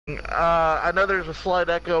I know there's a slight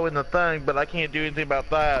echo in the thing, but I can't do anything about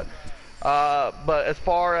that. But as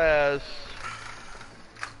far as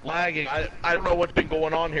lagging, I don't know what's been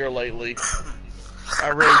going on here lately. I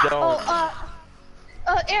really don't.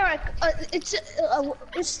 Eric, it's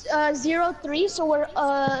 0-3, so we're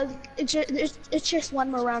it's just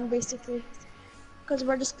one more round basically, because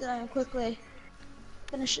we're just gonna quickly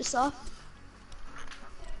finish this off.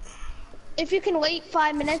 If you can wait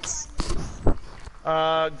 5 minutes.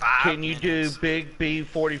 Can you do Big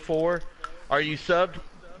B44? Are you subbed,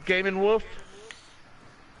 Gaming Wolf?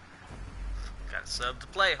 Got sub to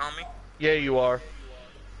play, homie. Yeah, you are.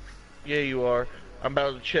 Yeah, you are. I'm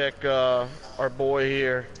about to check our boy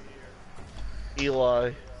here,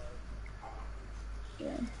 Eli. Yeah.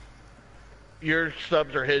 Your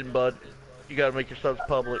subs are hidden, bud. You gotta make your subs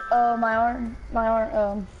public. My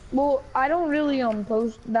aren't. Well, I don't really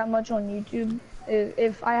post that much on YouTube.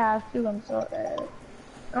 If I have to, I'm sorry. I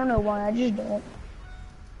don't know why. I just don't.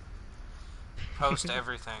 Post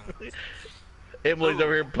everything. Emily's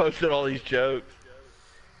over here posting all these jokes.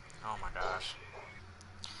 Oh my gosh.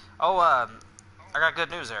 Oh, I got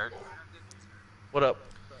good news, Eric. What up?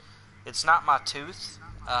 It's not my tooth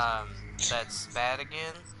that's bad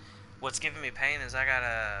again. What's giving me pain is I got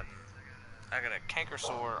a canker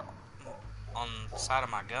sore on the side of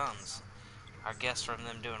my gums. I guess from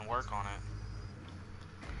them doing work on it.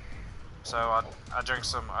 So I drink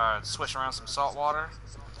some, swish around some salt water.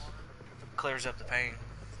 Clears up the pain.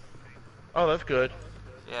 Oh, that's good.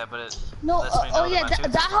 Yeah, but it No, lets me know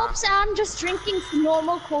that helps. And just drinking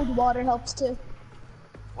normal cold water helps too.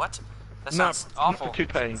 What? That sounds awful. Not for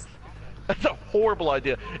tooth pain. That's a horrible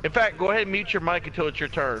idea. In fact, go ahead and mute your mic until it's your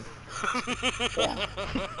turn. Yeah.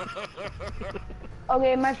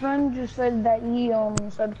 Okay, my friend just said that he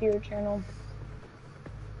subbed to your channel.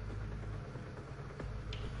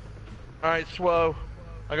 Alright, Swo.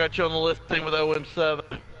 I got you on the list thing with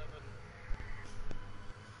OM7.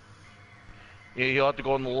 Yeah, you'll have to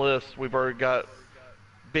go on the list. We've already got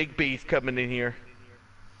Big B's coming in here.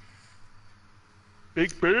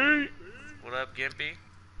 Big B! What up, Gimpy?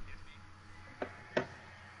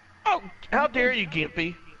 Oh, how dare you,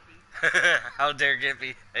 Gimpy? How dare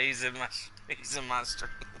Gimpy? He's in my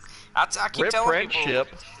stream. I keep Rip telling friendship.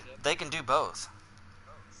 people they can do both.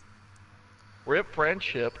 Rip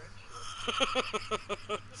friendship.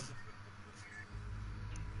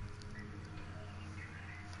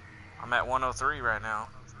 I'm at 103 right now.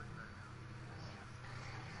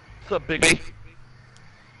 What's up, Big B?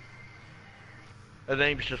 That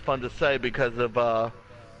name's just fun to say because of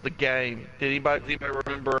the game. Did anybody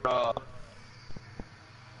remember the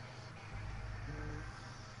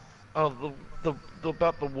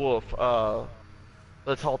about the wolf,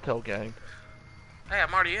 the Tall Tale game? Hey,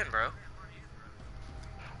 I'm already in, bro.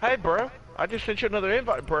 Hey, bro. I just sent you another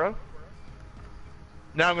invite, bro.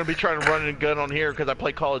 Now I'm gonna be trying to run and gun on here because I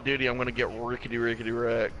play Call of Duty. I'm gonna get rickety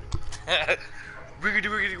wrecked.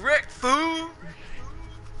 Rickety wrecked, fool.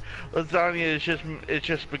 Lasagna is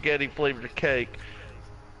just spaghetti flavored cake.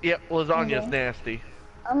 Yep, lasagna's nasty.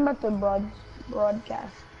 I'm about to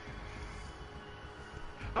broadcast.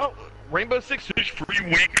 Oh, Rainbow Six Siege free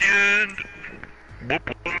weekend.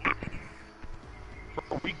 For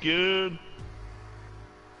a weekend.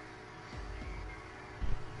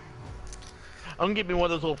 I'm gonna get me one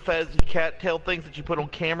of those little fuzzy cattail things that you put on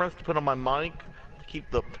cameras to put on my mic to keep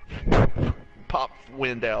the pop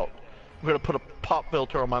wind out. I'm gonna put a pop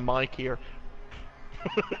filter on my mic here.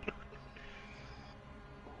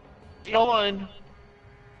 On.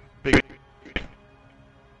 Big.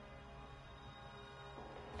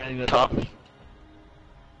 And the top.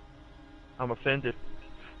 I'm offended.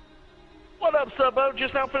 What up, Subbo?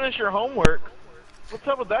 Just now finished your homework. What's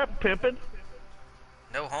up with that, pimpin'?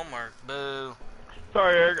 No homework, boo.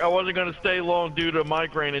 Sorry, Eric, I wasn't gonna stay long due to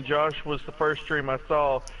migraine, and Josh was the first stream I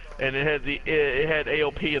saw, and it had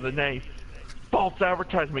ALP in the name. False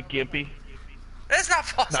advertisement, Gimpy. It's not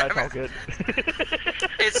false. No, it's all good.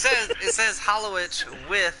 it says H0LL0WICH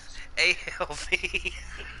with ALP.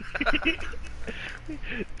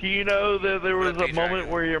 Do you know that there was a moment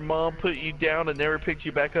where your mom put you down and never picked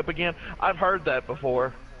you back up again? I've heard that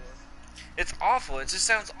before. It's awful. It just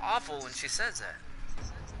sounds awful when she says that.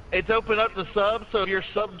 It's open up to subs, so you're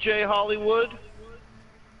sub J Hollywood.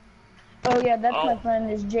 Oh yeah, that's my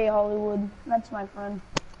friend. Is J Hollywood. That's my friend.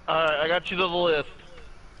 Alright, I got you to the list.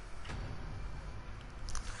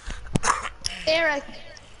 Eric,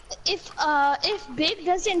 if Big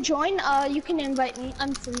doesn't join, you can invite me.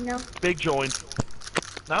 I'm free now. Big joined.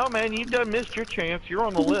 No, man, you done missed your chance. You're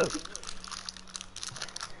on the list.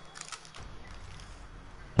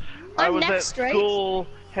 I was next, at school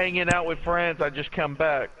hanging out with friends. I just come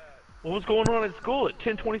back. What was going on at school at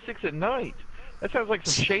 10:26 at night? That sounds like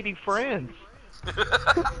some shady friends.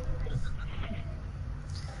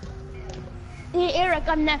 Hey, Eric,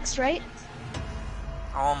 I'm next, right?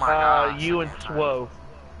 Oh my god. You and Swo.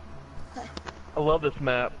 Okay. I love this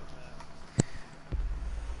map.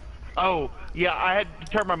 Oh, yeah, I had to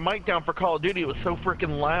turn my mic down for Call of Duty. It was so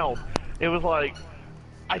freaking loud. It was like,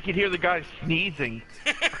 I could hear the guy sneezing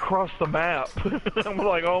across the map. I'm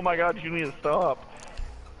like, oh my god, you need to stop.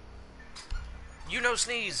 You no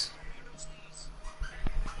sneeze.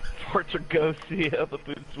 Farts are ghosty, yeah, the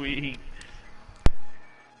food sweet.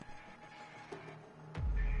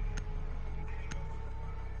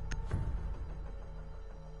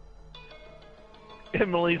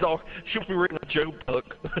 Emily's all, she'll be reading a joke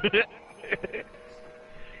book.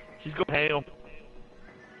 She's going ham.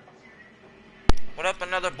 What up,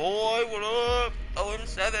 another boy? What up?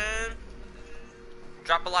 OM7.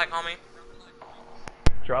 Drop a like, homie.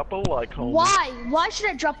 Drop a like, homie. Why? Why should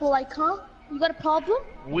I drop a like, huh? You got a problem?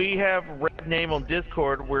 We have red name on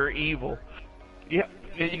Discord. We're evil. Yeah,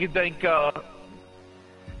 you can thank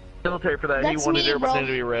military for that. That's He wanted me, everybody bro.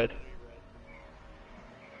 to be red.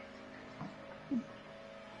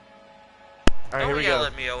 All right, here Don't we yell go.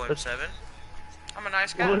 at me, OM7. I'm a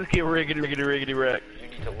nice guy. Let's get riggedy wreck. You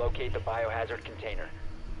need to locate the biohazard container.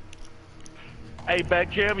 Hey,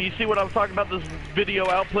 Back Jam, you see what I was talking about? This video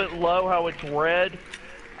output low, how it's red.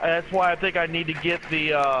 That's why I think I need to get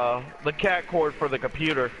the cat cord for the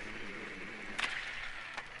computer.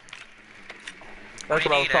 That's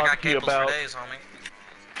what I was talking to you about. For days, homie.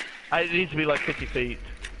 It needs to be like 50 feet.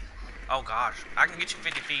 Oh gosh, I can get you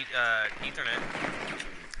 50 feet Ethernet.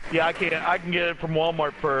 Yeah, I can get it from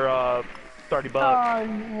Walmart for 30 bucks.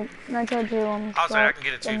 I tried to I'll say I can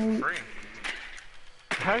get it to you for free.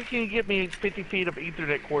 How can you get me 50 feet of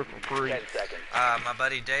Ethernet cord for free? 10 seconds. My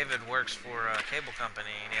buddy David works for a cable company,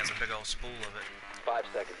 and he has a big old spool of it. 5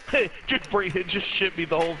 seconds. Just bring it. Just ship me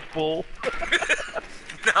the whole spool.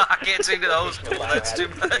 No, I can't see to the whole spool. That's too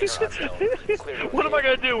much. What am I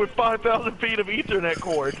gonna do with 5,000 feet of Ethernet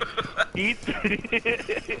cord? Dude,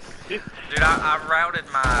 I routed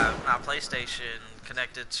my PlayStation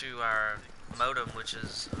connected to our modem, which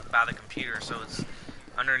is by the computer, so it's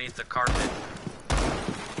underneath the carpet. I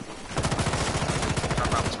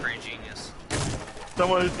thought that was pretty genius.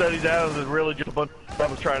 Someone who studies atoms is really just a bunch of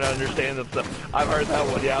stuff trying to understand them stuff. I've heard that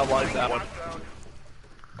one. Yeah, I like that one.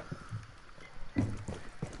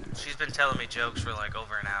 She's been telling me jokes for like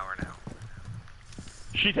over an hour now.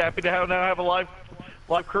 She's happy to now have a live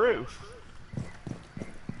crew.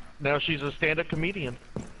 Now she's a stand-up comedian.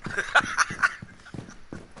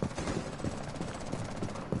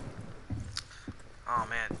 Oh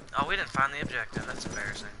man. Oh, we didn't find the objective. That's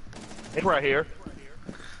embarrassing. It's right here.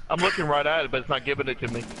 I'm looking right at it, but it's not giving it to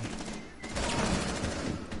me.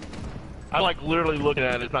 I'm like literally looking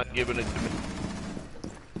at it, it's not giving it to me.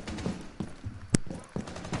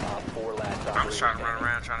 4 last I'm just trying to run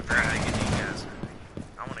around trying to figure out how to get these guys.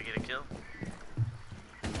 I want to get a kill.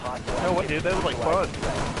 No way, dude, that was like fun.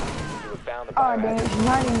 You have found the Oh, dang it, she's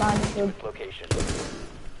not in my location.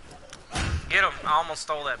 Get him! I almost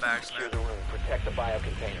stole that back. Secure the room. Protect the bio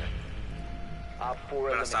container. Op 4 Better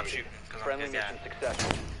eliminated. stop shooting, 'cause I'm a Friendly good guy. mission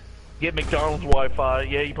successful. Get McDonald's Wi-Fi.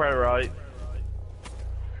 Yeah, you're probably right.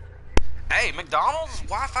 Hey, McDonald's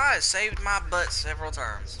Wi-Fi has saved my butt several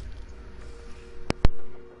times.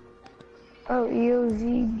 Oh, EOZ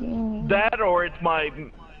gaming. That or it's my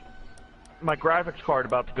graphics card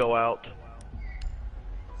about to go out.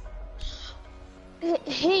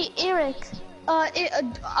 Hey, Eric.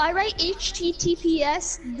 I write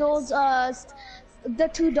HTTPS, those, the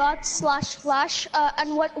 2 dots //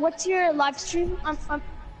 and what's your live stream?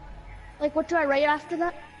 Like, what do I write after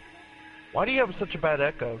that? Why do you have such a bad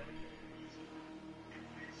echo?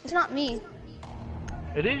 It's not me.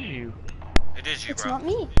 It is you. It is you, It's bro. not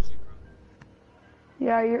me.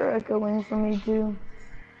 Yeah, you're echoing for me too.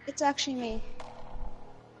 It's actually me.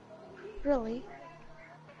 Really?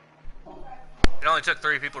 It only took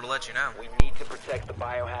 3 people to let you know. We need to protect the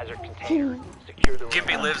biohazard container. Secure the room.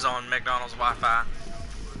 Gimpy lives on McDonald's Wi-Fi.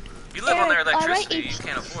 If you live on their Eric, electricity, you alright,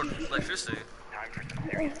 can't afford electricity.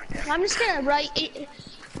 I'm just gonna write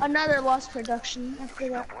another lost production after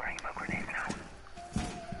that.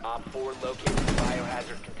 Op 4 located the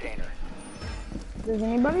biohazard container. Does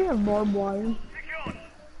anybody have barbed wire?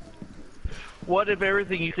 What if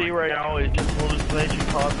everything you see right now is just hallucination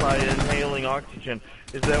caused by inhaling oxygen?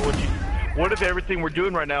 Is that what you... What if everything we're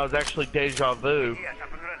doing right now is actually deja vu?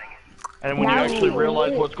 And when you actually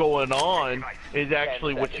realize what's going on, is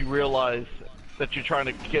actually what you realize that you're trying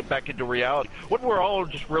to get back into reality. What if we're all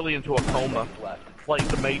just really into a coma? Like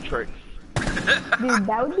the Matrix? Dude,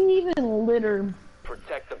 that would be even litter.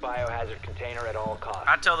 Protect the biohazard container at all costs.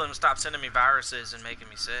 I tell them to stop sending me viruses and making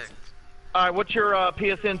me sick. Alright, what's your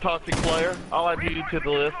PSN toxic player? I'll add you to the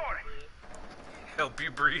list. Help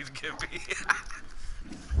you breathe, Gimpy.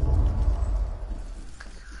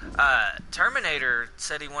 Terminator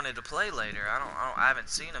said he wanted to play later. I haven't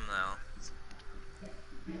seen him though.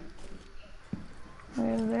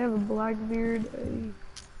 Yeah, they have a Blackbeard.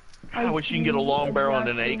 I wish you can get a long barrel and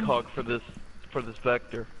an ACOG for this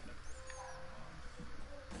Vector.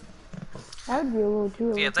 That would be a little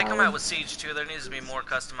too. Yeah, if they come out with Siege 2, there needs to be more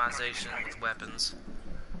customization with weapons.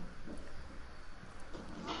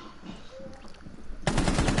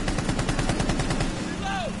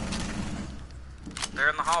 They're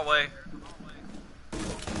in the hallway.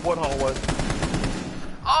 What hallway?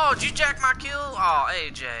 Oh, did you jack my kill? Oh,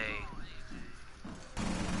 AJ.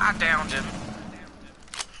 I downed him.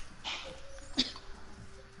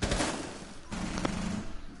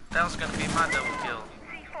 That was gonna be my double kill.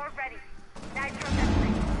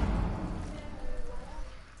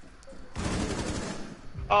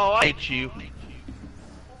 Oh, I hate you.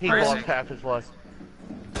 He Where is lost he? half his life.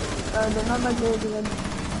 They're not like they're good.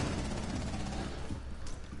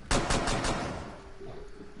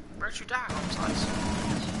 Where'd you die, home slice?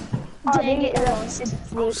 Dang it, lost.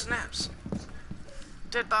 Oh, snaps.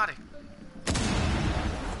 Dead body.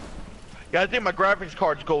 Yeah, I think my graphics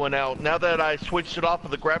card's going out. Now that I switched it off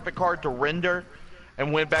of the graphic card to render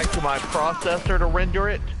and went back to my processor to render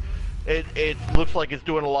it, it looks like it's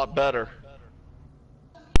doing a lot better.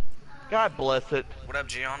 God bless it. What up,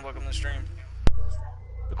 Gian? Welcome to the stream.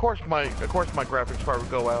 Of course my graphics card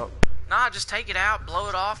would go out. Nah, just take it out, blow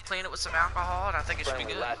it off, clean it with some alcohol, and I think it should be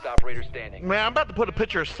Friendly, good. last operator standing. Man, I'm about to put a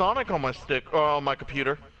picture of Sonic on my stick or on my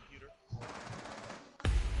computer.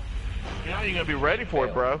 Now you're gonna be ready for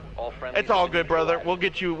it, bro. All friendly. It's all good, brother. We'll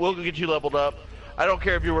get you leveled up. I don't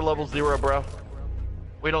care if you were level 0, bro.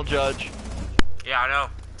 We don't judge. Yeah, I know.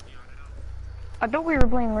 I thought we were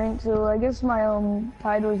playing ranked, so I guess my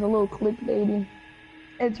title is a little clickbaity.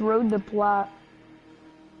 It's Road to Plat.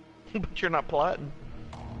 But you're not platting.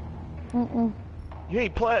 Mm-mm. You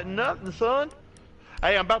ain't platting nothing, son.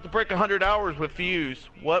 Hey, I'm about to break 100 hours with Fuse.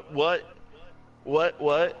 What?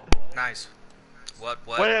 Nice. What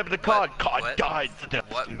happened to COD? What? COD What? died.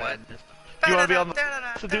 What? You wanna be on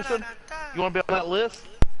the seducing? You wanna be on that list?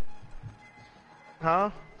 Huh?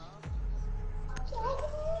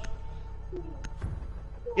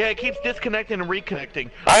 Yeah, it keeps disconnecting and reconnecting.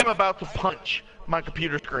 I'm about to punch my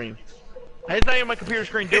computer screen. It's not even my computer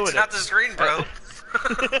screen doing It's not the screen, bro.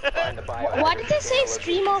 Find the biohazard Why did they say container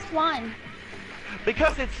stream offline?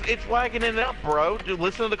 Because it's lagging in and out, bro. Dude,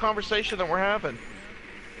 listen to the conversation that we're having.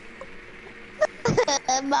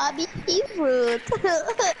 Bobby fruit.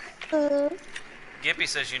 Gimpy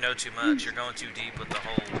says you know too much. You're going too deep with the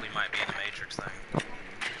whole we might be in the Matrix thing.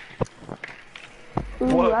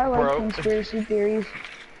 Ooh, What, I like bro? conspiracy theories.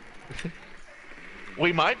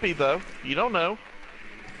 We might be, though. You don't know.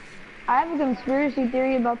 I have a conspiracy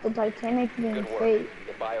theory about the Titanic being Good work. fake.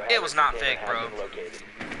 The biohazard It was not container fake, has bro. been located.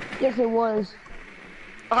 Yes, it was.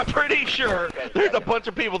 I'm pretty sure there's a bunch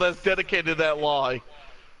of people that's dedicated to that lie.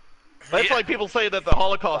 That's Yeah. like people say that the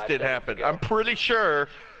Holocaust didn't happen. I'm pretty sure.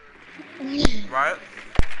 Right?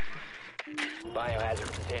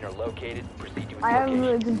 Biohazard container located. Proceed to its I have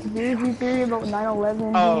location. a conspiracy theory about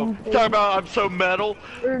 9/11 Oh, being fake. talking about I'm so metal.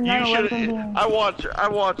 Or You 9/11 should. being- I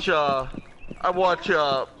watch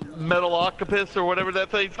Metal Octopus or whatever that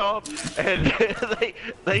thing's called, and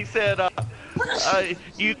they said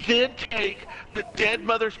you then take the dead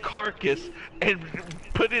mother's carcass and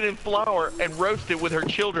put it in flour and roast it with her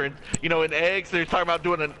children, you know, in eggs. They're talking about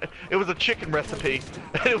doing it was a chicken recipe.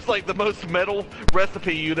 It was like the most metal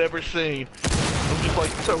recipe you'd ever seen. I'm just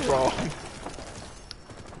like so wrong.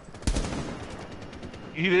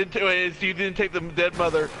 You didn't take the dead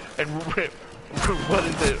mother and what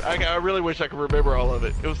is it? I really wish I could remember all of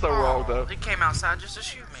it. It was so wrong though. He came outside just to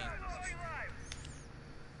shoot me.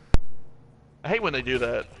 I hate when they do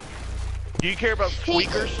that. Do you care about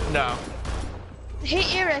squeakers? No. Hey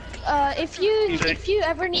Eric, if you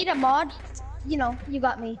ever need a mod, you know, you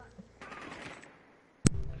got me.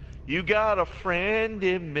 You got a friend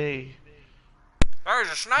in me.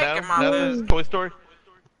 There's a snake No, in my nothing. boot. Toy Story.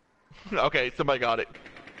 Okay, somebody got it.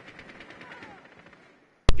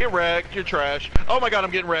 Get wrecked. You're trash. Oh my God,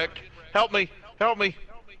 I'm getting wrecked. Help me. Help me.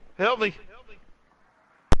 Help me.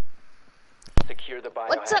 Secure the biohazard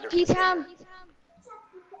What's up, P-Town? container.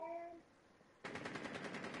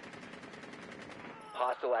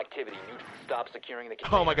 Hostile activity. Stop securing the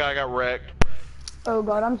container. Oh my God, I got wrecked. Oh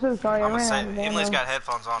god, I'm so sorry. I I'm gonna ran say out of Emily's ammo. got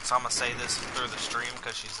headphones on, so I'm gonna say this through the stream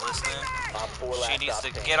because she's listening. Op 4 She last needs stop to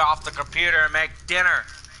standing. get off the computer and make dinner.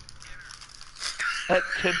 At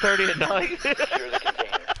 10:30 at night. Secure the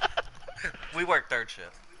container. We work third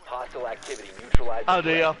shift. Hostile activity neutralized. Oh,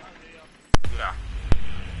 do ya? Yeah.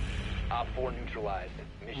 Op 4 neutralized.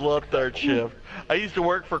 Mission Love third successful. shift. I used to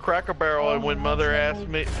work for Cracker Barrel, and when mother asked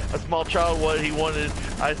me, a small child, what he wanted,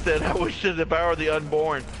 I said, I wish to devour the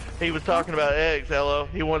unborn. He was talking about eggs, hello.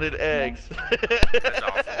 He wanted eggs. That's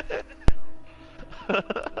awful.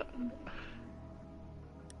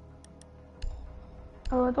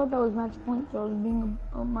 Oh, I thought that was match point, so I was being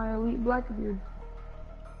my elite Blackbeard.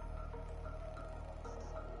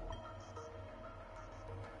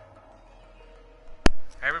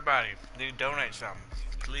 Everybody, dude, donate something,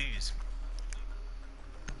 please.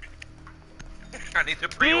 I need to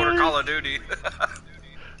pre-order Call of Duty.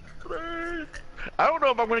 I don't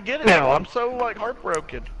know if I'm gonna get it now. I'm so like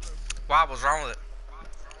heartbroken. Why? What's wrong with it?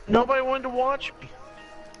 Nobody wanted to watch me.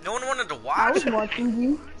 No one wanted to I was watch. watching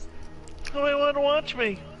you. Nobody wanted to watch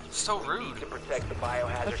me. So rude. To protect the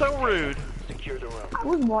biohazard That's so container. rude. Secure the room. I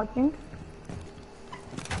was watching.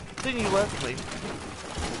 Then you left me.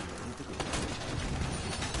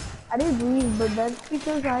 I did leave, but that's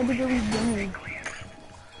because I had to go eat dinner.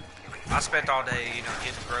 I spent all day, you know,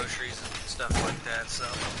 getting groceries and stuff like that, so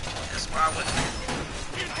that's why I went.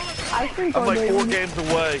 I think I'm all like day 4 games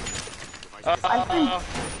away.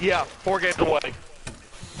 Yeah, 4 games away.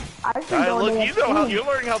 I think all Look, day you know how too. you're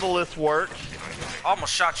learning how the list works. I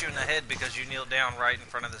almost shot you in the head because you kneeled down right in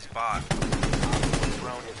front of this bot.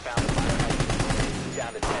 Drone has found the biohazard.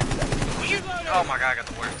 Down to 10 seconds. Oh my god, I got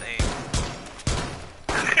the worst aim.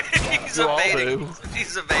 He's You all evading. do.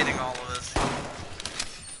 He's evading all of us.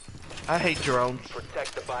 I hate drones.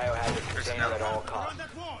 Protect the biohazard There's container another at all one. costs.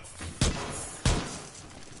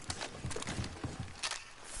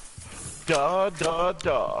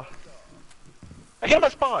 Da. I got my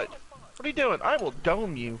spot. What are you doing? I will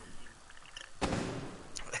dome you.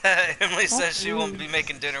 Emily says she won't be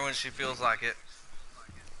making dinner when she feels like it.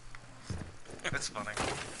 It's funny.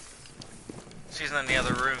 She's in the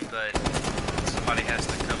other room, but somebody has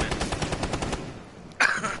to come in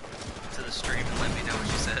to the stream and let me know what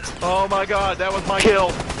she says. Oh my god, that was my kill.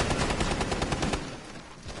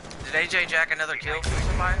 Did AJ jack another kill from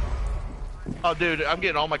somebody? Oh dude, I'm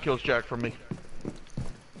getting all my kills jacked from me.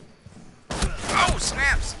 Oh,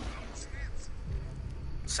 snaps!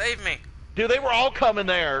 Save me! Dude, they were all coming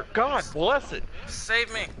there. God bless it.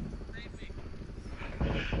 Save me!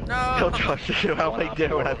 Tell No! Josh I'll make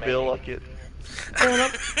dinner when I feel like it.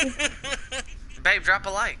 Babe, drop a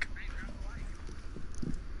like.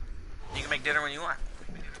 You can make dinner when you want.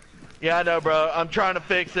 Yeah, I know, bro. I'm trying to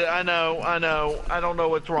fix it. I know. I don't know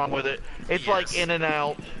what's wrong with it. It's like Yes. in and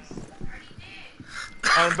out.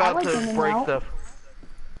 I'm about like in to and break out. stuff.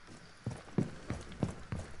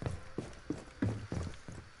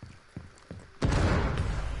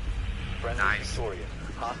 Friendly Nice. victorious.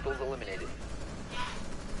 Hostiles eliminated.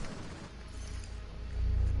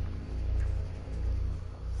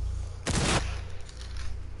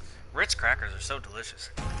 Ritz crackers are so delicious.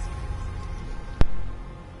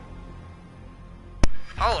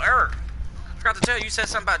 Oh, Eric! Forgot to tell you, you said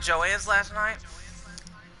something about Joanne's last night?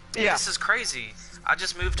 Yeah. This is crazy. I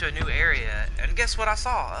just moved to a new area, and guess what I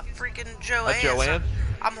saw? A freaking Joanne's. A Joanne?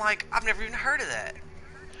 I'm like, I've never even heard of that.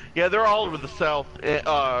 Yeah, they're all over the south.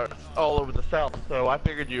 All over the south. So I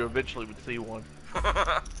figured you eventually would see one.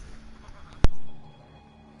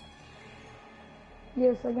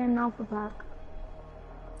 Yes, I got an alpha pack.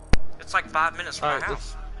 It's like 5 minutes from my Alright,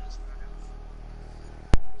 house.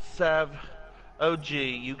 Sav, OG,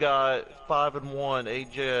 you got 5 and 1.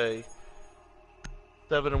 AJ,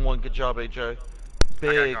 7 and 1. Good job, AJ. I got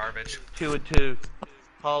Big, garbage. 2 and 2.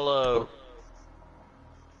 Hollow,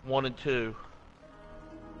 1 and 2.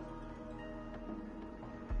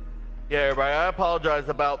 Yeah, everybody, I apologize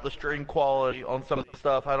about the stream quality on some of the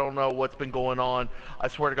stuff. I don't know what's been going on. I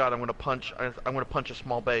swear to God, I'm gonna punch a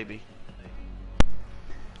small baby.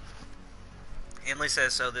 Emily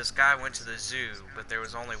says, so this guy went to the zoo, but there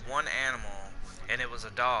was only one animal, and it was a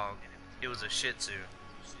dog. It was a Shih Tzu.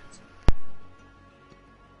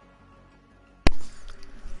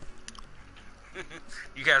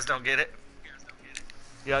 You guys don't get it?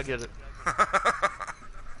 Yeah, I get it.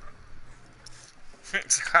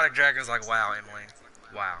 Psychotic Dragon's like, wow, Emily.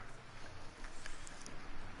 Wow.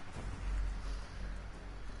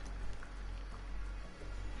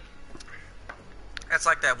 That's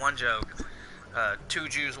like that one joke. 2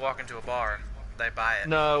 Jews walk into a bar. They buy it.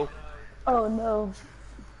 No. Oh no.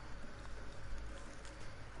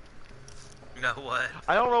 You know what?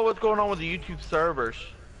 I don't know what's going on with the YouTube servers.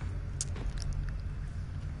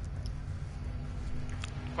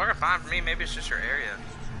 Working fine for me. Maybe it's just your area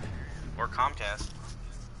or Comcast.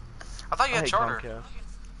 I thought you I had hate Charter.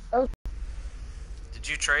 Comcast. Did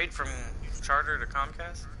you trade from Charter to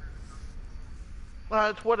Comcast?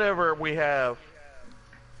 Well, it's whatever we have.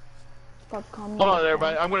 Stop calling Hold on,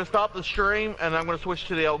 everybody. I'm going to stop the stream, and I'm going to switch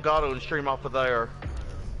to the Elgato and stream off of there.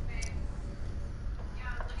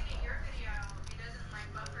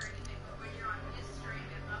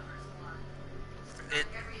 It,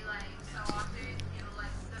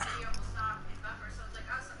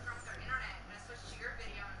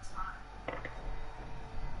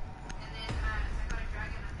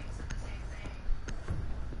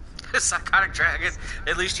 Psychotic Dragon.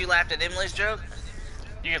 At least you laughed at Emily's joke.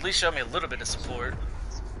 You can at least show me a little bit of support.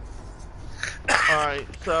 Alright,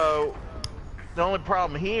 so the only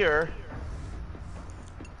problem here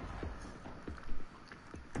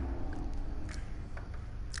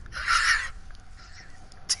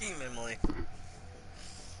Team Emily.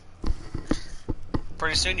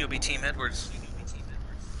 Pretty soon you'll be Team Edwards.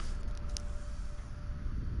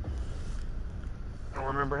 I don't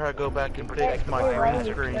remember how to go back and fix my green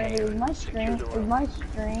screen. Is my stream like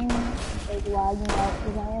lagging out?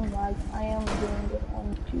 Because I am doing it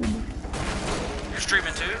on YouTube. You're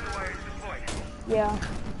streaming too? Yeah.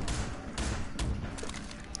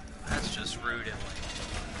 That's just rude, Emily.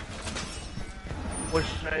 What's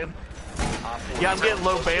your name? Yeah, I'm getting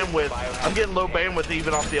low bandwidth. I'm getting low bandwidth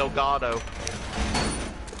even off the Elgato.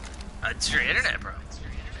 It's your internet, bro.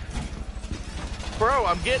 Bro,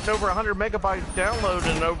 I'm getting over 100 megabytes download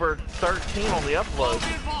and over 13 on the upload.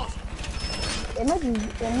 It must be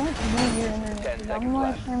your internet. 'Cause I'm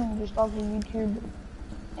live streaming just off of YouTube,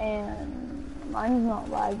 and mine's not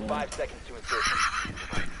lagging. 5 seconds to insertion.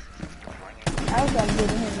 I also have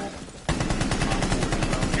good internet.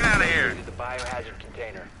 Get out of here. The biohazard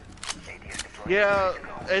container. Yeah,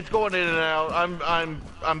 it's going in and out. I'm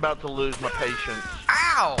about to lose my patience.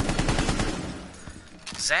 Ow!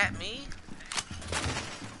 Is that me?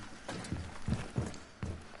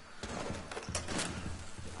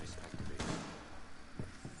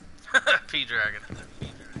 P-Dragon.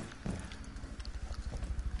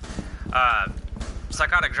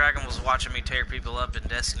 Psychotic Dragon was watching me tear people up in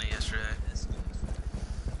Destiny yesterday.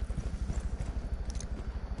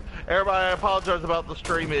 Everybody, I apologize about the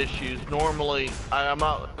stream issues. Normally, I'm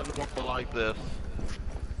not like this.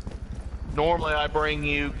 Normally, I bring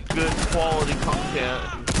you good quality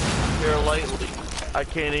content. Here lately, I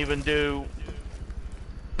can't even do.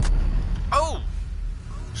 Oh!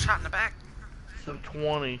 Shot in the back. Some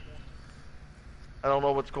 20. I don't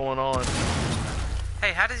know what's going on.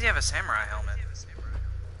 Hey, how does he have a samurai helmet?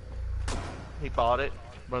 He bought it,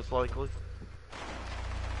 most likely.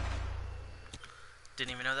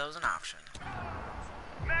 Didn't even know that was an option.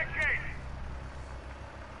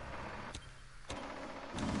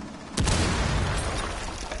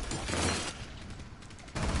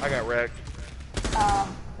 I got wrecked.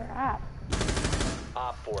 Crap.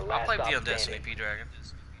 Op 4, I'll last play stop with you on Destiny, standing. P-Dragon.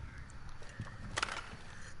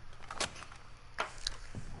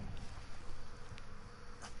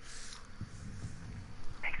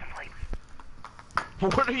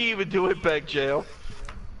 What are you even doing back jail?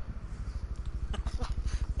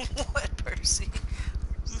 What, Percy?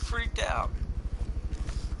 I'm freaked out.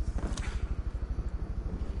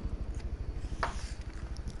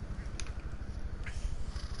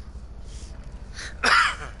 I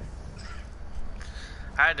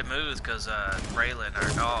had to move because Braylon, our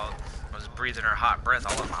dog, was breathing her hot breath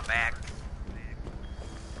all on my back.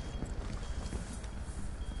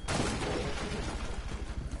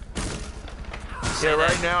 Yeah,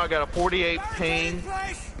 right now I got a 48 ping.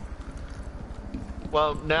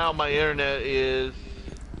 Well, now my internet is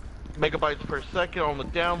megabytes per second on the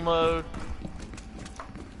download.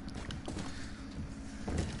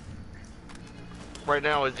 Right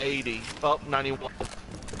now is 80, up 91.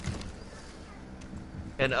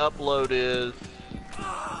 And upload is...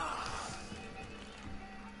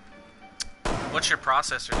 What's your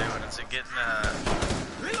processor doing? Is it getting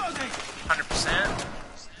 100%?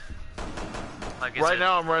 Like, right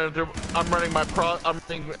now I'm running my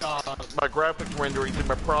graphics rendering through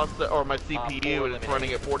my process or my CPU, and it's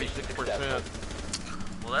running at 46%.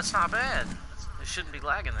 Well, that's not bad. It shouldn't be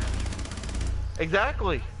lagging then.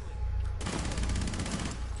 Exactly.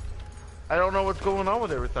 I don't know what's going on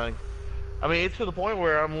with everything. I mean, it's to the point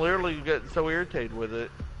where I'm literally getting so irritated with it.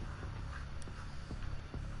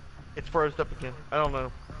 It's froze up again. I don't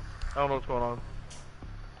know what's going on.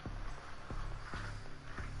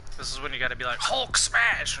 This is when you gotta be like, Hulk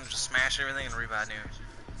smash! And just smash everything and rebuy new.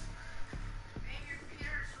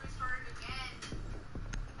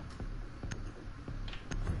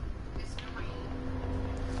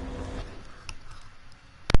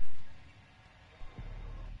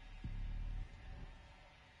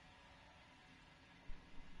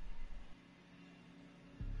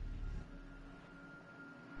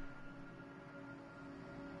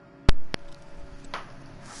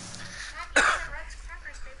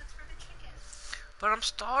 But I'm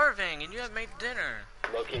starving and you haven't made dinner.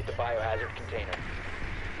 Locate the biohazard container.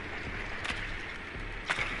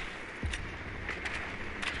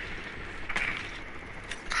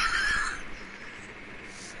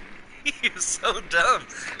 He is so dumb.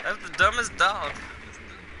 That's the dumbest dog.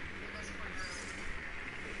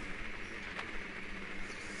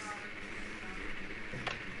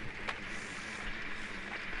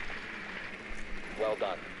 Well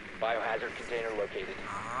done. Biohazard container located.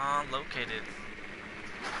 Ah, located.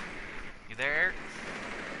 You there, Eric?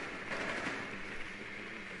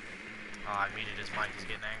 Oh, I muted his mic. He's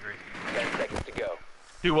getting angry. 10 seconds to go.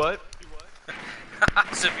 Do what?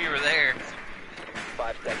 As if you were there.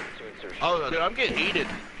 5 seconds to insertion. Oh, dude, I'm getting heated.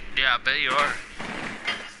 Yeah, I bet you are.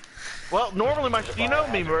 Well, normally you know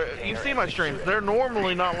me, bro. You see my streams. They're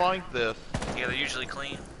normally not like this. Yeah, they're usually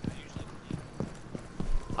clean.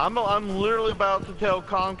 I'm literally about to tell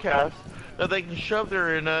Comcast that they can shove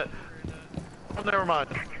their internet. Oh, never mind.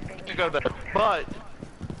 You go there. But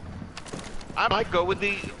I might go with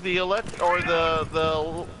the electric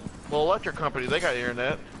company. They got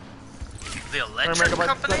internet. The electric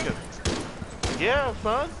company? Yeah,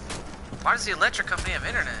 son. Why does the electric company have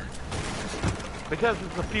internet? Because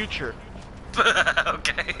it's the future.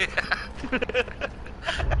 Okay.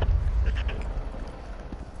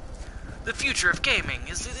 The future of gaming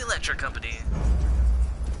is the electric company.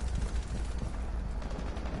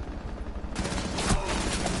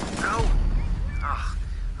 No. Oh,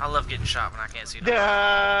 I love getting shot when I can't see them.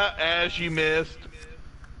 Yeah, Ash, you missed.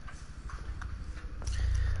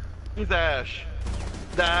 Who's Ash?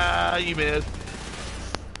 You missed.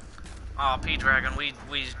 Oh, P-Dragon, we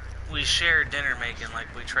share dinner making, like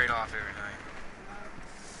we trade off every night.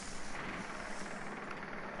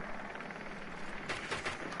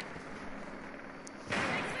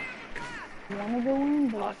 Wanna go in,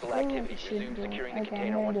 but Hostile activity. Resume securing the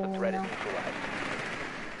container once the threat is neutralized.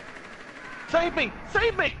 Save me!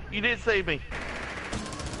 Save me! You did save me.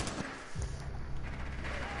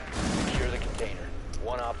 Secure the container.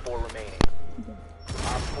 One Op 4 remaining.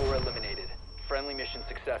 Op 4 eliminated. Friendly mission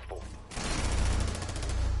successful.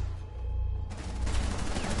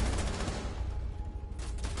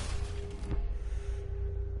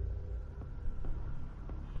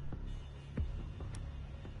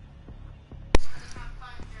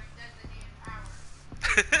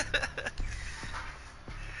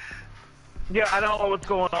 Yeah, I don't know what's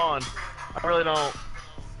going on. I really don't.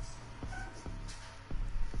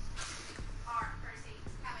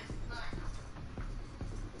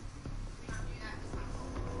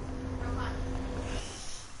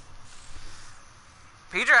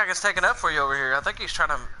 P-Dragon's taking up for you over here. I think he's trying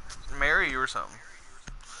to marry you or something.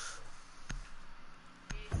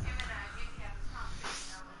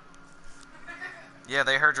 Yeah,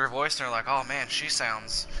 they heard your voice and they're like, oh man, she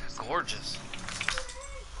sounds gorgeous.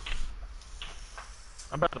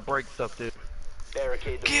 I'm about to break stuff, dude.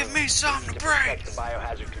 Barricade the Give room. me something to break! Protect the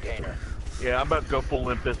biohazard container. Yeah, I'm about to go full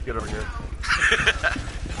Limp Bizkit over here.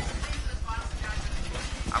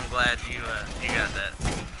 I'm glad you got that.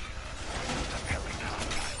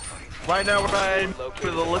 Right now we're having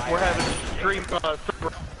stream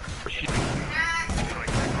server.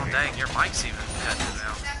 Oh dang, your mic's even cutting it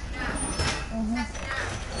now.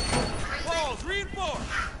 Walls, reinforce!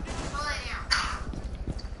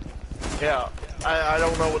 Yeah, I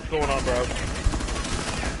don't know what's going on, bro.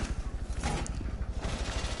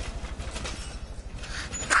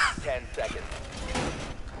 Ten seconds.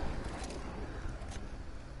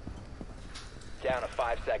 Down to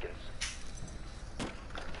 5 seconds.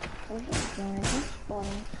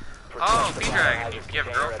 Oh, P-Dragon, you have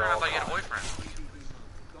a girlfriend? I thought you had a boyfriend.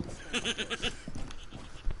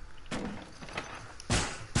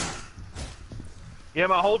 Yeah,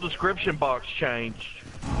 my whole description box changed.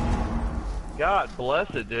 God bless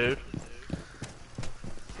it, dude.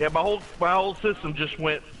 Yeah, my whole system just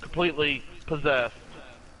went completely possessed.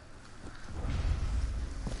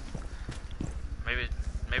 Maybe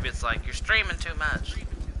it's like you're streaming too much.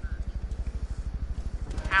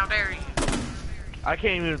 How dare you? I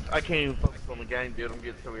can't even focus on the game, dude. I'm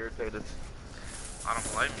getting so irritated. I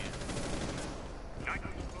don't blame you.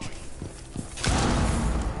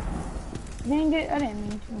 Dang it, I didn't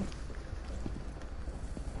mean to.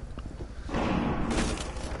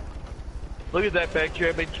 Look at that back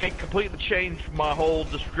here. They can't completely change my whole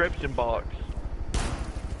description box.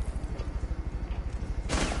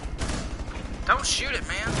 Don't shoot it,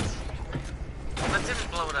 man. Let them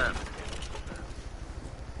blow it up.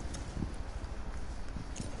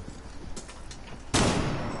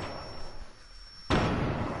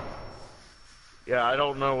 Yeah, I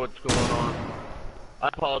don't know what's going on. I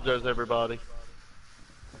apologize, everybody.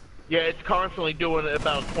 Yeah, it's constantly doing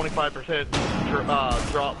about 25%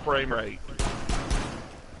 drop frame rate.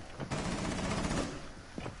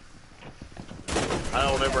 I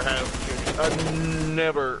don't ever have,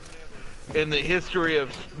 never, in the history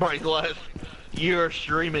of my last year of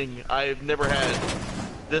streaming, I've never had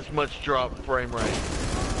this much drop frame rate.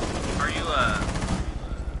 Are you,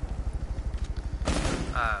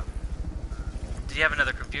 do you have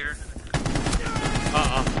another computer?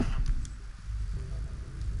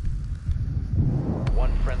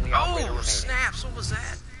 One friendly operator Oh, remaining. snaps, what was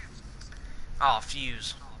that? Oh,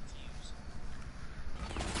 fuse.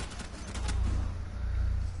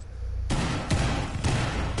 Op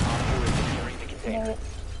 4 is securing the container.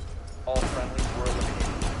 All friendlies were eliminated.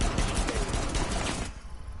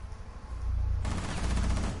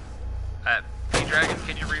 P-Dragon,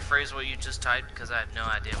 can you rephrase what you just typed? Because I have no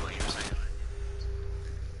idea what you were saying.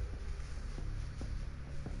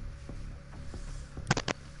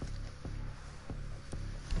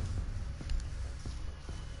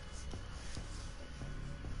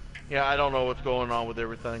 Yeah, I don't know what's going on with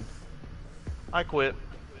everything. I quit.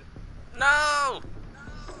 No!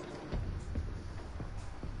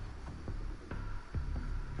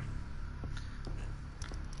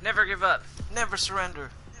 Never give up. Never surrender.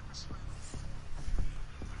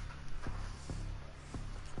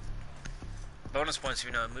 Bonus points if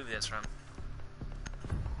you know what movie that's from.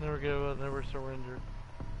 Never give up, never surrender.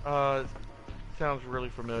 Sounds really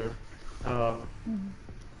familiar.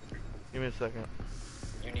 Give me a second.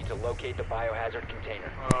 You need to locate the biohazard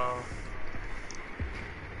container.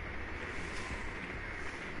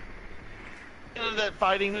 That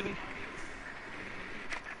fighting movie?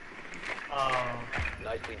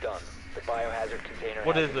 Nicely done. The biohazard container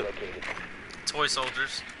What has is been it? located. Toy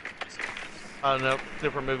Soldiers. I don't know,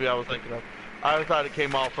 different movie I was thinking of. I thought it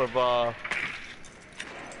came off of,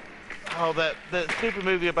 that stupid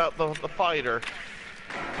movie about the fighter.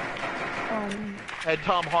 Had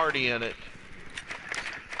Tom Hardy in it.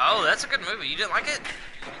 Oh, that's a good movie. You didn't like it?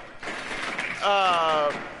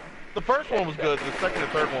 The first one was good, the second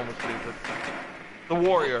and third one was stupid. The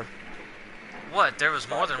Warrior. What? There was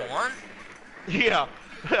more than one? Yeah.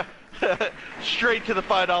 Straight to the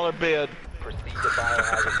 $5 bid. Proceed to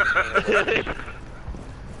biohazard container.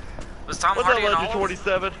 Was Tom What's up, Hardy in all Legend of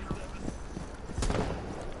them? 27?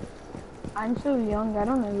 I'm so young, I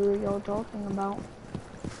don't know who y'all talking about.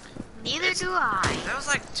 Neither do I. That was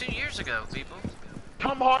like 2 years ago, people.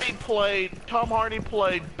 Tom Hardy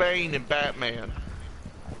played Bane in Batman.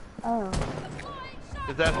 Oh,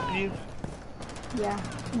 Is that you? yeah.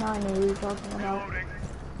 Now I know who you're talking about.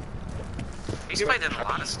 He's played in a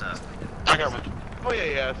lot of stuff. I got one. Oh yeah,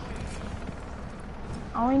 yes.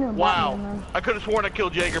 I only know Wow. Batman, I could have sworn I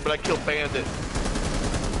killed Jaeger, but I killed Bandit.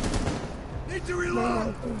 Need to though.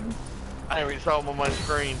 reload. I never even saw him on my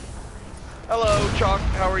screen. Hello, Chalk.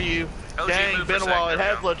 How are you? OG Dang, move been for a while. a It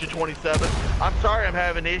second, has bro. Legend 27. I'm sorry I'm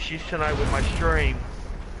having issues tonight with my stream.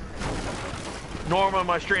 Normally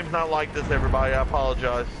my stream's not like this, everybody. I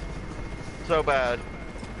apologize. So bad.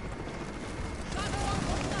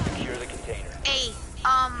 Secure the container. Hey,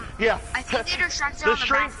 Yeah. I think the instructions The on the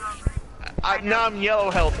stream. back. Now I'm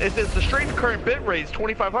yellow health. It says the stream current bit rate is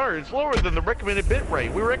 2500. It's lower than the recommended bit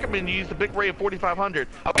rate. We recommend you use the bit rate of 4500.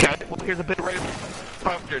 Okay, well here's a bit rate of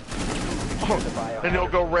 500. Oh, and it'll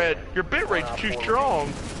go red. Your bit rate's too strong.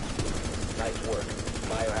 Nice work.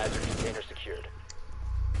 Biohazard container secured.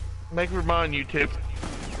 Make me remind you, Tip.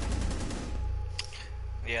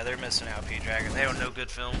 Yeah, they're missing out, P-Dragon. They don't know good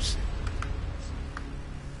films.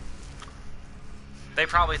 They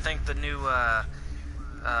probably think the new,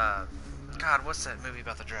 God, what's that movie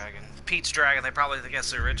about the dragon? Pete's Dragon. They probably think that's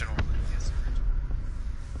the original.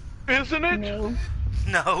 Isn't it? No.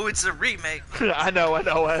 No, it's a remake. I know,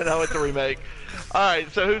 it's a remake. Alright,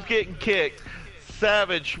 so who's getting kicked?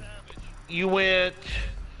 Savage, you went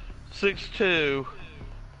 6-2.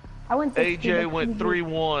 I went to AJ went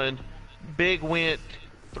 3-1. Big went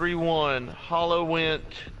 3-1. Hollow went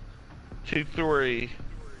 2-3.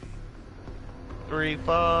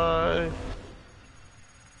 3-5.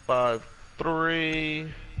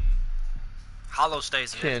 5-3. Hollow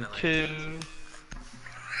stays indefinitely. 10-2.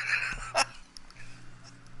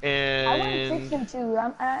 I went And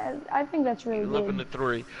 6-2. I think that's really 11-3.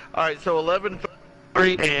 good. All right, so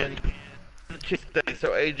 11-3 and Tuesday. So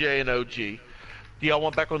AJ and OG. Do y'all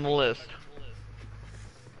want back on the list?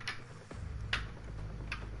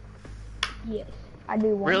 Yes, I do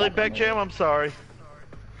want Really, that Beck one. Jam? I'm sorry.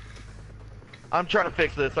 I'm trying to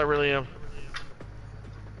fix this. I really am.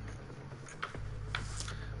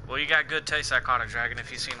 Well, you got good taste, Iconic Dragon,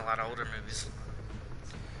 if you've seen a lot of older movies.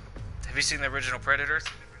 Have you seen the original Predator?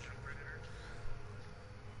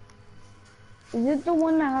 Is it the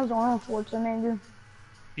one that has Arnold Schwarzenegger?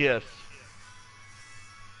 Yes.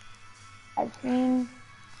 I've seen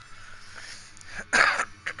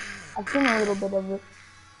a little bit of it.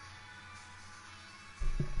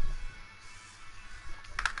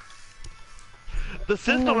 The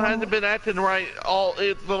system hasn't been acting right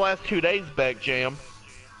the last 2 days, Beck Jam.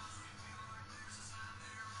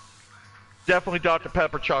 Definitely Dr.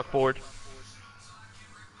 Pepper chalkboard.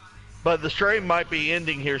 But the stream might be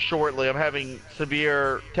ending here shortly. I'm having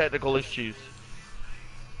severe technical issues.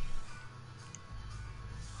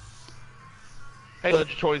 Hey,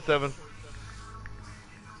 Legend 27.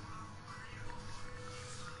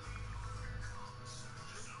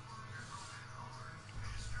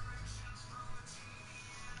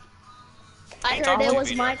 I heard it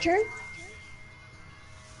was my turn.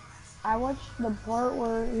 I watched the part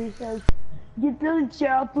where he says, "Get to the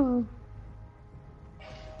chopper."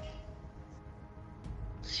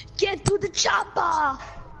 Get to the chopper!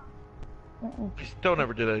 Please don't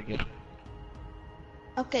ever do that again.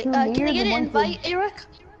 Okay, can I get an invite, Eric?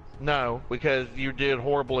 No, because you did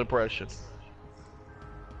horrible impression.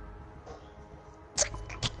 I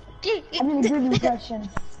did a good impression.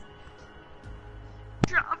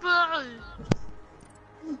 Trouble.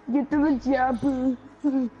 Get to the chopper.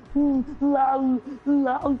 Loud,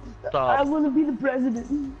 loud. Stop. I want to be the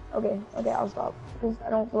president. Okay, I'll stop. Because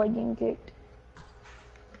I don't feel like getting kicked.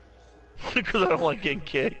 Because I don't like getting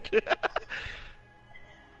kicked.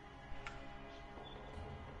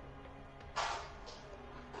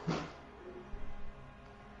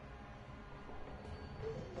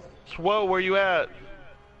 Swole, where you at?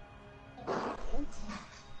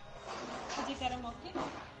 मुझे गरम okay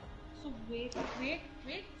so wait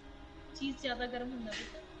चीज ज्यादा गरम ਹੁੰਦਾ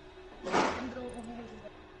बेटा अंदर ਉਹ ਹੋ ਜਾਊਗਾ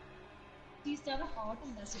चीज ज्यादा हॉट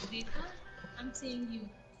ਹੁੰਦਾ सो देखो I am saying you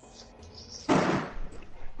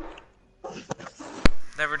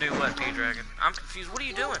Never do what, P-Dragon? I'm confused. What are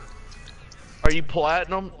you doing? Are you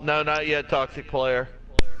platinum? No, not yet, Toxic Player.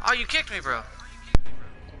 Oh, you kicked me, bro.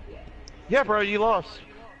 Yeah, bro, you lost.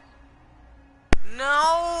 No.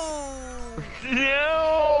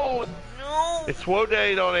 No! No. If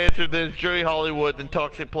Swode don't answer, then it's Jerry Hollywood, then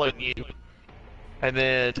Toxic playing you. And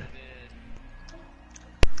then...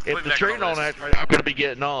 if the train don't answer, I'm gonna be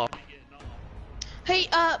getting off. Hey,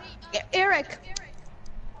 Eric.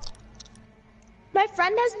 My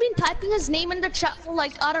friend has been typing his name in the chat for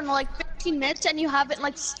like, I don't know, like 15 minutes and you haven't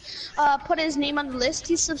like, put his name on the list.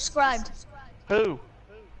 He's subscribed. Who?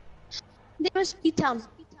 His name is P-Town.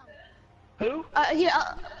 Who?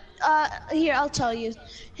 Here, I'll tell you.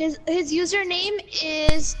 His username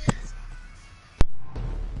is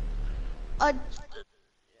let me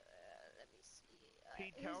see.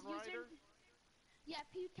 P-Town Rider? Yeah,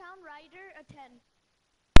 P-Town Rider 10.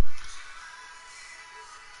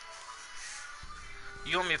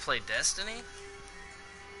 You want me to play Destiny?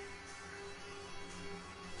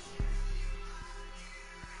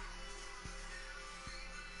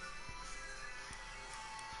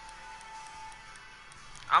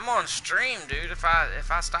 I'm on stream, dude. If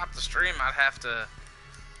I stop the stream, I'd have to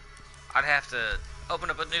open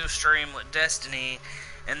up a new stream with Destiny,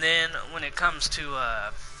 and then when it comes to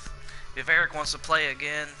if Eric wants to play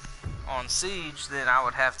again on Siege, then I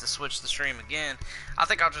would have to switch the stream again. I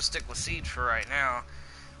think I'll just stick with Siege for right now.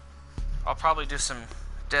 I'll probably do some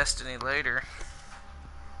Destiny later.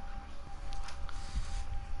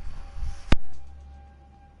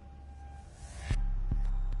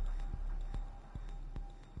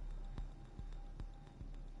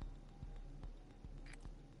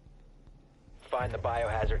 Find the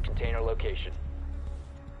biohazard container location.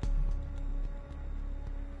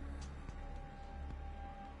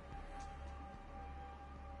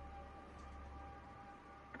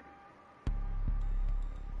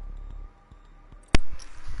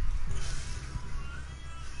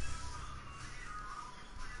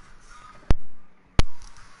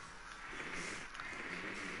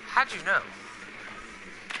 How'd you know?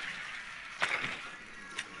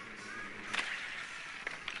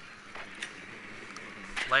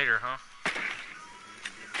 Later, huh?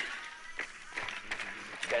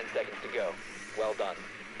 10 seconds to go. Well done.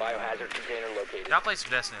 Biohazard container located. I'll play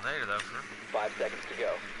some Destiny later, though. 5 seconds to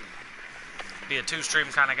go. Be a 2-stream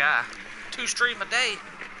kind of guy. 2 stream a day.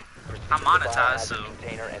 I'm monetized, so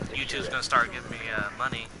YouTube's gonna start giving me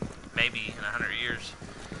money, maybe in 100 years.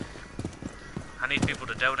 I need people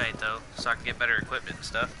to donate though, so I can get better equipment and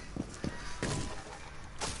stuff.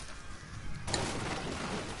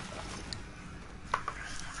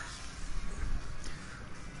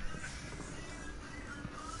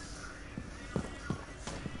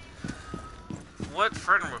 What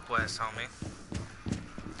friend request, homie?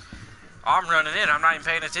 I'm running in. I'm not even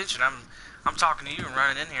paying attention. I'm talking to you and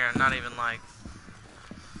running in here and not even like.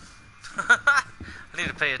 I need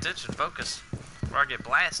to pay attention, focus, or I get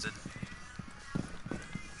blasted.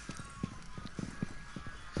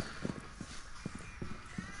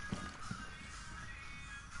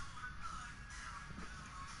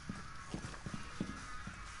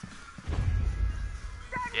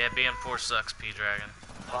 Yeah, BM4 sucks, P-Dragon.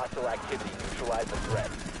 Hostile activity. Neutralize the threat.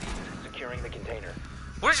 Securing the container.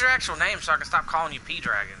 What is your actual name so I can stop calling you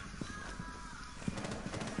P-Dragon?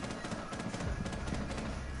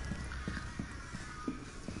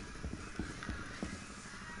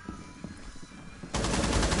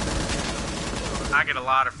 I get a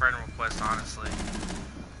lot of friend requests, honestly.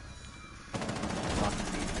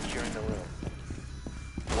 Securing the room.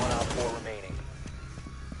 1 op 4 remaining.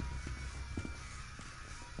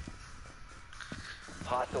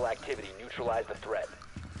 Hostile activity. Neutralize the threat.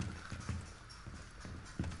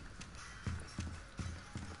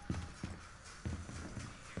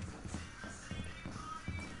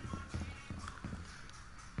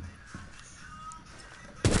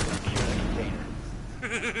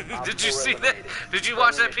 Did you see that? Did you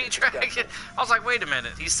watch that P-Dragon? I was like, wait a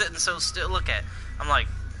minute. He's sitting so still. Look at. I'm like,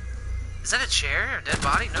 is that a chair? A dead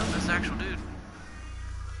body? No, that's the actual dude.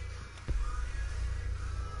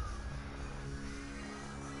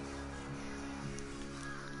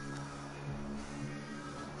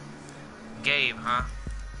 Gabe, huh?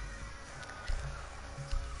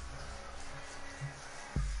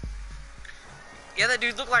 Yeah, that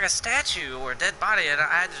dude looked like a statue or a dead body, and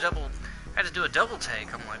I had to do a double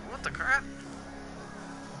take. I'm like, what the crap?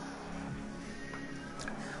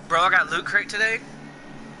 Bro, I got Loot Crate today,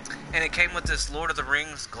 and it came with this Lord of the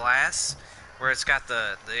Rings glass, where it's got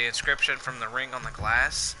the inscription from the ring on the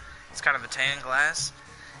glass. It's kind of a tan glass,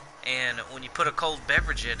 and when you put a cold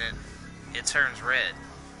beverage in it, it turns red.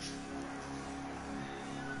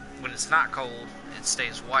 When it's not cold, it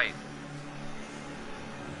stays white.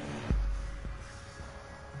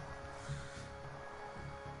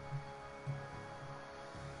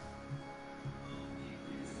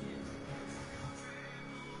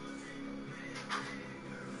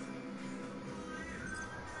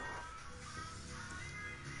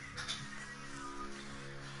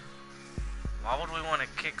 Why would we want to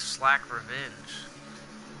kick Slack Revenge?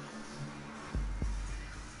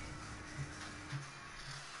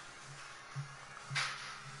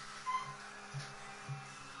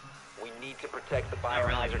 We need to protect the Not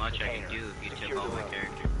really biohazard much I container. can do if you Secure took all the my room.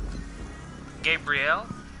 character. Gabrielle?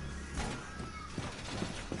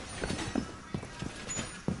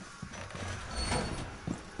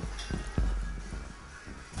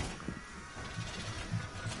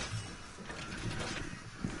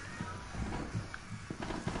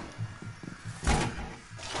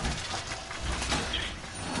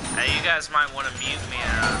 Hey, you guys might want to mute me.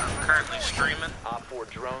 I'm currently streaming. Op 4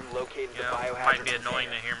 drone located You the know, biohazard it might be annoying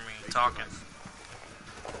container. to hear me talking.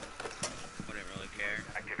 Wouldn't really care.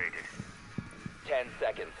 Activated. 10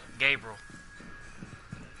 seconds. Gabriel.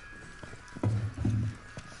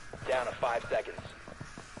 Down to 5 seconds.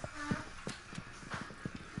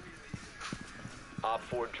 Op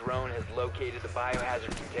 4 drone has located the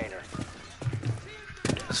biohazard container.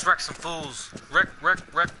 Let's wreck some fools. Wreck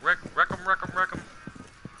 'em.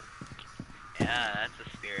 Yeah, that's a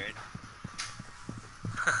spirit.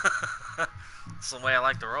 That's the way I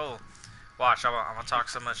like to roll. Watch, I'm gonna talk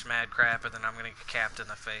so much mad crap and then I'm gonna get capped in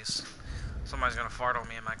the face. Somebody's gonna fart on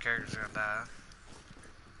me and my character's gonna die.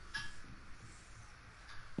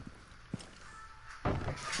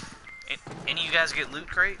 Any of you guys get Loot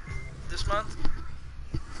Crate this month?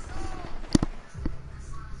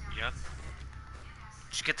 Yep.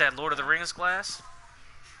 Did you get that Lord of the Rings glass?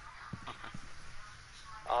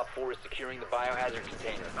 Op 4 is securing the biohazard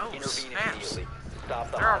container. Oh, Intervene snaps. immediately.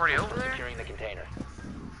 Stop the They're already hostiles over from there? securing the container.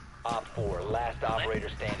 Op 4, last operator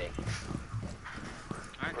standing.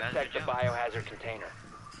 Alright guys, Protect the good job. biohazard container.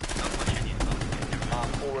 Oh, what should you do? Op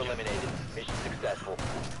 4 eliminated. Mission successful.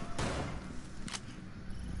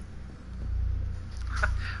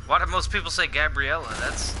 Why do most people say Gabriella?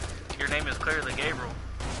 That's your name is clearly Gabriel.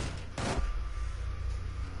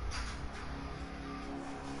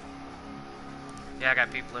 Yeah, I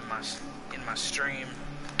got people in my stream.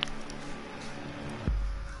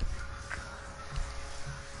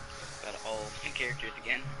 Got all my characters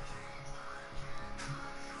again.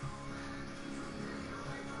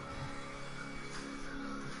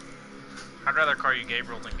 I'd rather call you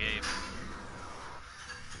Gabriel than Gabe.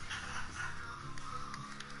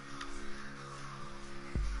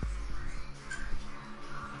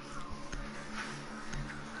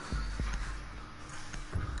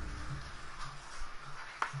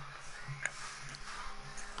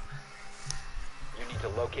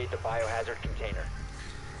 Locate the biohazard container.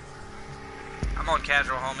 I'm on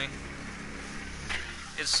casual, homie.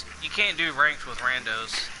 You can't do ranked with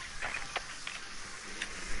randos.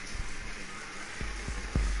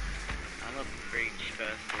 I'm a bridge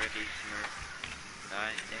worthy smurf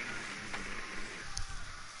guy thing.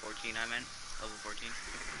 14 I meant. Level 14.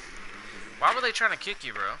 Why were they trying to kick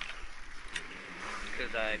you, bro?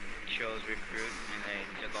 Because I chose recruit and they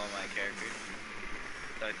took all my characters.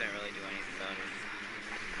 So I couldn't really do anything about it.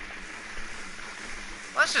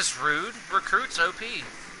 Well, that's just rude. Recruit's OP.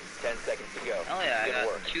 10 seconds to go. Oh yeah, I Good got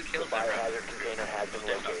work. 2 kills. The biohazard container has been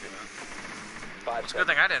located. 5 It's a good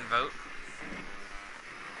thing I didn't vote.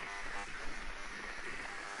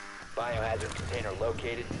 Biohazard container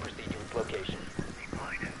located. Proceed to its location.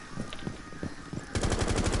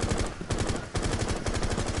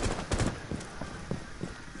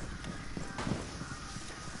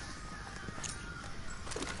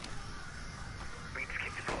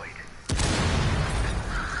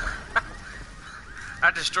 I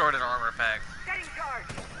destroyed an armor pack.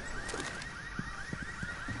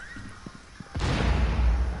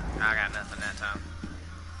 I got nothing that time.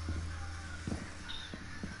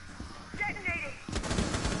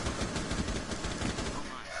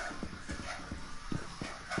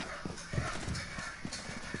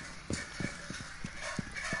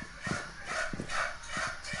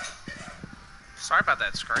 Sorry about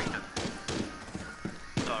that scraping.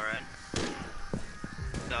 It's alright.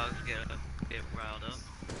 Dogs get riled up.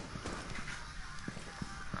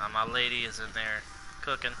 My lady is in there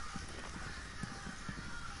cooking.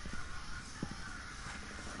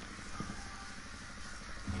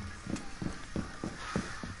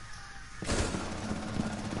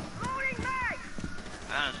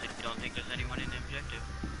 I honestly don't think there's anyone in the objective.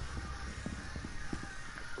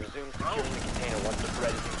 Resume securing the container once the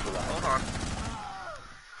threat is neutralized. Hold on.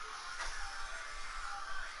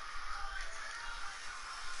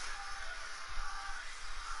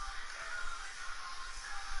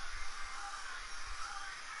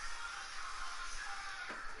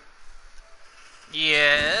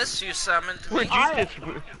 Yes, you summoned me.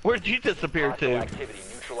 Where'd you disappear Hostile to? activity.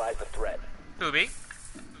 Neutralize the threat. Who, me?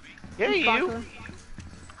 Yeah, you.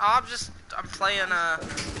 Oh, I'm playing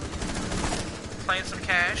some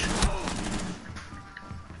cash.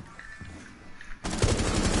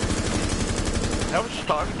 I was just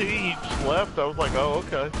talking to you, you just left. I was like, oh,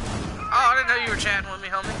 okay. Oh, I didn't know you were chatting with me,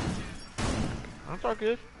 homie. That's all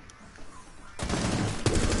good.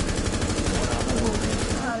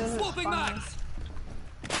 Swapping max.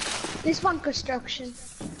 They spawn construction.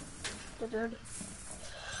 They did.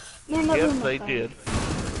 Yes, they did.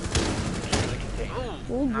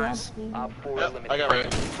 Ooh, nice. Op 4 Yep, eliminated. I got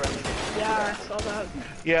right. Yeah, I saw that.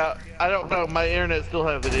 Yeah, I don't know. My internet still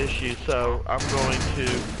has an issue, so I'm going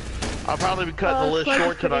to. I'll probably be cutting the list Spike's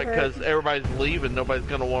short tonight pretty hurt. because everybody's leaving. Nobody's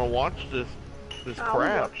gonna want to watch this I'll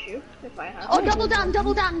crap. watch you if I have Oh, to. double down,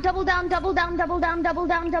 double down, double down, double down, double down, double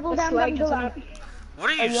down, double The down, slag double just down. out. What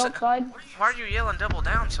are Are you you outside? Why are you yelling double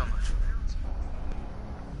down so much?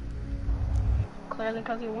 Clearly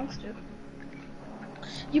because he wants to.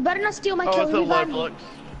 You better not steal my Oh, kill. it's a Revive me. Lux.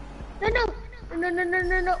 No.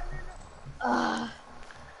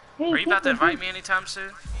 Hey, Are you about to people, invite me anytime soon?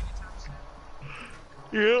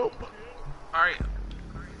 Yep. Alright.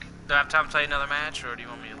 Do I have time to play another match, or do you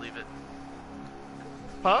want me to leave it?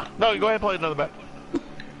 Huh? No, you go ahead and play another match.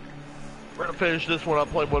 We're gonna finish this one. I'll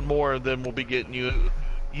play one more, and then we'll be getting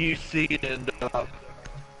you seed and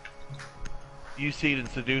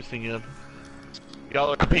seducing him.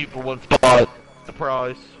 Y'all are compete for one spot. The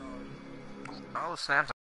prize. Oh, snaps.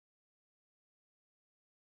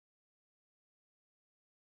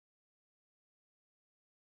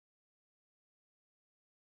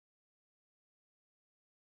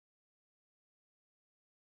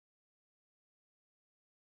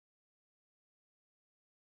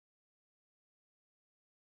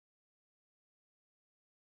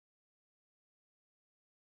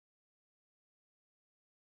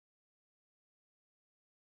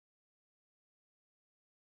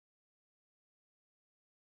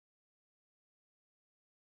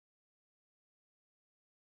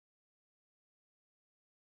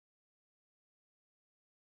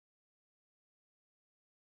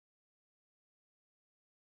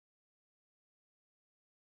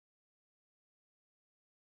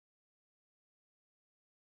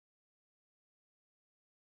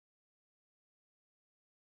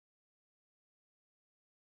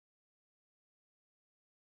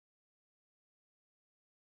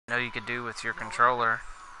 Know you could do with your controller.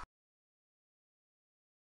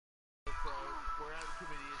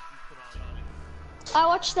 I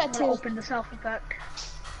watched that I'm too. gonna open this alpha pack.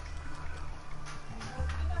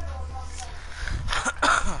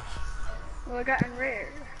 Well, I got in rare.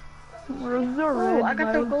 Where's the Oh, red I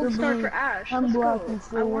got the guy gold with star blue? for Ash. I'm Let's black go. and I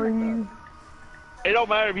so are wanted you. It don't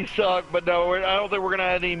matter if you suck, but no, I don't think we're gonna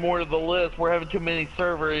add any more to the list. We're having too many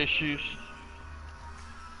server issues.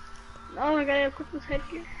 Oh, I gotta equip this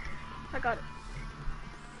headgear. I got it.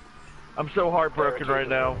 I'm so heartbroken right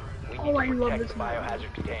now. We Oh, I need to love protect this the map.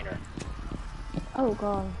 biohazard container. Oh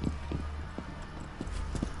god.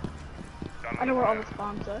 I know where all the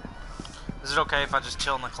spawns are. Is it okay if I just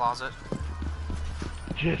chill in the closet?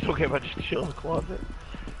 Just okay if I just chill in the closet.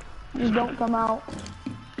 You don't come out.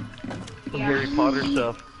 Some Harry Potter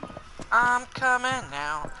stuff. I'm coming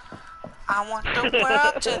now. I want the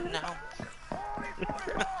world to know.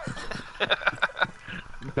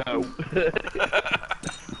 No.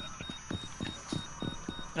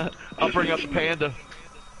 I'll bring up the panda.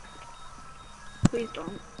 Please don't.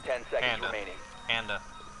 10 seconds Panda. remaining. Panda.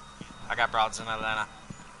 I got broads in Atlanta.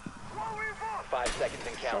 5 seconds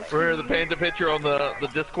and counting. We're the panda picture on the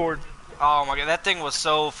Discord. Oh my god, that thing was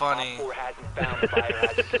so funny. Op 4 hasn't found the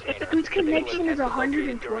biohazard container. Whose connection is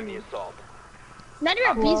Located during the 120? assault. None of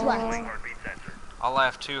your beeswax. I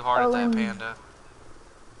laughed too hard at that panda.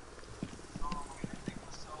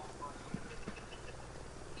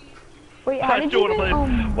 Wait, how I did still you wanna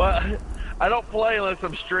get, play. Well, I don't play unless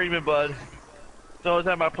I'm streaming, bud. It's the only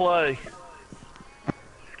time I play.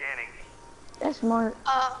 That's smart.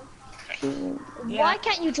 Why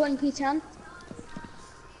can't you join P10?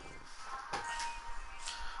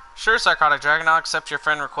 Sure, Psychotic Dragon, I'll accept your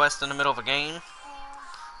friend request in the middle of a game.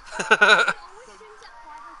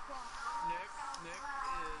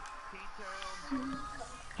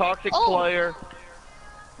 Toxic Oh. player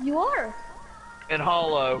You are. and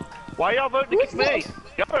Hollow. Why y'all voting to kick me?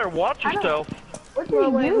 Y'all better watch yourself. What did Well,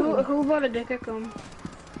 you wait, do? who voted to kick him?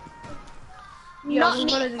 Yeah, Not who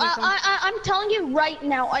me. voted to kick him? I'm telling you right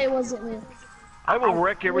now, I wasn't me. I will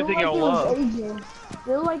wreck everything y'all love.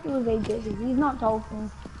 Feel like it was AJ. He's not talking.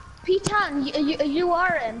 P10, you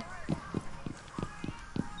are in.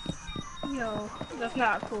 Yo, that's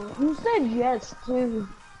not cool. You said yes too.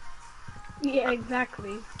 Yeah,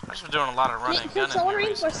 exactly. I've just been doing a lot of running Can gunning someone here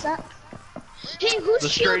reinforce recently. that? Hey, whose The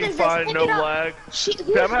shield stream is this? fine, Pick no it up. lag. Whose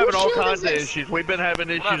I'm having all shield kinds is of this? issues. We've been having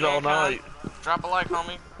What up, issues all mankind? night. Drop a like,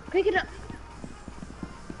 homie. Pick it up.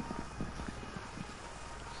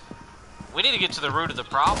 We need to get to the root of the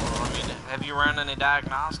problem. I mean, have you run any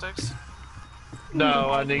diagnostics? No,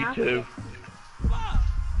 I need to.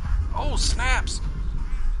 Oh, snaps!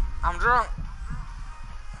 I'm drunk.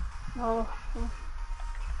 Oh,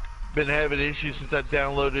 Been having issues since I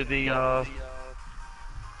downloaded the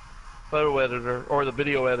photo editor or the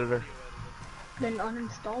video editor. then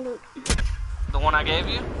uninstall it. The one I gave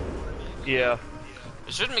you? Yeah.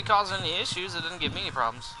 It shouldn't be causing any issues. It didn't give me any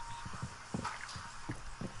problems.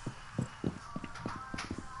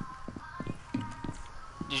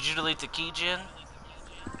 Did you delete the keygen?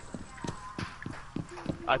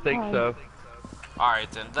 I think so.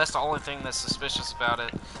 Alright then, that's the only thing that's suspicious about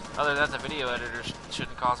it. Other than that, the video editor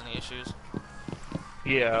shouldn't cause any issues.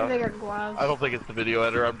 Yeah. They got gloves. I don't think it's the video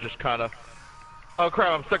editor. I'm just kind of. Oh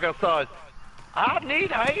crap! I'm stuck outside. I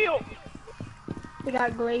need help. They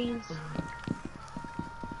got glaze.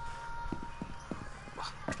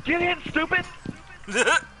 Get in, stupid!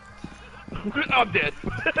 I'm dead.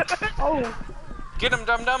 Oh, Get him,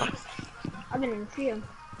 dum dum! I didn't even see him.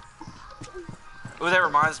 Oh, that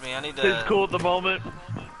reminds me, I need It's to. cool at the moment.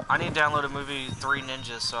 I need to download a movie, 3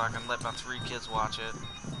 Ninjas, so I can let my 3 kids watch it.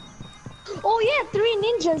 Oh yeah, Three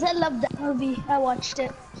Ninjas. I love that movie. I watched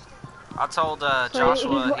it. I told So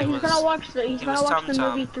Joshua he's gonna watch the he was movie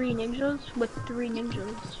tum-tum. 3 Ninjas with 3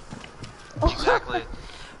 ninjas. Exactly.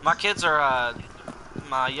 My kids are,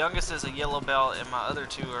 my youngest is a yellow belt, and my other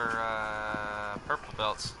 2 are purple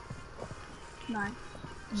belts. Nice.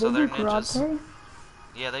 So They they're do ninjas. karate?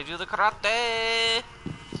 Yeah, they do the karate.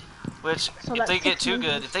 Which, So if that's they get 6 too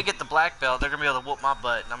good, ninjas. if they get the black belt, they're gonna be able to whoop my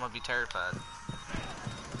butt, and I'm gonna be terrified.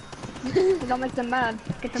 Don't make them mad.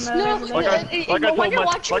 Get them No, mad. when you're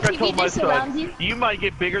watching like I TV, told they my surround son, you. you might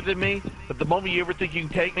get bigger than me, but the moment you ever think you can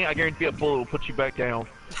take me, I guarantee a bullet will put you back down.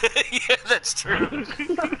 Yeah, that's true.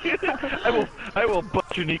 I will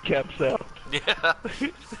bust your kneecaps out. Yeah.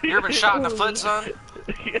 You ever been shot in the foot, son?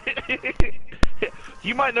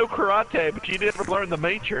 You might know karate, but you never learned the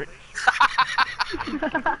Matrix.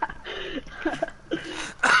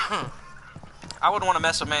 I wouldn't want to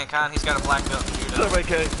mess with Mankind. He's got a black belt in judo. So,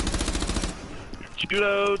 okay.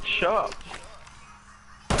 Judo chop.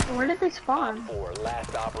 Where did they spawn? 4,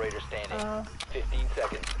 last operator standing. 15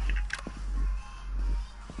 seconds.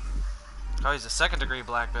 Oh, he's a 2nd degree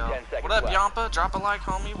black belt. 10 seconds What up, left. Yampa? Drop a like,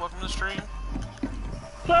 homie. Welcome to the stream.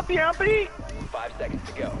 What's up, Yampy? 5 seconds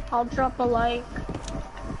to go. I'll drop a like.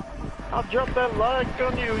 I'll drop that like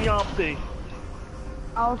on you, Yampy.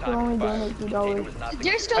 I also only donate $2. There's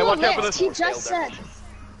Hey, still a watch out for list. this. He just said.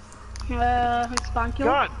 Spawn kill.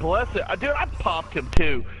 God bless it. Dude, I popped him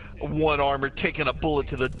too. One armor, taking a bullet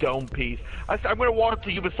to the dome piece. I'm gonna walk to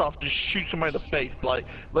Ubisoft to shoot somebody in the face. Like,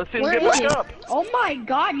 let's see him Where get is back he? up. Oh my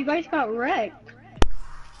god, you guys got wrecked.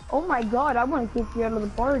 Oh my god, I want to kick you out of the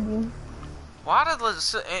party. Why did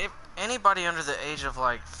anybody under the age of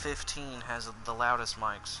like 15 has the loudest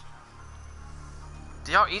mics?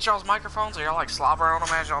 Do y'all eat y'all's microphones? Or y'all like slobber on them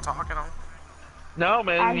as y'all talking on? No,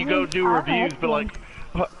 man, you go do I reviews, have but like,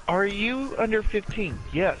 are you under 15?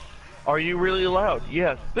 Yes. Are you really loud?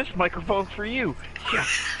 Yes. This microphone's for you.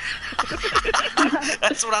 Yes.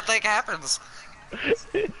 That's what I think happens.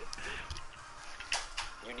 You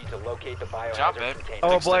need to locate the Job, biohazard babe. container.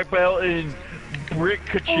 I'm a black belt in Brick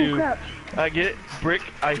Oh Kachu. crap. I get it. Brick,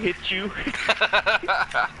 I hit you.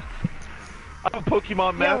 I'm a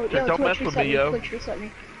Pokemon master. Yo, Don't Twitch, mess with reset me, yo. Twitch, reset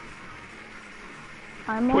me.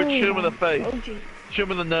 I'm Twitch, only shoot him in the face. OG. Shoot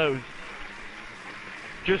him in the nose.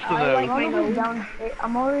 Just the I nose. like my I'm already nose. down.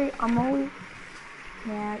 I'm already.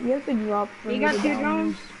 Yeah, you have to drop. for You me got to 2 down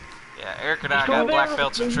drones? Yeah, Eric and I Go got there. black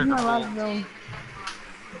belts in This is trigger my last pull. zone.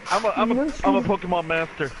 I'm a Pokemon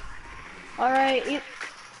master. Alright,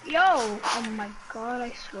 yo! Oh my god,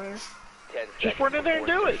 I swear. 10 Just seconds run in there and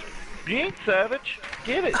before do it. You ain't savage.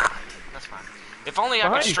 Get it. That's fine. If only I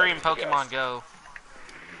Fine. could stream Pokemon Go.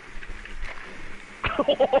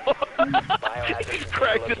 Biohazard He container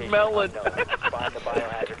cracked his location melon. unknown. Find the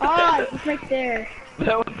biohazard Ah, container. it's right there.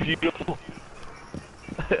 That was beautiful.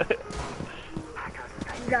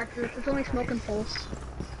 Exactly. It's only smoke and pulse.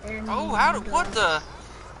 And Oh, what the?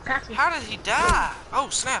 passive. How did he die? Oh,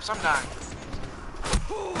 snaps, I'm dying.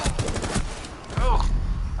 Oh,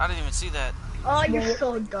 I didn't even see that. Oh, you're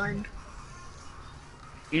so done.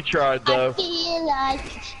 You tried I though. feel like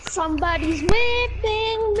somebody's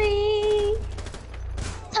whipping me.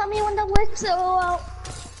 Tell me when the whip's out.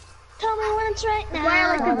 Tell me when it's right now. Why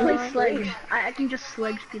I like to play sledge. I can just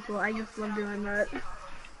sledge people. I just love doing that.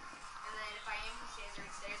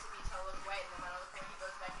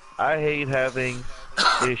 I hate having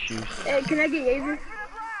issues. Hey, can I get Yazer?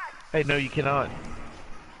 Hey, no, you cannot.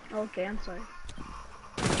 Okay, I'm sorry.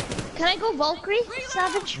 Can I go Valkyrie,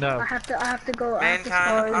 Savage? No. I have to go. I have to Mankind,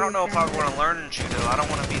 start I don't know if I and- want to learn judo. I don't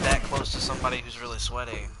want to be that close to somebody who's really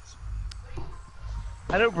sweaty.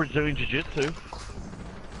 I know Brazilian Jiu-Jitsu.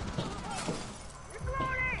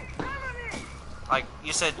 Like,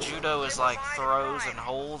 you said judo is like throws and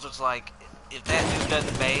holds. It's like, if that dude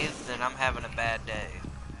doesn't bathe, then I'm having a bad day.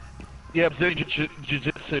 Yeah, Brazilian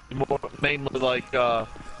Jiu-Jitsu is more mainly like I'm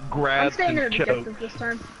grabs staying in and the choke. objective this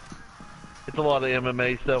time. It's a lot of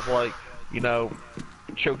MMA stuff like, you know,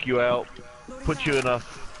 choke you out, put you in a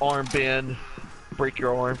arm bend, break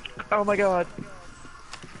your arm. Oh my god.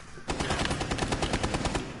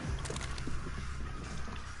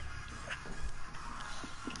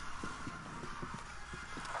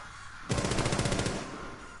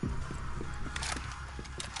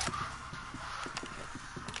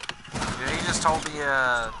 Yeah, he just told me,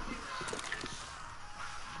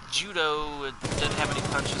 judo it doesn't have any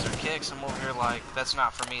punches or kicks. I'm over here like, that's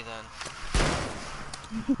not for me then.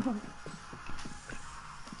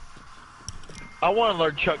 I want to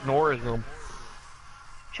learn Chuck Norrism.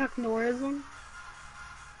 Chuck Norrism?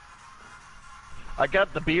 I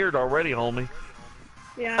got the beard already, homie.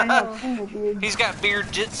 Yeah, I know. Single beard. He's got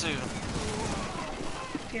beard jitsu.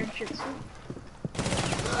 Beard jitsu.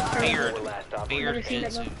 Beard. Last operator. Beard Never seen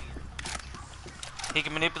it, jitsu. He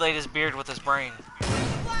can manipulate his beard with his brain.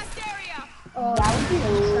 Oh, That would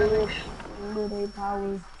be really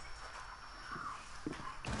power.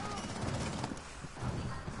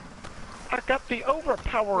 I got the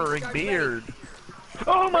overpowering beard.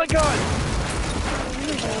 Oh my god!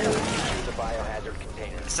 The biohazard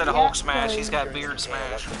container. Instead of Yeah, Hulk smash, he's got Container beard once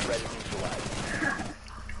smash. the threat is neutralized.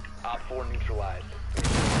 Op 4 neutralized.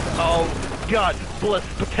 Oh god, bless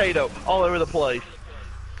potato all over the place.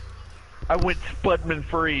 I went Spudman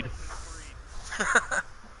Freed.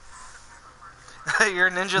 You're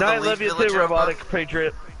a ninja No, I the leaf love you too, villager. Robotic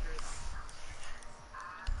Patriot.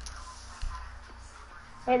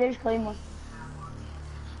 Hey, there's Claymore.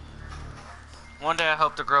 One day I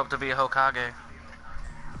hope to grow up to be a Hokage.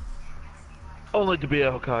 Only to be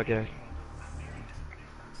a Hokage.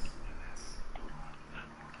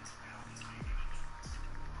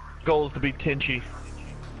 Goal is to be Tenchi.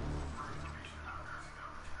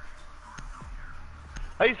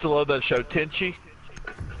 I used to love that show, Tenchi.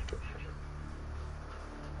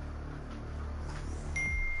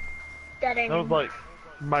 that ain't That was like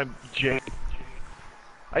My jam.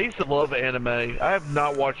 I used to love anime. I have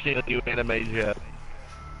not watched any new animes yet.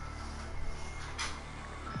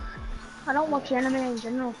 I don't watch anime in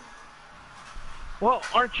general. Well,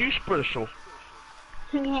 aren't you special?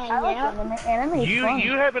 I like anime. Anime's fun.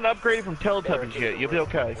 You haven't upgraded from Teletubbies yet. You'll be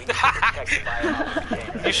okay.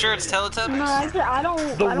 You sure it's Teletubbies? No, actually, I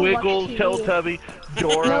don't. The I don't Wiggles, watch TV. Teletubby,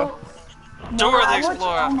 Dora. Dora the I watch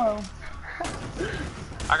Explorer. Elmo.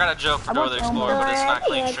 I got a joke for Dora the Explorer, but it's not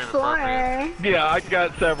clean stream appropriate. Yeah, I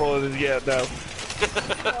got several of them. Yeah, no.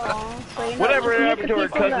 So you know, Whatever you get happened the to our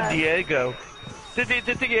people cousin that- Diego? Did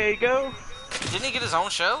Diego? Didn't he get his own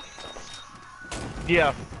show?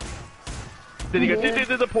 Yeah. Did he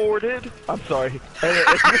go deported? I'm sorry.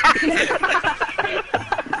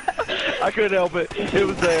 I couldn't help it. It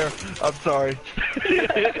was there. I'm sorry.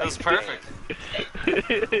 That was perfect.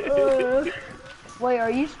 Wait,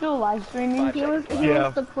 are you still live streaming? He was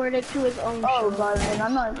Yeah. deported to his own Oh show. god, man,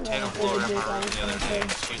 I'm not Potato gonna Flora do in my room this. the other day.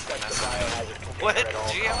 She's what?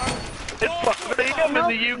 GR? It's 5 a.m. in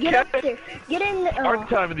the Get up UK. there. Get in the, Our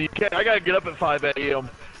time in the UK. I gotta get up at 5 a.m.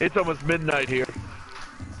 It's almost midnight here.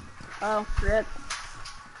 Oh, rip.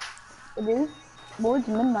 It is? Well, it's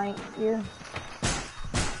midnight here.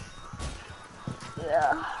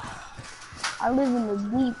 Yeah. I live in the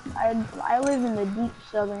deep, I live in the deep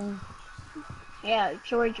southern. Yeah,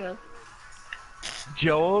 Georgia.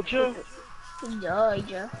 Georgia?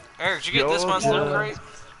 Georgia. Eric, did you get this month's loot crate?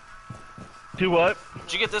 Do what?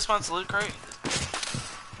 Did you get this month's loot crate?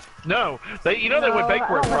 No. They went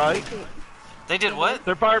bankrupt, right? They did what?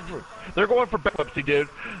 They're going for bankruptcy, dude.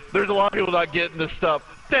 There's a lot of people not getting this stuff.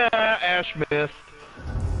 Ash missed.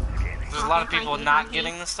 There's a lot of people not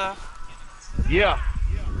getting this stuff? Yeah.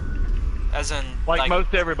 As in, Like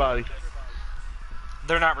most everybody.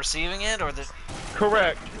 they're not receiving it, or the...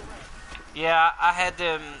 Correct. Yeah, I had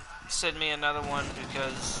them send me another one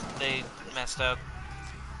because they messed up.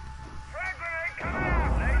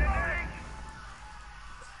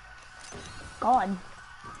 God.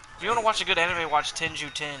 If you want to watch a good anime, watch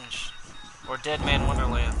Tenju Tinge or Dead Man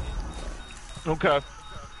Wonderland. Okay.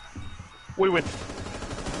 We win.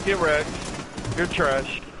 Get wrecked. You're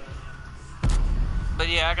trash. But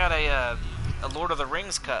yeah, I got a Lord of the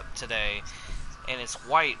Rings cup today, and it's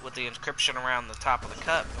white with the inscription around the top of the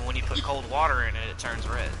cup. And when you put cold water in it, it turns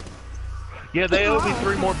red. Yeah, they owe me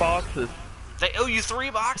 3 more boxes. They owe you 3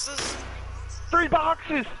 boxes? 3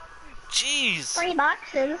 boxes! Jeez. 3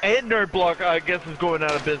 boxes. And Nerd Block, I guess, is going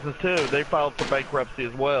out of business too. They filed for bankruptcy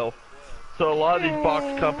as well. So a lot of these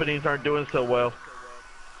box companies aren't doing so well.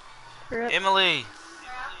 Emily.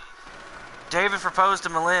 David proposed to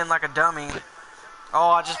Malin like a dummy. Oh,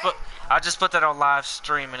 I just put that on live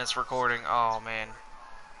stream and it's recording. Oh man.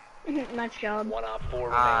 Nice job. One op 4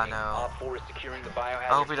 remaining. I know. Op 4 is securing the biohazard.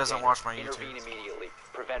 I hope he doesn't container. watch my YouTube. Intervene immediately.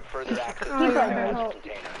 Prevent further access to Oh, the yeah. biohazard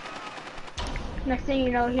container. Next thing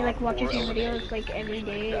you know, he like watches your videos like every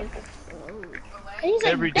day. And he's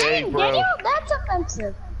like, Every day, dang, bro. Daniel, that's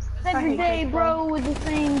offensive. Every day, bro, with the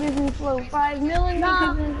same business flow. 5 million.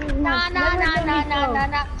 Nah, because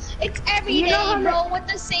nah. It's every You day, know how bro, with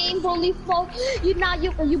the same bully flow.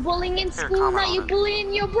 You bullying in Here, school, comment now on you it.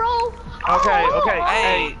 bullying your bro. Okay, Oh, okay.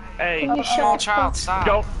 Hey. Hey, You Small shut child, the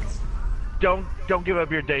stop. don't give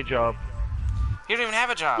up your day job. He don't even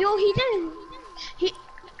have a job. Yo, he didn't. He.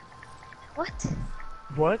 What?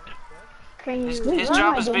 What? His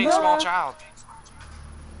job is being a small child.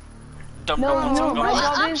 Dumb. No, my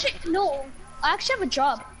job is- I actually have a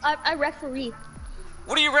job. I referee.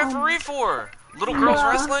 What do you referee for? Little girls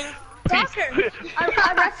wrestling? Soccer.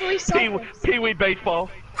 I referee soccer. Pee-wee baseball.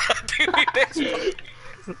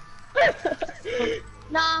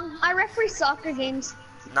 Nah, I referee soccer games.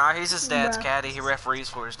 Nah, he's his dad's caddy. He referees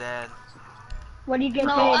for his dad. What do you get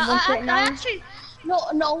No, paid? I actually. No.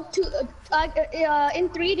 In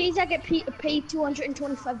 3 days I get paid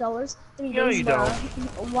 $225. 3 No, days. you don't.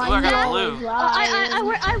 Why Ooh, I got not? blue.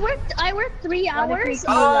 I work 3 hours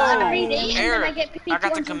Oh, every day, and then I Eric, get paid I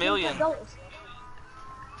got the chameleon. $225.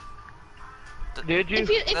 Did you?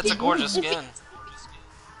 That's a gorgeous skin.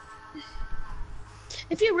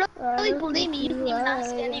 If you really believe me, you don't even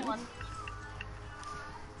ask anyone.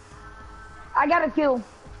 I got a kill.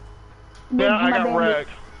 Yeah, I My got bandit. wrecked.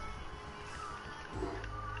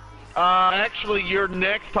 Actually, you're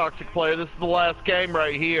next, Toxic Player. This is the last game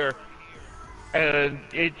right here. And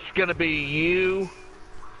it's gonna be you,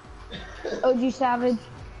 OG Savage.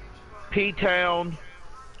 P-Town,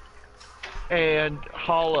 and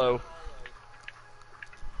Hollow.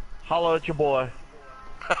 Hollow at your boy.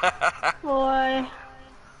 Boy.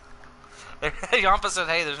 Yampa said,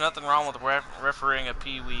 hey, there's nothing wrong with refereeing a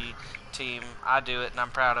Pee-wee team. I do it, and I'm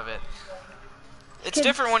proud of it. It's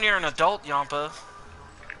different when you're an adult, Yampa.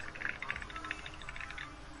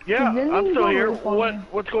 Yeah, I'm still here. What?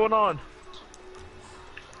 What's going on?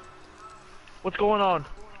 What's going on?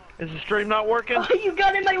 Is the stream not working? Oh, you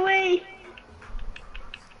got in my way.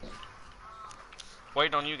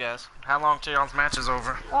 Waiting on you guys. How long till y'all's match is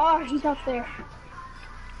over? Oh, he's up there.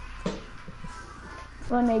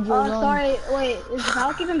 Run, AJ, Oh, run. sorry. Wait, is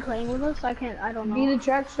Valk even playing with us? I don't know. Be the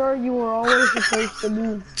track star you were always supposed to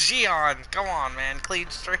be. Gion, come on, man. Clean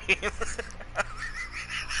stream.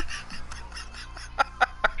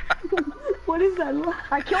 What is that?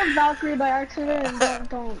 I killed Valkyrie by accident.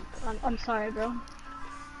 And I'm sorry, bro.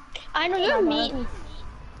 I know you're mean.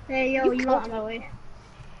 Hey, yo, you got my way.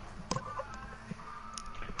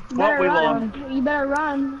 You What, better we run. lost. You better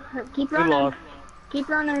run. Keep We running. lost. Keep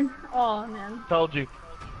running. Oh, man. Told you.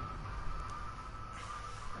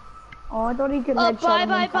 Oh, I thought he could Oh, headshot bye, him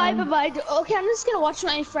bye, in bye, time. bye, bye. Okay, I'm just gonna watch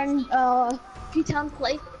my friend, P-Town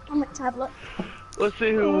play on my tablet. Let's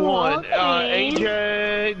see who won. Okay.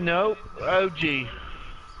 AJ, nope. OG.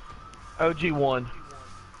 OG won.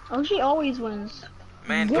 Oh, she always wins.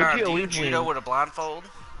 Mankind, you do you leave judo me? with a blindfold?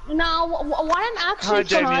 Now, what I'm actually Hi,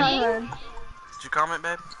 Jamie. trying, Did you comment,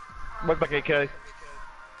 babe? What back, AK?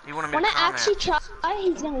 You wanted me when to I comment. actually try,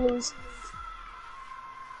 he's gonna lose.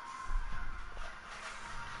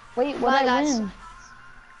 Wait, what Bye, I guys. win?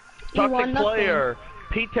 You won Toxic nothing. player.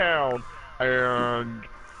 P-Town. And...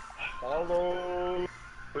 Hello,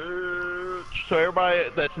 bitch. So everybody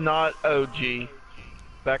that's not OG,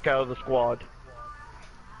 back out of the squad.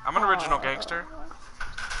 I'm an original gangster.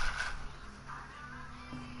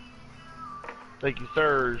 Thank you,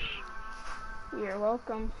 sirs. You're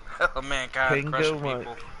welcome. Mankind, crushing Bingo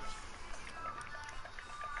people. much.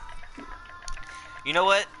 You know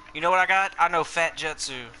what? You know what I got? I know Fat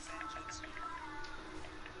Jutsu.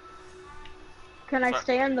 Can I Sorry.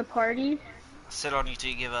 stay in the party? Sit on you till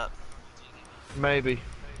you give up. Maybe.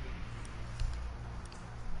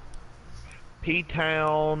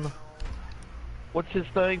 P-Town. What's his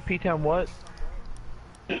thing? P-Town what?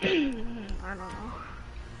 I don't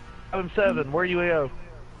know. 7-7. Where you AO?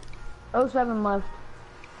 07 left.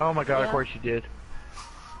 Oh my god, Yeah. of course you did.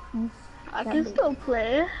 I can still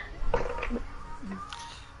play.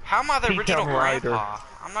 How am I the original P-Town Rider. grandpa?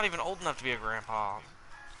 I'm not even old enough to be a grandpa.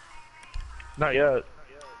 Not yet.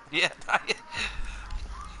 Yeah.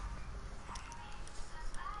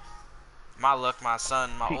 My luck, my son,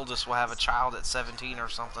 my oldest will have a child at 17 or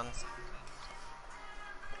something.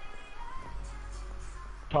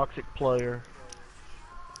 Toxic player.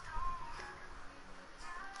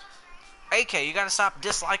 AK, you gotta stop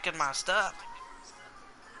disliking my stuff.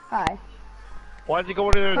 Hi. Why is he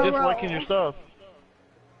going in there and Hello. disliking your stuff?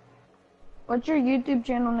 What's your YouTube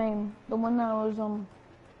channel name? The one that was,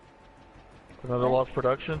 Another Lost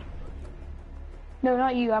Production? No,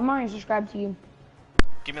 not you. I'm already subscribed to you.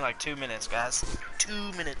 Give me like 2 minutes, guys.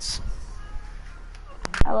 2 minutes.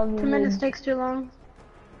 I love you. 2 minutes dude. takes too long.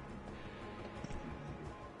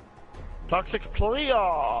 Toxic player!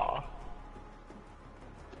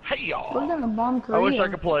 Hey We're y'all! gonna bomb I Korea. wish I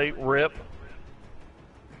could play RIP.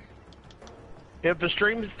 If the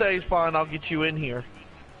stream stays fine, I'll get you in here.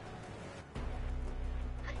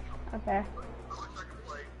 Okay.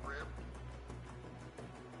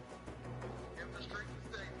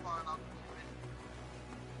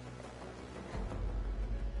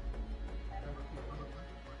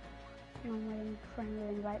 I'm waiting for him to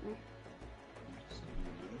invite me.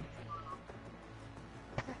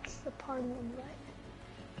 That's the party invite.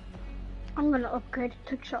 I'm gonna upgrade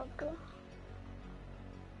to shotgun.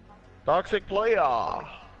 Toxic player!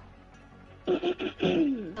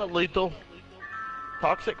 Not lethal.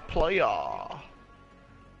 Toxic player.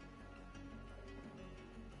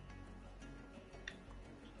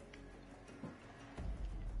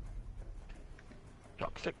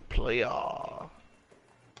 Toxic player.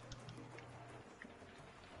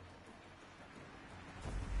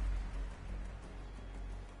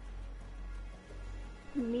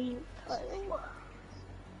 Mean title.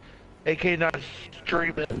 AK9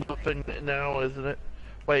 stream is buffering now, isn't it?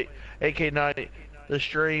 Wait, AK9, the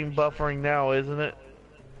stream buffering now, isn't it?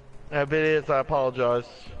 If it is, I apologize.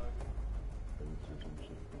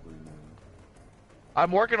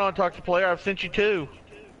 I'm working on Toxic Player. I've sent you 2.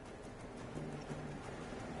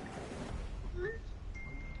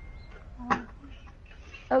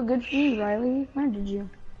 Oh, good for you, Riley. When did you?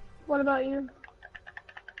 What about you?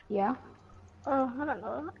 Yeah. Oh, I don't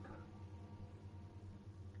know.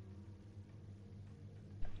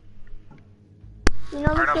 You know,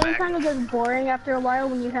 Alright, I'm this game back. kind of gets boring after a while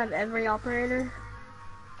when you have every operator.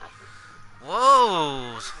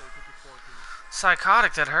 Whoa!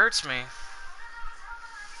 Psychotic, that hurts me.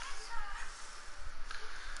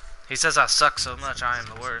 He says I suck so much, I am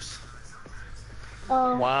the worst.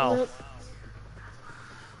 Oh, Wow. rip.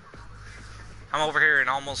 I'm over here in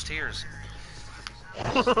almost tears.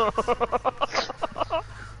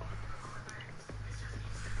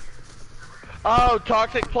 Oh,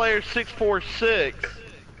 Toxic Player 646.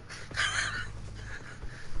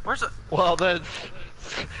 Where's it? Well, that's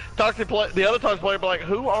the other Toxic Player be like,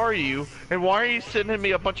 who are you? And why are you sending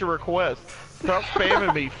me a bunch of requests? Stop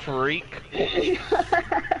spamming me, freak.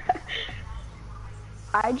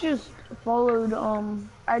 I just followed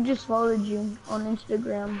you on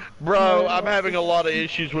Instagram. Bro, I'm having a lot of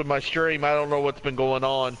issues with my stream. I don't know what's been going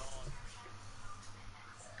on.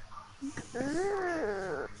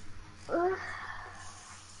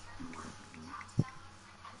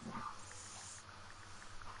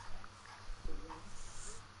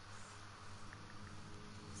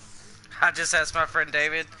 I just asked my friend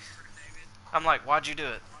David. I'm like, why'd you do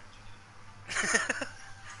it?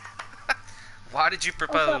 Why did you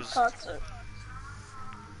propose? What's up, Toxic?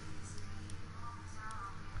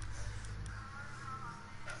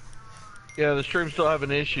 Yeah, the stream's still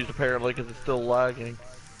having issues apparently because it's still lagging.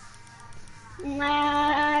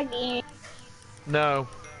 Lagging. No.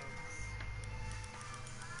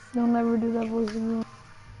 Don't ever do that voice again.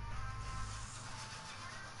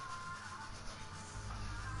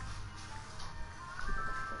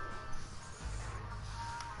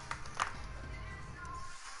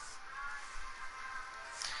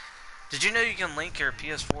 Did you know you can link your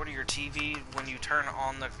PS4 to your TV when you turn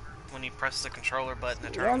on when you press the controller button to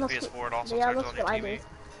turn on the PS4? It also turns on your TV.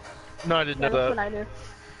 No, I didn't know That's that. what I do.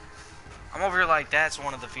 I'm over here like that's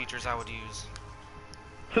one of the features I would use.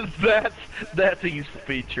 that's a useful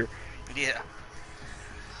feature. Yeah.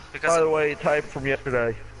 Because By the way, type from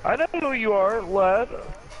yesterday. I know who you are, lad.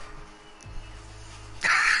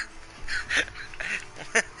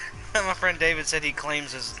 my friend David said he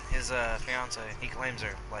claims his fiance. He claims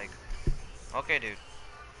her. Like, okay, dude.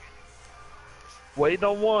 Waiting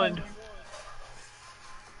on one.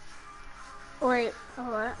 Wait,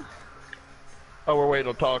 what? Oh, we're waiting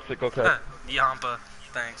on Toxic, okay. Yampa,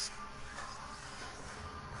 thanks.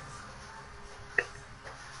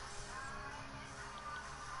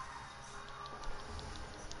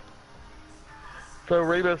 So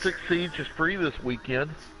Rainbow Six Siege is free this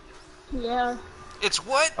weekend. Yeah. It's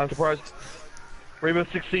what? I'm surprised. Rainbow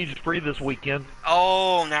Six Siege is free this weekend.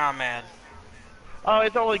 Oh, now I'm mad. Oh,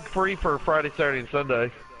 it's only free for Friday, Saturday, and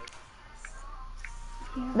Sunday.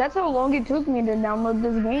 That's how long it took me to download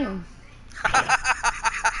this game.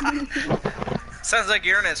 Sounds like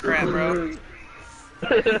your internet's crap, bro.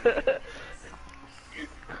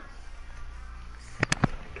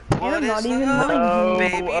 You're not even Oh,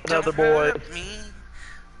 baby, another don't boy. hurt me.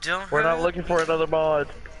 Don't We're not hurt looking for another mod.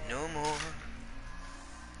 no more.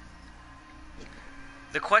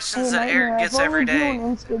 The questions that Eric gets every day.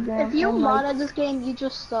 If you modded this game, you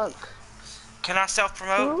just suck. Can I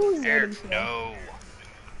self-promote? Eric, no.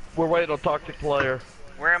 We're waiting on Toxic Player.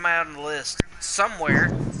 Where am I on the list?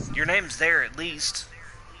 Somewhere. Your name's there at least.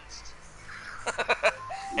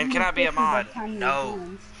 And can I be a mod? No.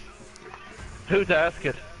 Who's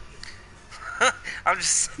asking? I'm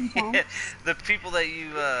just saying, the people that you,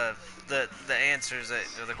 the answers that,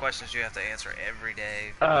 or the questions you have to answer every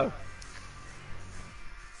day. Oh.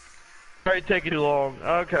 Alright, taking too long.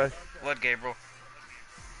 Okay. What, Gabriel?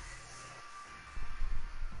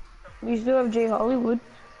 We still have J Hollywood.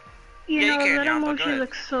 You Yeah, you know, can, that Yampa, go emoji ahead.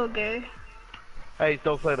 looks so gay. Hey,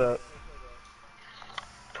 don't say that.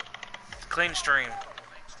 Clean stream.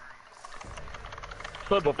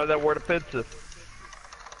 Slip up by that word offensive.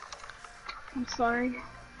 I'm sorry.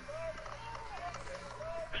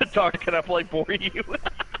 Talk, can I play for you?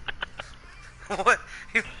 What?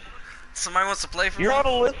 Somebody wants to play for You're me? on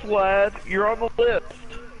the list, lad. You're on the list.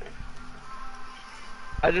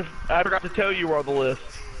 I forgot to tell you we're on the list.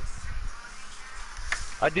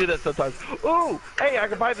 I do that sometimes. Ooh, hey, I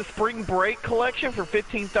can buy the Spring Break collection for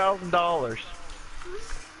 $15,000.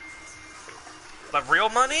 Like real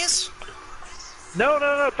monies?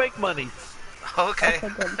 No, fake monies. Okay.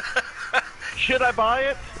 Should I buy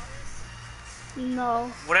it? No.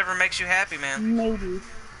 Whatever makes you happy, man. Maybe.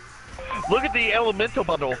 Look at the Elemental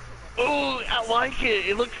bundle. Ooh, I like it.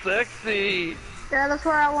 It looks sexy. Yeah, that's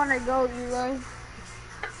where I want to go, Eli.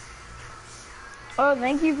 Oh,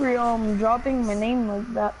 thank you for dropping my name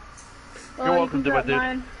like that. You're welcome to my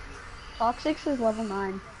dude. Toxic is level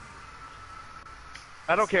 9.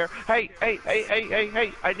 I don't care. Hey,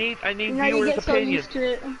 I need You know, you viewers' get so opinions. used to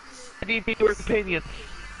it. I need viewers' opinions.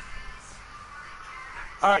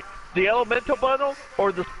 Alright, the Elemental bundle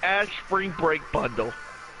or the Ash Spring Break bundle?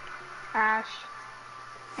 Ash.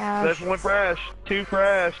 That's one for Ash, two for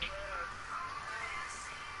Ash.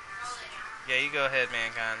 Yeah, you go ahead,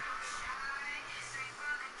 Mankind.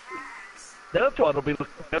 That's what it'll be.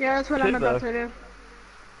 Yeah, that's what I'm about to do.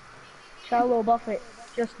 Shallow Buffett.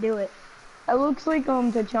 Just do it. It looks like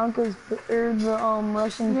Tachanka's or the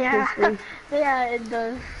Russian sister. Yeah, it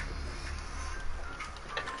does.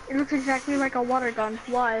 It looks exactly like a water gun.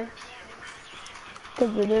 Why?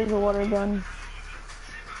 Because it is a water gun.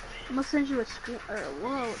 I'm gonna send you a screen.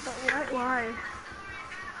 Whoa, why?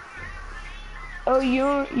 Oh, you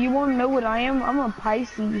want to know what I am? I'm a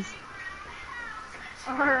Pisces.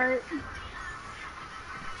 Alright.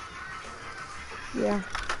 Yeah.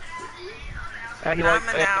 He like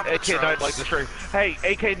AK9 like the stream. Hey,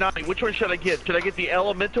 AK9, which one should I get? Should I get the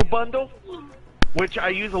Elemental bundle, which I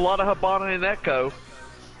use a lot of Habana and Echo,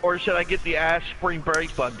 or should I get the Ash Spring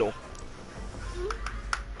Break bundle?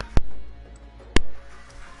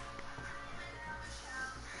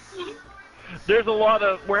 There's a lot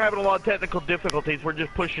of, we're having a lot of technical difficulties. We're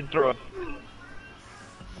just pushing through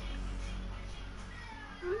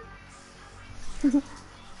them.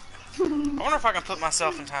 I wonder if I can put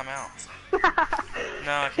myself in timeout.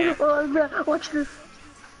 No, I can't. Watch this.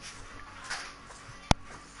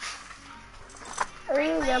 I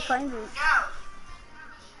really gotta find it.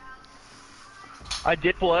 I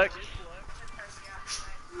did flex.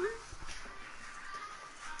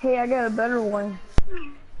 Hey, I got a better one.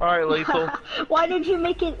 Alright, Lethal. Why did you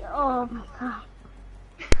make it? Oh my god.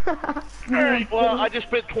 Alright, well, I just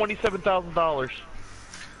spent $27,000.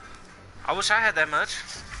 I wish I had that much.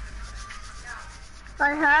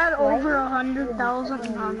 I had over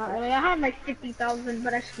 100,000. No, not really. I had like 50,000,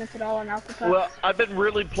 but I spent it all on Alpha. Well, I've been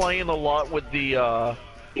really playing a lot with the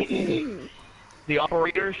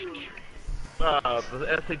operators,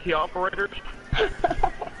 the SAT operators.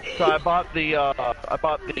 So I bought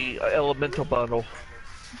the Elemental bundle,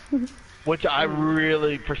 which I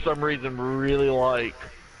really, for some reason, really like.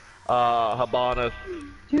 Habana's.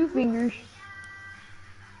 2 fingers.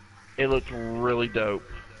 It looked really dope.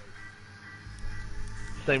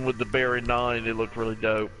 Same with the Baron 9, it looked really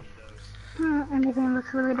dope. Everything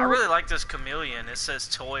looks really dope. I really like this chameleon. It says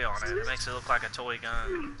toy on it. It makes it look like a toy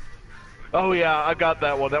gun. Oh yeah, I got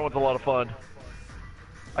that one. That one's a lot of fun.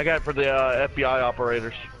 I got it for the FBI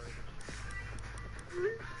operators.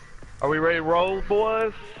 Are we ready to roll,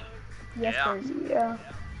 boys? Yes, Yeah. sir. Yeah.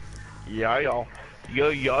 Yeah, y'all.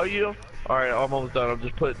 Yeah. Alright, I'm almost done. I'm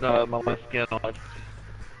just putting my skin on.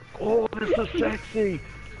 Oh, this is sexy.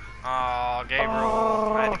 Oh,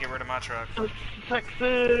 Gabriel. I had to get rid of my truck. So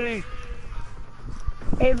sexy.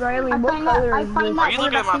 Hey, Riley, what color is this? Are you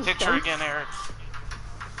looking at my picture again, Eric?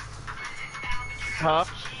 Huh?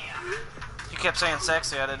 You kept saying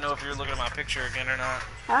sexy. I didn't know if you were looking at my picture again or not.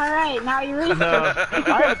 Alright, now you're ready. No,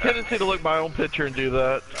 I have a tendency to look at my own picture and do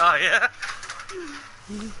that. Oh, yeah?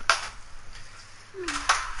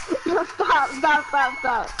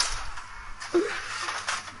 Stop.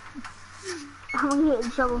 I'm gonna get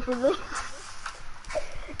in trouble for this.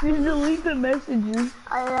 Just delete the messages.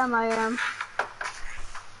 I am. I'm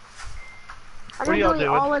What are gonna y'all delete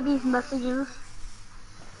doing? all of these messages.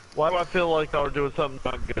 Why do I feel like y'all are doing something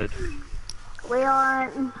not good? We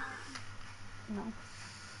aren't. No.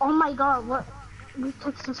 Oh my god, what? We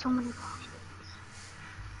texted so many times.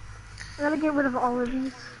 I gotta get rid of all of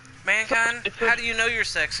these. Mankind, how do you know you're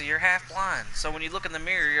sexy? You're half blind. So when you look in the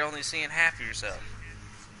mirror, you're only seeing half of yourself.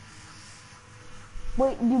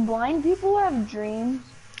 Wait, do blind people have dreams?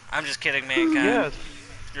 I'm just kidding, Mankind. Yes.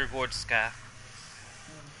 You're a gorgeous guy.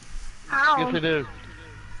 Ow. Yes, I do.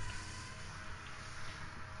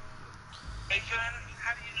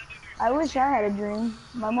 I wish I had a dream.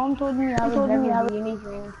 My mom told me I would never have any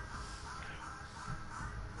dream.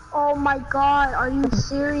 Oh my god, are you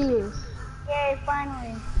serious? Yay,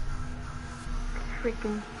 finally.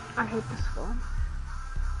 Freaking, I hate this phone.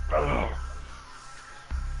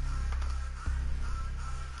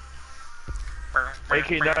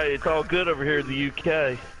 AK9, it's all good over here in the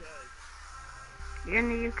UK. You're in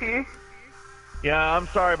the UK? Yeah, I'm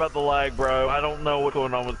sorry about the lag, bro. I don't know what's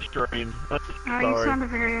going on with the stream. I'm You sorry. sound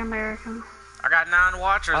very American. I got 9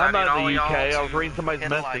 watchers. I'm I need not all in the of UK. y'all I was to reading somebody's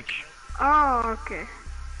hit a message. like. Oh, okay.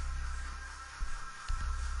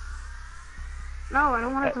 No, I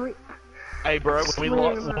don't want to delete. Hey, bro,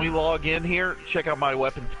 when we log in here, check out my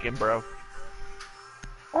weapon skin, bro.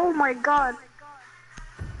 Oh my god.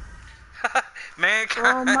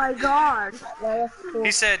 Mankind. Oh my god.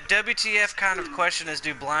 He said, WTF kind of question is,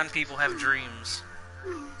 do blind people have dreams?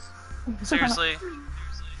 Seriously?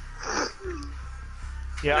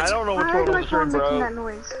 Yeah, I don't know what's Why going is on my with the stream, phone making that bro.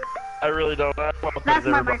 noise? I really don't. That's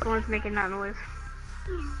my microphone's making that noise.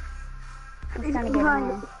 It's kind of getting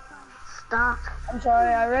on. Stop. I'm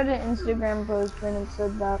sorry, I read an Instagram post and it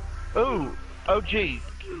said that. Ooh, OG, do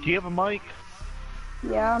you have a mic?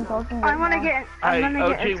 Yeah, I'm talking. I want to get. I'm Hey, gonna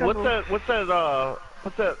get in OG, trouble.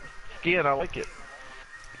 what's that skin? I like it.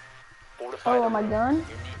 Oh, my gun?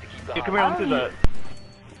 Yeah, come here, let's do that.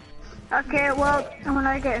 Okay, well, I'm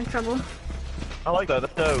gonna get in trouble. I like that,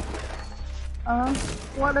 that's dope.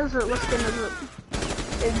 What is it? What skin is it?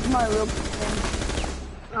 It's my real skin.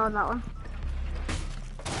 Oh, that one.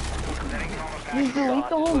 You delete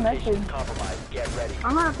the whole message.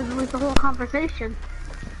 I'm gonna have to delete the whole conversation.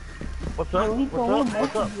 What's up?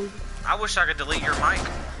 What's up? I wish I could delete your mic.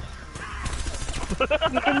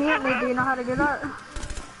 You can mute me. Do you know how to do that?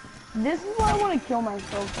 This is why I want to kill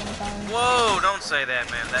myself sometimes. Whoa, don't say that,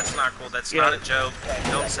 man. That's not cool. That's not a joke.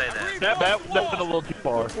 Don't say that. That's been a little too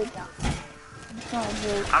far. It's not a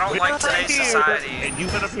joke. I don't like today's society. And you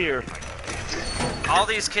went up here. All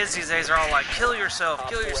these kids these days are all like, kill yourself,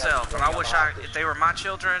 kill yourself. And I wish if they were my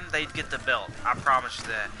children, they'd get the belt. I promise you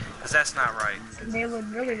that. Because that's not right. They would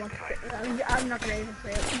really want to. I'm not gonna even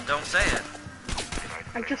say it. Don't say it.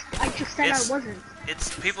 I just said I wasn't.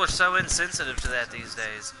 People are so insensitive to that these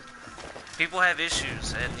days. People have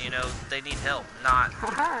issues, and you know they need help, not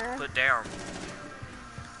put down.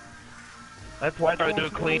 That's why I try to do a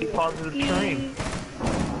clean, positive stream.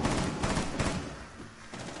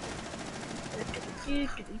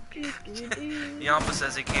 Yampa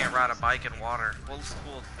says he can't ride a bike in water. Well,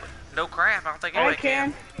 no crap. I don't think anybody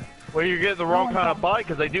can. Well, you're getting the wrong kind of bike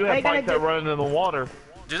because they do have bikes that run in the water.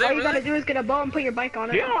 Do they All really? you gotta do is get a boat and put your bike on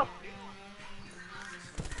it. Yeah.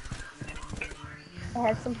 I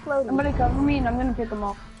have some floaties. Somebody cover me and I'm gonna pick them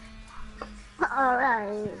up.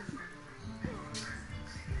 Alright.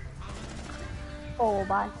 Oh,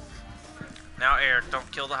 bye. Now, Eric, don't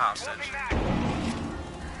kill the hostage.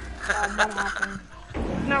 That happened.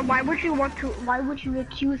 No, why would you want to? Why would you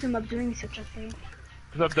accuse him of doing such a thing?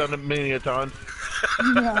 Because I've done it many a time.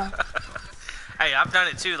 Yeah. Hey, I've done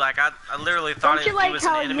it too. Like, I literally thought Don't you he like was an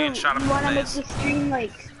how enemy and shot him you in want the to make face. the stream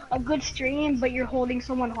like a good stream, but you're holding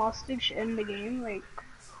someone hostage in the game? Like,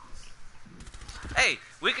 Hey,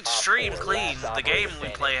 we could stream clean. The game we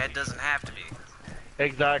play doesn't have to be.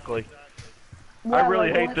 Exactly. Yeah, I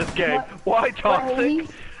really like, hate this game. Why toxic?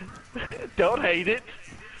 Don't hate it.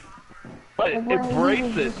 But Like, what embrace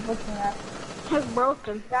Haley's it. just looking at. it's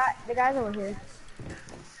broken. The guy's over here.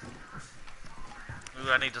 Ooh,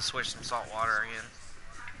 I need to switch some salt water again.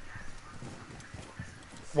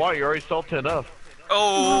 Why? You already salted enough.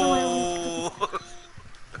 Oh!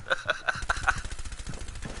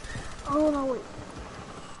 Oh no, wait.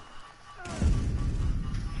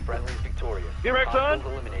 Friendly's victorious. Get wrecked, son.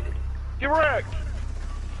 Hostiles eliminated. Get wrecked.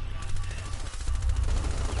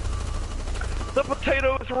 The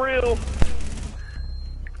potato is real.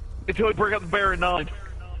 Until we break out the bear in 9.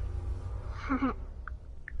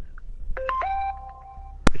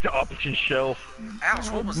 It's an option shelf. Ouch,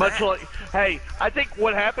 what was Much that? like, hey, I think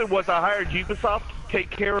what happened was I hired Ubisoft to take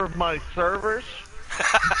care of my servers.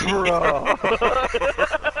 Bro.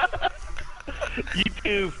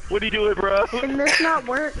 YouTube, what are you doing, bro? Can this not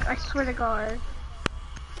work? I swear to God.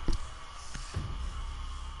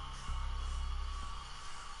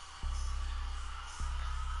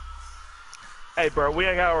 Hey, bro, we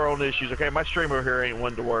got our own issues, okay? My streamer here ain't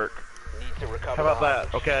one to work. Need to recover How about the that,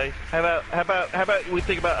 hostage. okay? How about we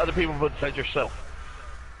think about other people besides yourself?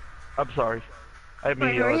 I'm sorry. I didn't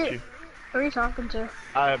mean to Wait, yell at you. who are you talking to?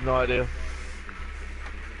 I have no idea.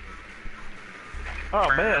 Oh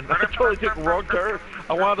man, I totally took a wrong turn.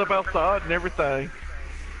 I wound up outside and everything.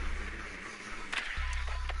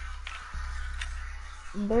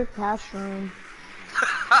 Their cash room.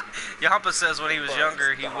 Yampa says when he was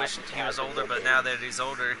younger, he wished he was older, but now that he's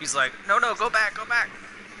older, he's like, no, go back, go back.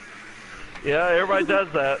 Yeah, everybody does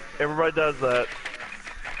that. Everybody does that.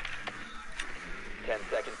 10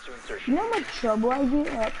 seconds to insertion. You know how much trouble I get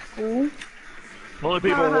at school? The only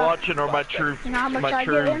people watching are my true, You know how much my I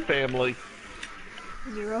true get in? family.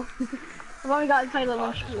 0. I've only gotten silent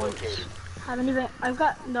lunch once. I've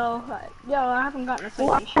got, I haven't gotten a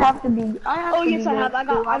Well, citation. I have to be. Oh yes, I have. I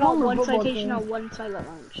got on one the football citation team. on one silent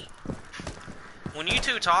lunch. When you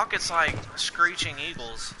two talk, it's like screeching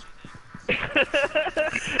eagles.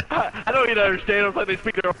 I don't even understand. It's like they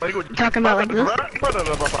speak their own language. Talking about like this?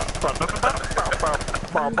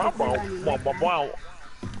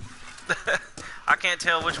 I can't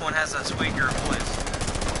tell which one has a squeaker voice.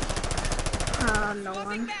 No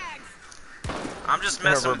one. I'm just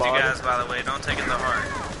messing with you guys, by the way. Don't take it to heart.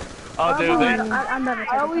 Oh, dude, I'm never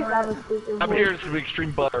I always taking have part. a squeaker I'm voice. hearing some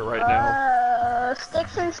extreme butter right now.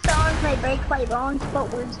 Sticks and stones may break my bones, but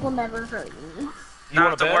words will never hurt me. You Not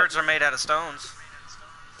wanna if the bet? words are made out of stones.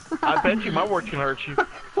 I bet you my words can hurt you.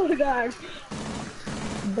 Oh my god.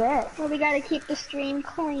 bet. Well, we gotta keep the stream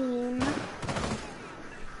clean.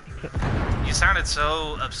 You sounded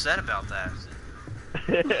so upset about that.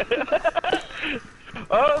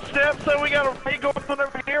 Oh, snap, so we got a raid going on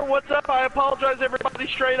over here. What's up? I apologize, everybody,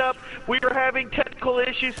 straight up. We are having technical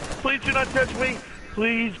issues. Please do not judge me.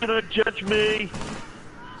 Please do not judge me.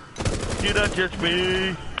 Do not judge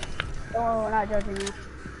me. Oh, we're not judging you.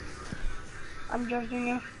 I'm judging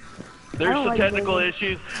you. There's some technical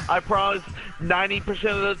issues. I promise 90%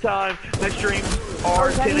 of the time, the streams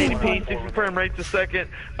are 1080p, 60 frame rates a second,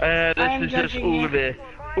 and this is just oogly.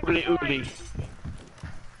 Oogly, oogly.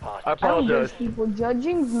 I apologize. People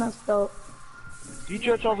judging's messed up. You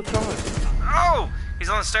judge all the time. Oh! He's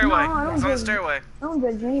on the stairway. No, He's on the stairway. I don't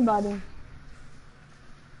judge anybody.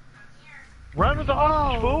 Run with the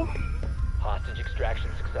hostage, fool. Hostage extraction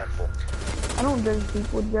successful. I don't judge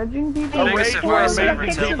people. Judging people. A Biggest raid advice where ever,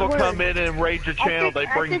 amazing people come in and raid your channel. They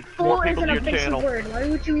bring more people to your channel. Why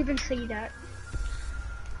would you even say that?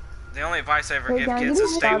 The only advice I ever Hey, give guys, kids you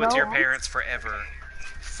is need stay to with shout your out. parents forever.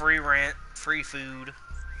 Free rent, free food.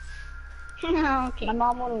 No, okay. My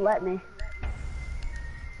mom wouldn't let me.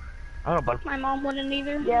 I don't know. My mom wouldn't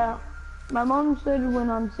either. Yeah. My mom said when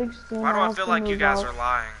I'm 16. Why do I have feel to like you move guys out. are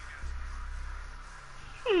lying?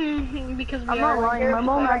 Because we I'm are not lying. there My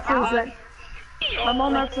mom before actually I said. My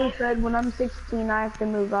mom actually said when I'm 16 I have to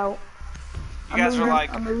move out. You guys are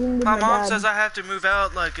like, I'm moving with my mom dad. says I have to move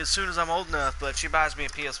out like as soon as I'm old enough, but she buys me a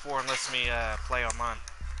PS4 and lets me play online.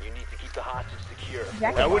 You need to keep the hostage secure.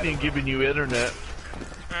 I wouldn't even giving you internet.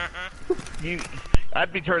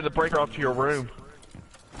 I'd be turning the breaker off to your room.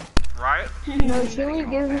 Right? No, she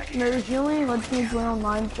only lets me play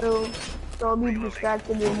online, so I'll be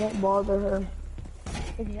distracted and won't bother her.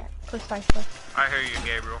 Exactly. Precisely. I hear you,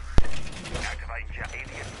 Gabriel.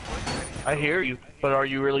 I hear you, but are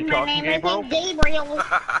you really talking, Gabriel? Gabriel.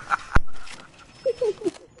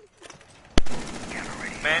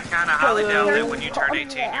 Man, kind of highly doubt that when you turn 18,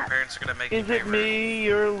 your parents are gonna make you Is pay it for me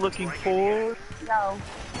you're looking for? No.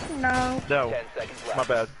 No. No, 10 seconds left. my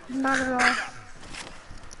bad. Not at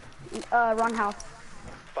all. Wrong house.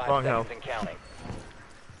 5 Wrong seconds house. and counting.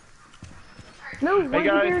 No, Hey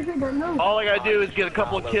guys, no. all I gotta do is get a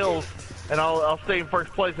couple of kills, and I'll stay in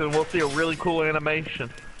first place, and we'll see a really cool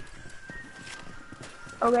animation.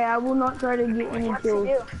 Okay, I will not try to get any kills.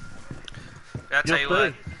 I tell you You'll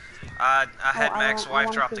what, see. I had I Mac's want- I wife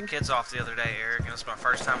want drop to. the kids off the other day, Eric, and it was my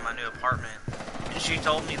first time in my new apartment. And she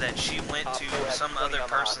told me that she went to some other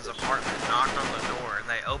person's apartment, knocked on the door, and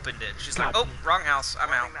they opened it. She's like, oh, wrong house, I'm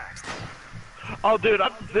out. Oh, dude,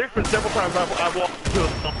 there's been several times I walked to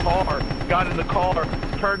a car, got in the car,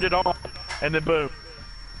 turned it on, and then boom.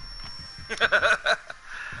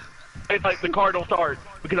 It's like the car don't start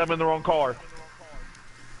because I'm in the wrong car.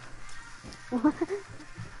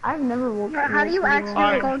 I've never walked. How do you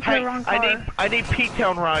accidentally go into the wrong car? I need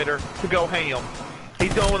P-Town Rider to go ham.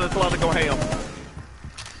 He's the only one that's allowed to go ham.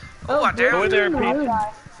 Oh, I Go in dared. there and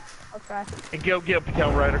Okay. and go get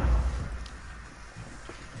P-Town Rider.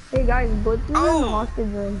 Hey guys, Blitz is in the Oh. hostage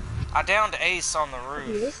room. I downed Ace on the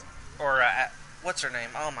roof. Or, what's her name?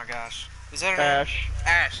 Oh my gosh. Is that her name? Ash,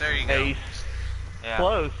 Ash, there you go. Ace, Yeah.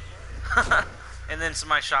 close. And then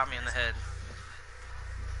somebody shot me in the head.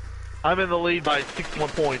 I'm in the lead by 61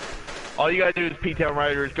 points. All you gotta do is P-Town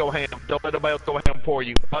Riders go ham. Don't let nobody else go ham for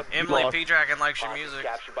you. You Emily lost. P-Dragon likes your Hostage music.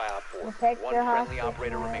 captured by Op 4. Protect One your friendly hostage,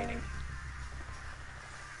 operator man. remaining.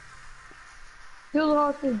 Kill the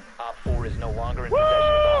hostage. Op 4 is no longer in possession of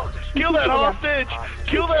the hostage. Kill that hostage!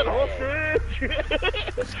 Kill that hostage!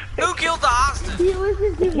 Who killed the hostage? He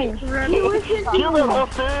listened to me. He listened to Kill that me.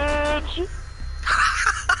 hostage!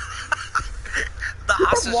 The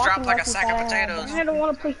hostage walking dropped like a like sack of that. potatoes. I don't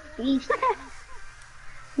want to play thief.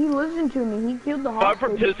 He listened to me. He killed the I'm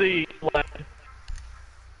from hostage. Tennessee.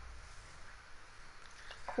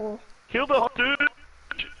 Cool. Kill the hostage!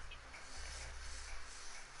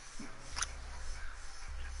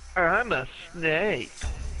 I'm a snake.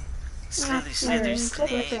 Slithy, slithy,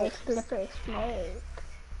 snake. Slippery snake.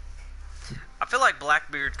 I feel like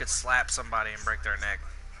Blackbeard could slap somebody and break their neck.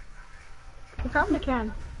 You probably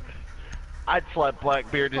can. I'd slap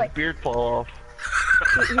Blackbeard, his beard fall off.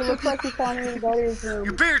 He looks like he's trying to go to his room.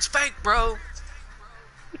 Your beard's fake, bro.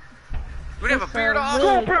 We have a beard off.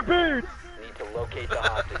 Slap her beard! Need to locate the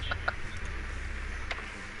hostage.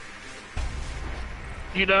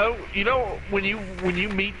 You know when you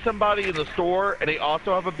meet somebody in the store and they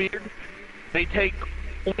also have a beard, they take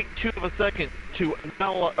 0.2 of a second to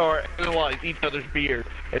analyze each other's beard,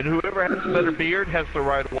 and whoever has a better beard has the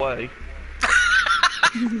right of way.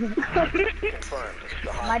 Confirmed.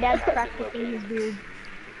 The My dad's hostage has been practicing located. his beard.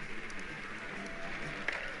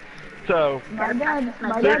 So My dad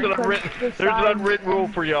there's cooks an unwritten rule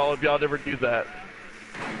for y'all if y'all never do that.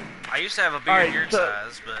 I used to have a beard Alright, your so-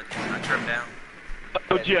 size, but I trimmed down.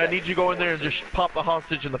 OG, I need you to go in there and just pop the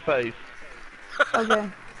hostage in the face. Okay.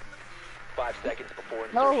 5 seconds before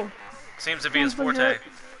insertion. No. Seems to be his forte.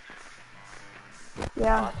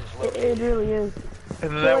 Yeah, it really is.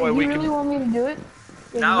 And then So, that like, way we you really can. want me to do it?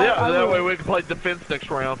 No. Yeah, I that will. way we can play defense next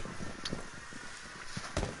round.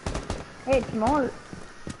 Hey, it's smart.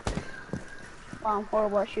 Wow, I'm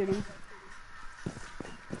horrible at shooting.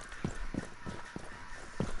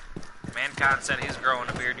 Mankind said he's growing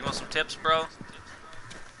a beard. You want some tips, bro?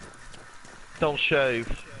 Don't shave.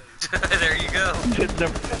 There you go. Tip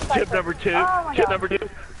number two. Oh my Tip God. number 2.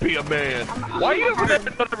 Be a man. Why are you ever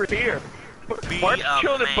over here? Why aren't you a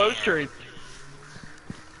chilling in Bow man. Street?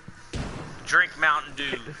 Drink Mountain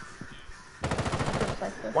Dew.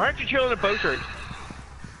 Why aren't you chilling in Bow Street?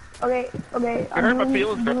 Okay. hurt my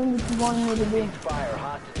feelings, bro. doing what you want me to do. Fire,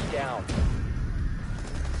 hostage down.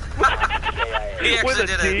 He With actually a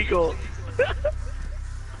did it. deagle.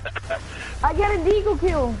 I got a deagle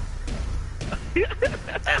kill.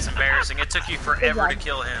 That's embarrassing. It took you forever to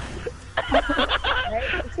kill him. Right?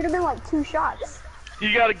 It should have been like 2 shots.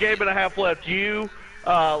 You got a game and a half left. You,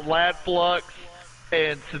 Lad Flux,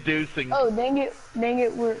 and Seducing. Oh, dang it,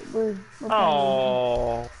 we're playing.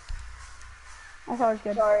 Oh. I thought it was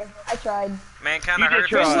good. Sorry, I tried. Mankind, You I did heard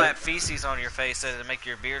if you try. slap feces on your face, that'd make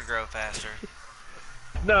your beard grow faster.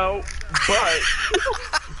 No,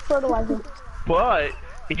 Fertilizer. but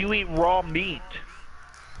if you eat raw meat,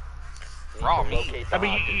 Raw meat. Locate I the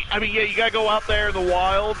mean, hostage. yeah, you gotta go out there in the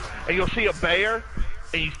wild, and you'll see a bear,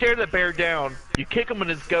 and you stare that bear down, you kick him in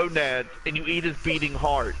his gonads, and you eat his beating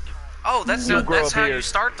heart. Oh, that's You'll grow that's a how you beard.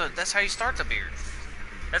 start the beard.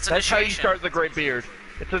 That's That's how you initiation. start the great beard.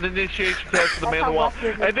 It's an initiation test for the That's man of how the wild. Buster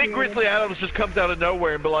gets I think bearded. Grizzly Adams just comes out of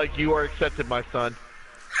nowhere and be like, "You are accepted, my son."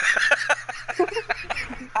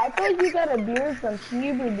 I thought you got a beard from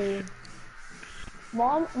puberty.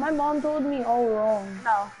 My mom told me all wrong.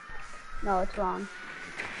 No, it's wrong.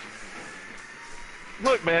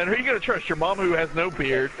 Look, man, who are you gonna trust? Your mom who has no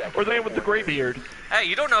beard, or the man with the gray beard? Hey,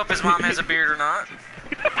 you don't know if his mom has a beard or not.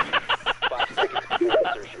 5 seconds before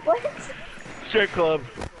insertion. What? Strip club.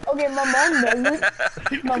 Okay, my mom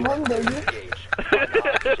doesn't. My mom doesn't. Engage.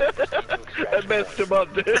 That messed him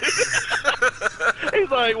up, dude. He's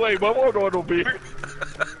like, wait, my mom don't have no beard.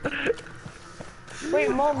 Wait,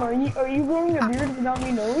 mom, are you growing a beard without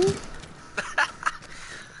me knowing?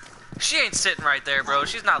 She ain't sitting right there, bro.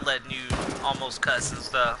 She's not letting you almost cuss and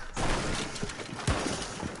stuff.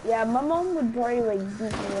 Yeah, my mom would probably like beat me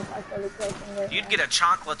if I started cursing her. You'd get a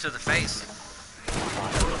chocolate to the face.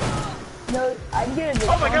 No, I'd get a.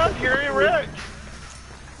 Oh my God, you're erect.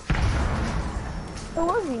 Who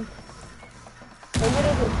was he? They get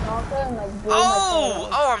a chocolate and like blow Oh,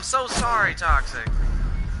 my I'm so sorry, Toxic.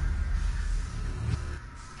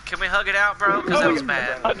 Can we hug it out, bro? Because that was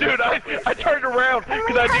bad. Dude, I turned around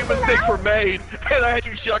because I knew mistakes were made, and I had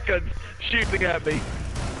 2 shotguns shooting at me.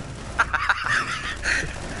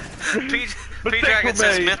 P-Dragon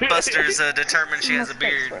says made. Mythbusters determined she has a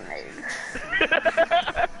beard.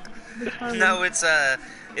 No,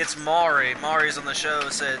 it's Maury. Maury's on the show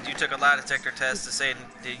said you took a lie detector test to say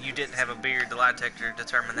that you didn't have a beard. The lie detector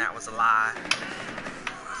determined that was a lie.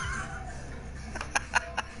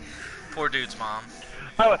 Poor dude's mom.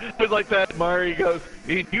 It was like that. Mari goes,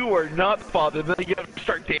 "You are not the father." Then you have to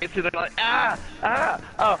start dancing, and like, oh,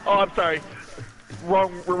 I'm sorry,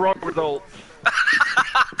 wrong result.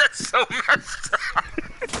 That's so messed up.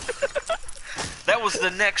 That was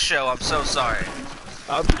the next show. I'm so sorry.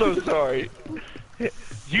 I'm so sorry.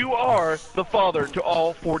 You are the father to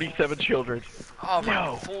all 47 children. Oh my,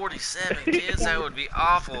 No. 47 kids? That would be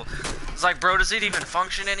awful. It's like, bro, does it even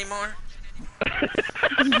function anymore?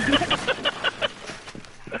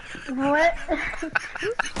 What?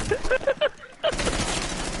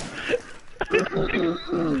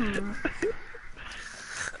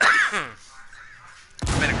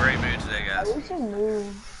 I'm in a great mood today, I guys. wish I knew.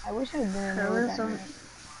 I wish I knew. There was some.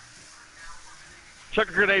 Chuck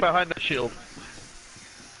a grenade behind that shield.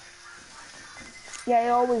 Yeah, it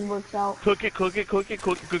always works out. Cook it up.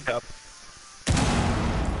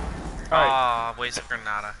 Alright. Aw, waste of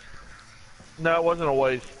Granada. No, it wasn't a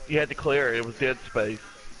waste. You had to clear it. It was dead space.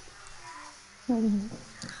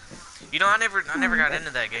 You know, I never got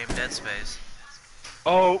into that game, Dead Space.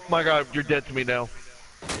 Oh my God, you're dead to me now.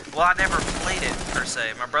 Well, I never played it, per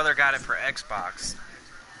se. My brother got it for Xbox.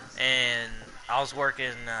 And I was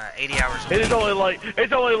working 80 hours a It week. is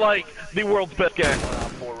only like the world's best game.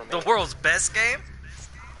 The world's best game?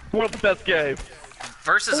 World's best game.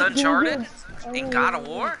 Versus Wait, Uncharted? In God of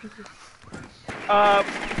War?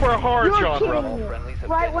 For a horror You're genre. kidding me.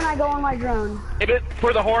 Right when I go on my drone. If it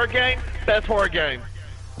for the horror game, best horror game.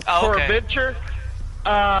 Oh, For okay. adventure,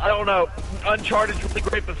 I don't know. Uncharted's really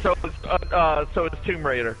great, but so is Tomb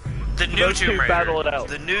Raider. The new Those Tomb two Raider. battle it out.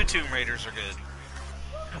 The new Tomb Raiders are good.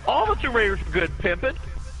 All the Tomb Raiders are good, pimpin'.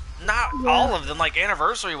 Not all of them. Like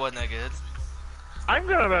Anniversary wasn't that good. I'm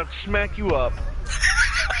gonna about to smack you up.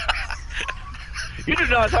 You did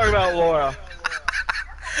not talk about Laura.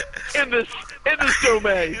 In this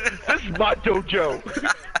domain. This is my dojo.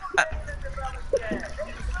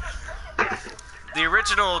 The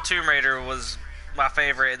original Tomb Raider was my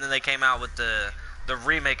favorite, and then they came out with the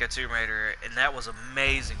remake of Tomb Raider, and that was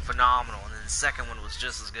amazing, phenomenal. And then the second one was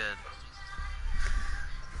just as good.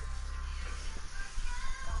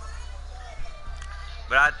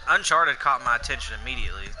 But Uncharted caught my attention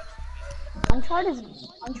immediately. Uncharted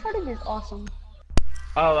is awesome.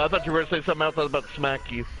 Oh, I thought you were going to say something else. I was about to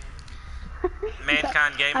smack you.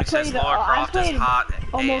 Mankind Gaming says Lara Croft is hot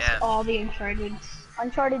almost AF. all the Uncharted.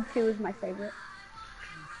 Uncharted 2 is my favorite.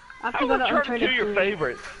 I have to How go to Uncharted 2 Uncharted your 3.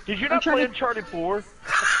 favorite? Did you not play Uncharted 4?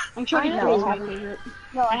 Uncharted 3 is my favorite.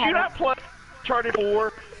 No, I Did you haven't. not play Uncharted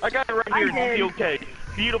 4? I got it right here in did. steel case.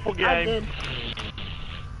 Beautiful game. I did.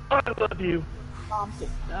 I love you.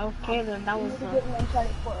 Okay, then that was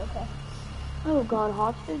Uncharted 4, okay. Oh god,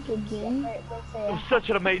 hostage again? It was such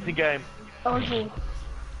an amazing game. Okay.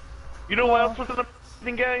 You know what else was an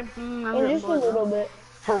amazing game? Just a little bit.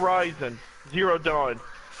 Horizon Zero Dawn.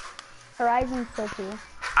 Horizon's so cool.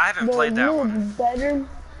 I haven't played that one. Better.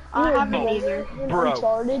 I haven't either. Bro.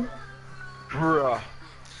 Uncharted. Bruh.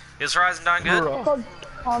 Is Horizon Dawn good? Bruh. Called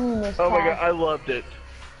Communist Oh my god, Path. I loved it.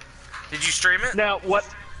 Did you stream it? Now, what?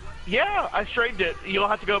 Yeah, I streamed it. You'll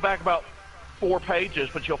have to go back about 4 pages,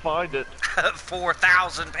 but you'll find it.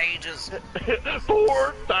 4,000 pages.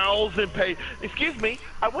 4,000 pages. Excuse me,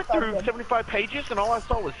 I went through 75 pages and all I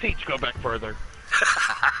saw was Siege go back further.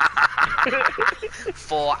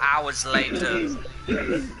 4 hours later.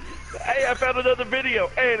 Hey, I found another video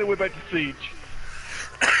and it went back to Siege.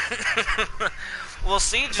 Well,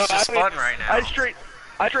 Siege is just fun right now.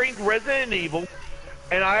 I streamed Resident Evil,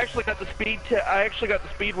 and I actually got the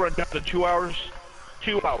speed run down to 2 hours.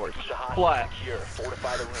 2 hours flat.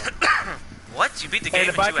 Fortify the room. What? You beat the game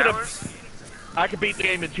in 2 hours? I could beat the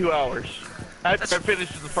game in 2 hours. After I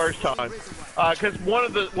finished it the first time, because one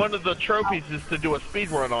of the trophies is to do a speed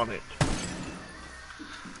run on it.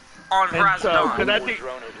 On And Horizon so, Dawn. because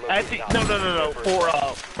no, for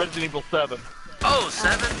Resident Evil 7. Oh,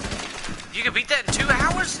 7? You can beat that in 2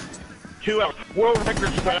 hours? 2 hours. World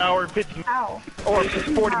record's about an hour and 50 or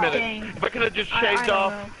 40 minutes. Dang. If I could have just shaved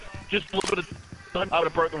off just a little bit of time, I would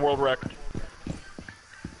have broke the world record.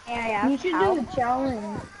 Yeah. You should do a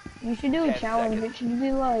challenge. You should do a challenge. It should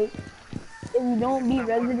be like, if you don't beat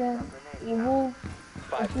Resident Evil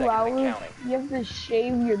in 2 hours, you have to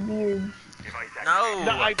shave your beard.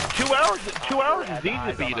 No. 2 hours. 2 hours is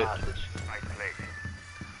easy to beat it.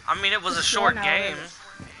 I mean, it was a short game.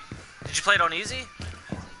 Did you play it on easy?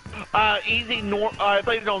 Easy. I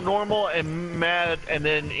played it on normal and mad, and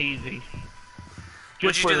then easy.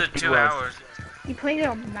 Would you do the 2 hours? You played it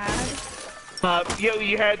on Mad? Yeah,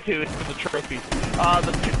 you had to for the trophies.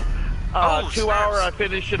 Oh, 2 hour, I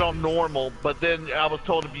finished it on normal, but then I was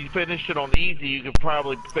told if you finished it on easy, you could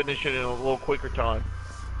probably finish it in a little quicker time.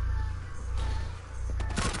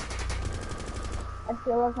 I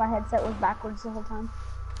feel like my headset was backwards the whole time.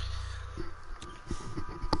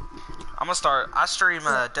 I'm gonna start. I stream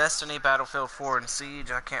Destiny, Battlefield 4, and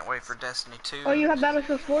Siege. I can't wait for Destiny 2. Oh, you have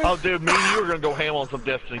Battlefield 4? Oh, dude, me and you are gonna go ham on some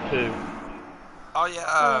Destiny 2. Oh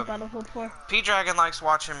yeah. Battlefield 4. P-Dragon likes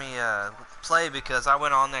watching me play because I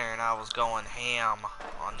went on there and I was going ham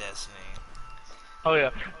on Destiny. Oh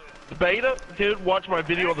yeah, the beta, dude. Watch my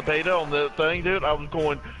video of the beta on the thing, dude.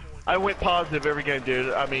 I went positive every game,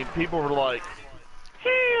 dude. I mean, people were like,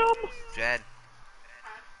 ham. Jed.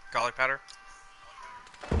 Garlic powder.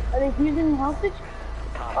 Are they using hostage?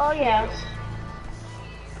 Oh yeah.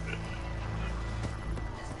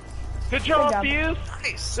 Good job, Fuse.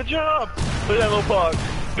 Nice. Good job. Look at that little bug.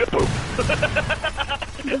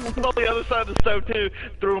 On the other side of the stove too.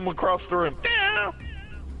 Threw him across the room. Yeah.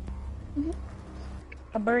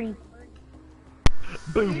 A birdie.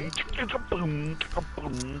 Boom. Boom.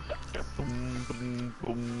 Boom. Boom.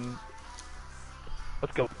 Boom.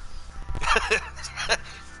 Let's go.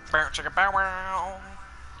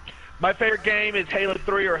 My favorite game is Halo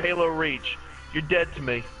 3 or Halo Reach. You're dead to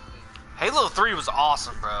me. Halo 3 was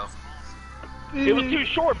awesome, bro. It was too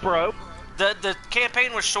short, bro. The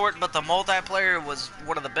campaign was short, but the multiplayer was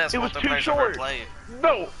one of the best It was too multiplayer I've ever short. played.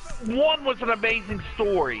 No, 1 was an amazing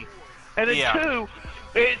story. And then Yeah. 2,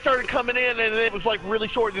 it started coming in, and it was like really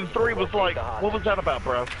short. And 3 was like, what was that about,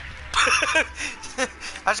 bro? I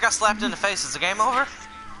just got slapped in the face. Is the game over?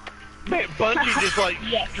 Man, Bungie just like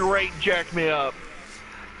straight jacked me up.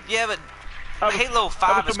 Yeah, but Halo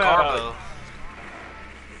 5 is Garbo.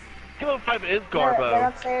 Halo 5 is They're Garbo.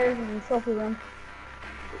 upstairs and trophy room.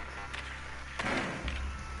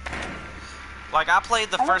 Like, I played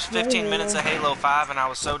the first don't 15 know. minutes of Halo 5 and I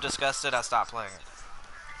was so disgusted I stopped playing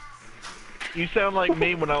it. You sound like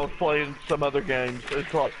me when I was playing some other games.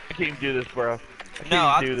 It's like, I can't do this, bro. I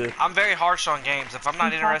can't do this. I'm very harsh on games. If I'm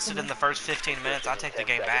not interested in the first 15 minutes, I take the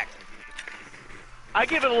game back. I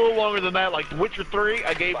give it a little longer than that. Like Witcher 3,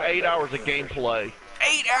 I gave 8 hours of gameplay.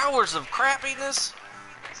 8 hours of crappiness?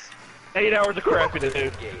 8 hours of crappiness,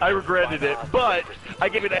 dude. I regretted it, but I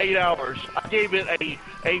gave it 8 hours. I gave it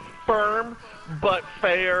a firm but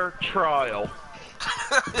fair trial.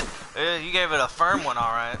 Yeah, you gave it a firm one,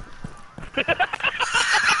 alright.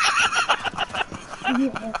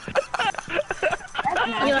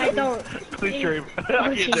 Eli, don't. Please stream. I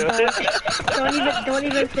can't do it. Don't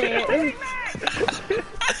even say it.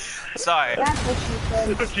 Sorry. That's what she said.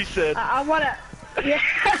 That's what she said. I wanna. Yeah.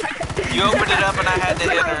 You opened it up and I had to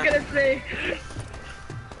That's hit what I was her. gonna say.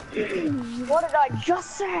 What did I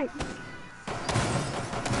just say?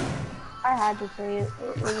 I had to say it.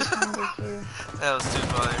 It was kind of true. That was too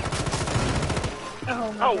funny.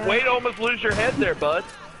 Oh my Oh, God. way to almost lose your head there, bud.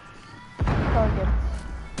 It's all good.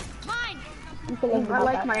 Mine. You can live I about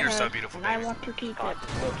like that. my You're head, so beautiful, and I baby. want to keep it.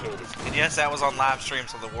 Hostage located. And yes, that was on live stream,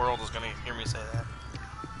 so the world was gonna hear me say that.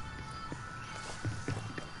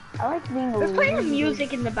 I like being a Let's play the loser.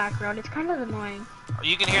 music in the background. It's kind of annoying.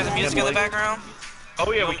 You can hear the music in the background?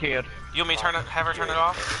 Oh yeah, we can. You want me to have her turn it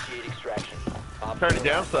off? Initiate extraction. Turn it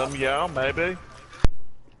down some, yeah, maybe.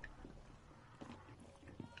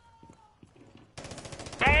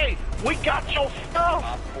 Hey, we got your stuff!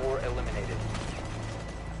 Op 4 eliminated.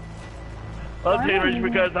 I'm damaged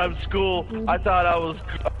because I'm school. I thought I was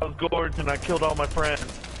gorgeous and I killed all my friends.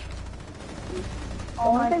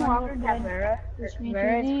 Only thing wrong with that Vera is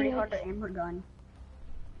pretty hard to aim her gun.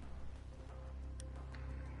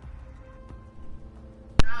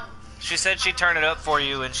 She said she'd turn it up for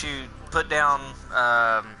you, and she put down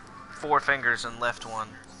 4 fingers and left one.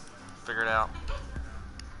 Figure it out.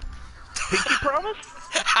 Pinky promise?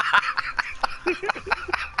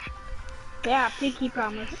 Yeah, pinky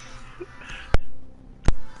promise.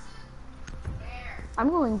 I'm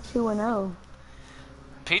going 2-0.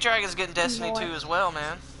 P-Dragon's getting Destiny 2 as well,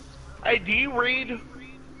 man. Hey, do you read?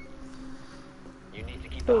 You need to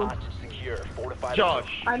keep the hostage secure. Fortify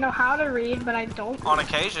Josh. I know how to read, but I don't. On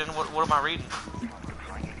occasion, what am I reading?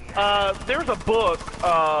 There's a book,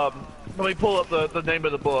 let me pull up the name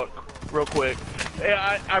of the book real quick.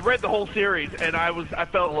 I read the whole series and I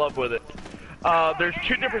fell in love with it. There's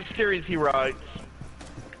 2 different series he writes.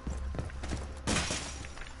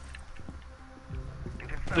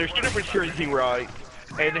 There's 2 different series he writes,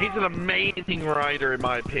 and he's an amazing writer in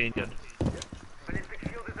my opinion.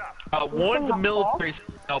 One's a military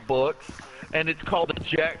style book, and it's called the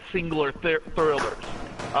Jack Singler Thrillers,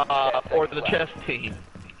 or the Chess Team,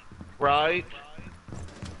 right?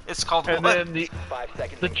 It's called And what? then the 5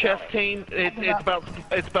 seconds. Chess Team, it's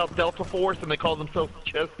about Delta Force, and they call themselves the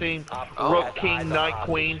Chess Team. Oh, Rook, King, Knight,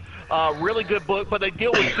 Queen. Really good book, but they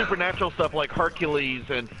deal with supernatural stuff like Hercules,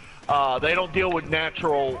 and they don't deal with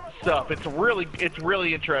natural stuff. It's really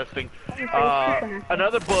interesting.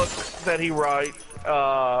 Another book that he writes.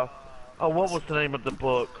 What was the name of the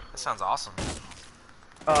book? That sounds awesome.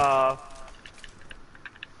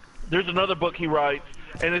 There's another book he writes,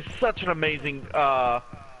 and it's such an amazing.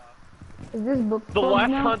 Is this book The closed Last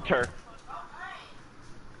now? Hunter.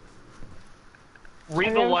 Read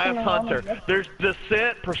I've The never Last seen it. Hunter. There's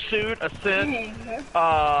Descent, Pursuit, Ascent,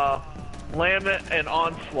 Lament, and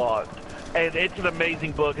Onslaught. And it's an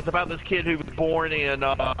amazing book. It's about this kid who was born in,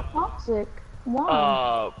 Toxic.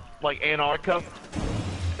 Why? like Antarctica.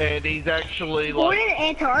 And he's actually Born like, in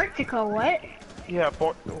Antarctica, what? yeah,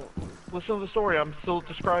 listen to the story. I'm still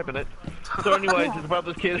describing it. So, anyways, it's about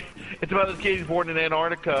this kid. It's about this kid who's born in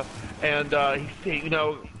Antarctica, and he,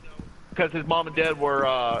 because his mom and dad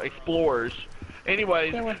were explorers.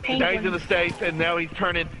 Anyways, They were now he's in the penguins. States, and now he's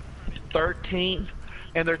turning 13,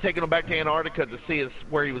 and they're taking him back to Antarctica to see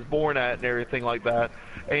where he was born at and everything like that.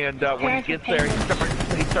 And when he Parents gets were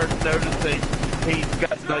there, he starts noticing he's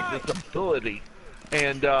got like this ability.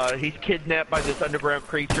 And he's kidnapped by this underground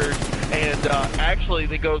creature, and actually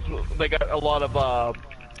they got a lot of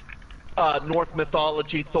Norse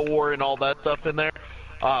mythology, Thor, and all that stuff in there.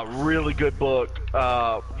 Really good book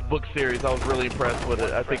series. I was really impressed with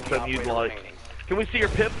it. I think something you'd like. Can we see your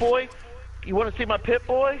Pip Boy? You want to see my Pit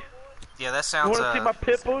Boy? Yeah, that You sounds. want to see my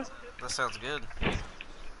Pit Boy? That sounds good.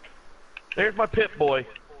 There's my Pit Boy.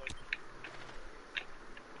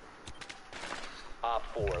 Op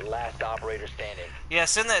 4, last operator standing. Yeah,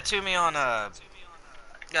 send that to me on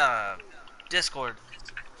Discord,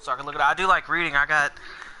 so I can look at it. I do like reading. I got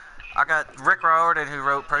Rick Riordan, who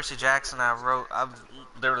wrote Percy Jackson. I've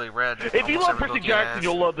literally read. If you love every Percy book he Jackson, has.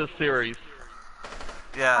 you'll love this series.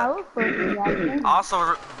 I Yeah. love Percy Jackson.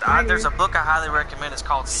 Also, there's a book I highly recommend. It's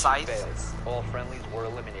called Scythe. Failed. All friendlies were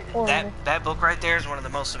eliminated. That book right there is one of the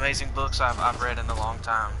most amazing books I've read in a long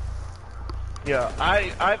time. Yeah,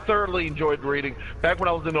 I thoroughly enjoyed reading. Back when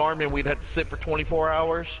I was in the Army and we'd have to sit for 24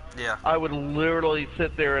 hours, Yeah. I would literally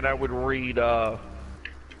sit there and I would read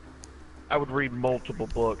multiple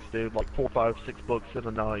books, dude, like 4, 5, 6 books in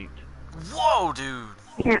a night. Whoa, dude.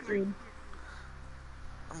 Can't read.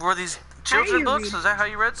 Were these children's books? Is that how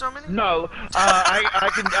you read so many? No,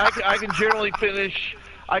 I can generally finish.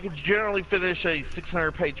 I can generally finish a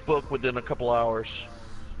 600-page book within a couple hours.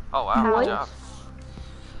 Oh wow, good job.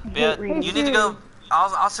 Yeah, you need to go.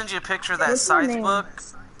 I'll send you a picture of that What's your Scythe name? book.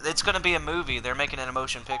 It's gonna be a movie. They're making an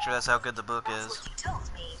motion picture. That's how good the book is.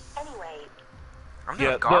 I'm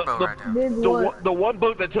doing Garbo right now. The one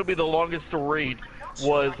book that took me the longest to read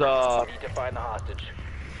was Need to find the hostage.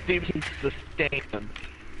 Stevenson's The Stand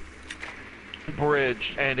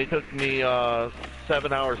Bridge, and it took me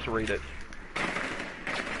 7 hours to read it.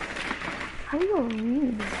 How do you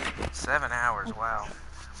read? 7 hours. Wow.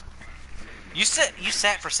 You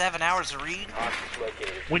sat for 7 hours to read? Hostage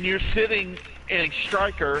located. When you're sitting in a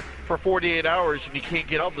striker for 48 hours and you can't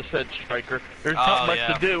get off the said striker, there's not much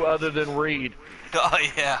to do other than read. Oh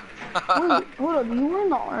yeah. Wait, hold up, you were in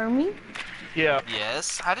the Army? Yeah.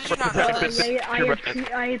 Yes. How did you not know this?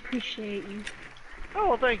 I appreciate you.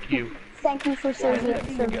 Oh, thank you. Thank you for serving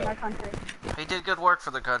our country. He did good work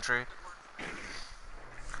for the country.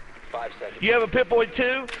 5 seconds. You have a Pip-Boy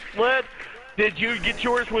too, Led? Did you get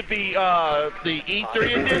yours with the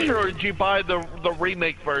E3 edition, or did you buy the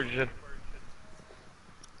remake version?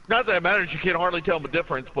 Not that it matters, you can hardly tell the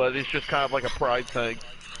difference, but it's just kind of like a pride thing.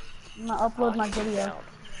 I'm gonna upload my video.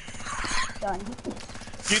 Done.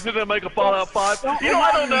 You think they'll make a Fallout 5? You know,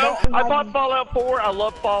 I don't know. I bought Fallout 4. I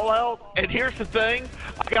love Fallout. And here's the thing.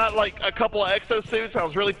 I got like a couple of exosuits. I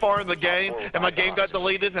was really far in the game, and my game got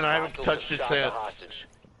deleted, and I haven't touched it since. Hostage.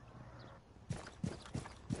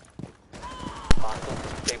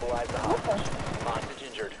 Stabilize the hostage. Hostage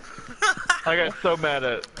injured. I got so mad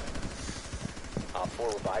at it. Op 4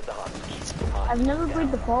 revive the hostage. I've never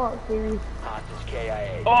played the Fallout series. Hostage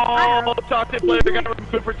KIA. Oh, toxic player got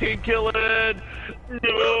removed for team killing.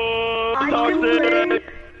 No, toxic.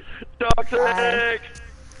 Toxic.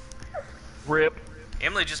 Rip.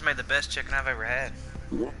 Emily just made the best chicken I've ever had.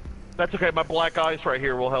 That's okay. My black ice right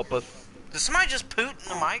here will help us. Did somebody just poot in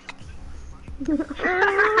the mic?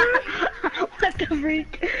 What the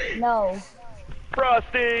freak? No.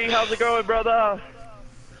 Frosty, how's it going, brother?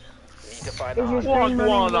 Need to find the Is your hostage. friend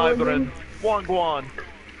Wangwan, running Ivan. Wangwan.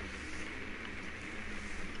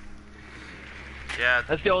 Yeah,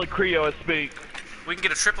 That's the only Creo I speak. we can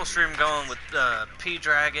get a triple stream going with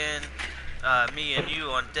P-Dragon, me and you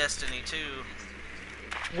on Destiny 2.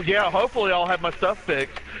 Well, yeah, hopefully I'll have my stuff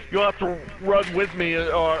fixed. You'll have to run with me,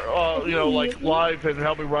 or you know, like live, and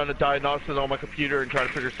help me run a diagnosis on my computer and try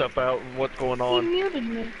to figure stuff out and what's going He on. muted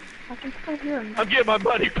me. I can still hear him. I'm getting my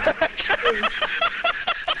money back.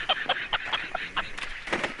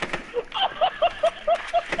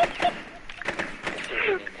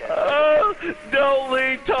 Oh, don't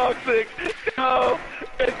leave, toxic. No,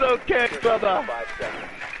 it's okay, brother. 5 seconds.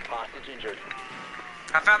 Hostage injured.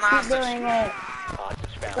 I found the Keep hostage. doing it.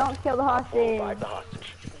 Hostage found. Don't kill the Op 4 hostage. revive the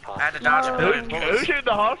hostage. I had to dodge a Who's million bullets. shooting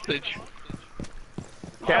the hostage?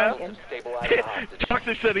 Cat? Stabilize the hostage.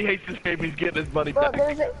 Toxic said he hates this game. He's getting his money Well, back.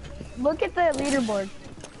 there's a look at the leaderboard.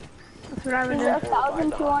 That's what I would He's do.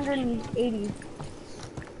 1,280. Later,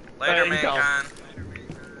 There you go. mankind.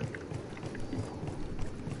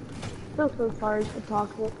 So sorry for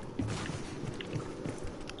toxic.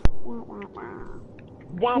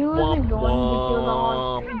 Womp, He wasn't womp, going to kill the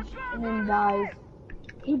womp. hostage and then dies.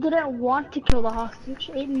 He didn't want to kill the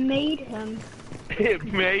hostage. It made him. It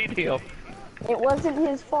made him. It wasn't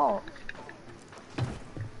his fault.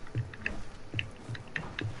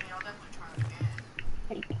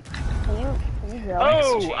 Can you go?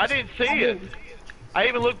 Oh, I didn't see it. I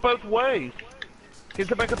even looked both ways. Can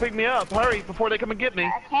somebody come pick me up? Hurry, before they come and get me.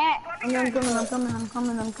 I can't. I'm coming. Come on, come on, come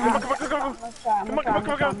on. Come on, come on, come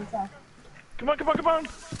on, come on. Come on, come on, come on.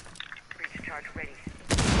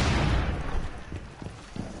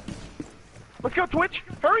 Let's go, Twitch.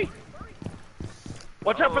 Hurry.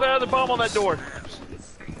 Watch out for that other bomb on that door.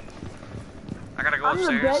 I gotta go I'm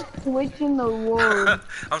upstairs. the best switch in the world.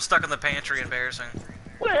 I'm stuck in the pantry, embarrassing.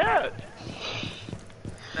 Where at?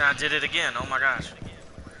 And I did it again, oh my gosh.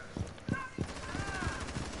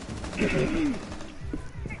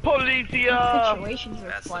 Policia! Situations are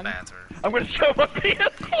That's fun. the bathroom. I'm gonna show my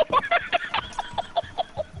PS4.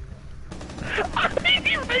 I mean,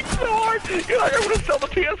 you make so hard. You're like, I'm gonna sell the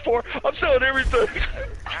PS4. I'm selling everything.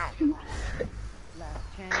 Ow.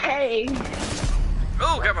 Hey.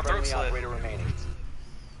 Oh, got my throat Friendly slit. operator remaining.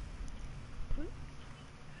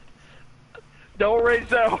 Don't raise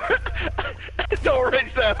that hard. Don't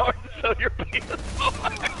raise that hard to sell your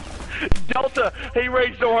PS4. Delta, he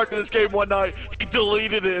raged so hard in this game one night, he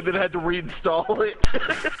deleted it and then had to reinstall it.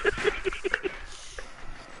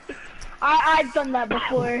 I've done that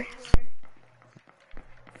before.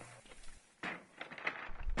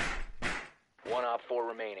 One op 4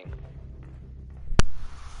 remaining.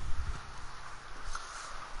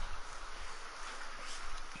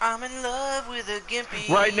 I'm in love with a gimpy.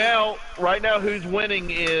 Right now, who's winning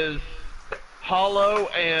is Hollow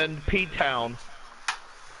and P-Town.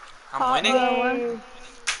 I'm winning?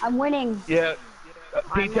 I'm winning. Yeah,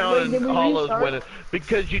 P-Town and Hollow's restart? winning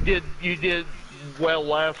because you did well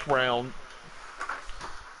last round.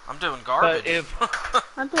 I'm doing garbage. But if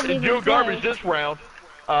I didn't you're even doing garbage play. this round,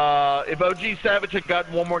 if OG Savage had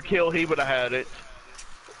gotten one more kill, he would have had it.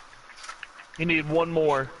 He needed one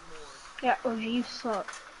more, Yeah, oh, you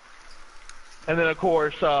suck. and then of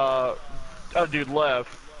course, oh dude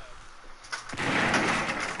left.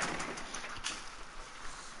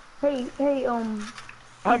 Hey,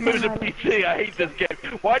 I moved to PC. I hate this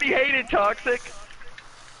game. Why do you hate it, Toxic?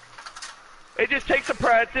 It just takes some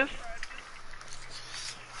practice.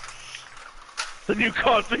 The new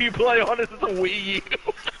console you play on is a Wii U.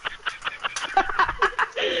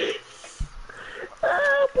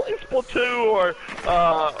 Play Splatoon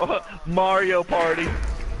or Mario Party.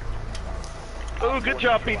 Ooh, good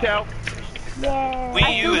job, P-Town. yeah.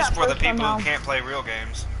 Wii U is for the people who can't play real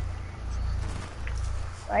games.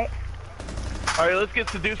 Right? Alright, let's get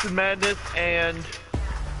Seducing Madness and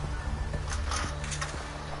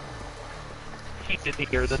keep it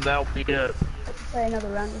here, then that'll be it. Play another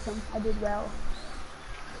round with him. I did well.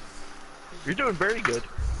 You're doing very good.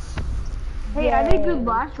 Hey, I did good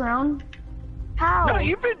last round. How? No,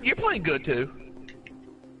 you're playing good too.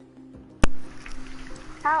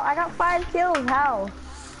 How? I got 5 kills. How?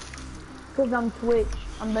 Because I'm Twitch.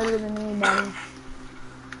 I'm better than anybody.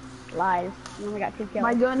 Lies. I only got 2 kills.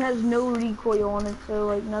 My gun has no recoil on it, so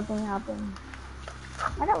like nothing happened.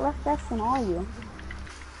 I got less deaths than all of you.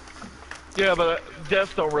 Yeah, but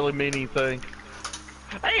deaths don't really mean anything.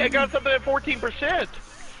 Hey, I got something at 14%.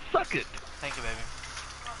 Suck it. Thank you, baby.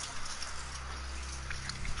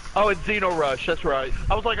 Oh, it's Xeno Rush. That's right.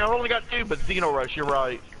 I was like, I only got 2, but Xeno Rush. You're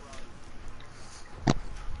right.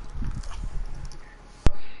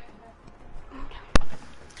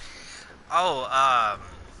 Oh,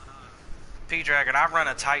 P-Dragon, I run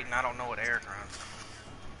a Titan. I don't know what Eric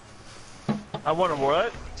runs. I wonder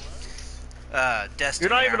what? Destiny.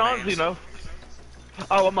 You're not even on Xeno.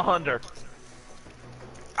 Oh, I'm a Hunter.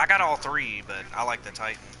 I got all 3, but I like the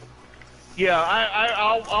Titan. Yeah,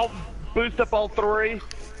 I'll boost up all 3,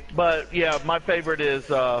 but yeah, my favorite is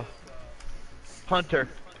Hunter.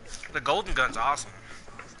 The golden gun's awesome.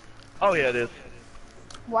 Oh yeah, it is.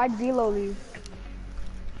 Why'd Zelo leave?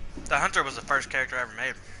 The Hunter was the first character I ever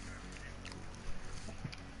made.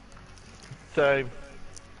 Same.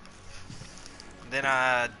 Then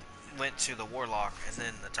I went to the Warlock and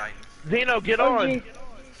then the Titan. Xeno, get on.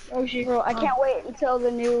 Oh, shit. Bro, I can't wait until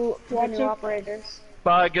the new operators.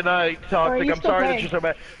 Bye, good night, Toxic. you I'm still sorry that playing? you're so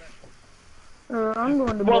bad. I'm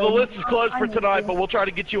going to Well, the bed. list is closed for tonight, but we'll try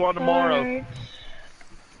to get you on tomorrow. Alright.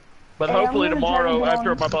 But Hey, I'm hopefully gonna try tomorrow, to get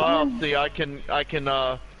after on. my biopsy, I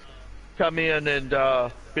can come in and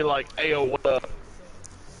be like, "Ayo, what up?"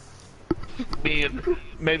 Me and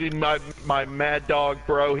maybe my mad dog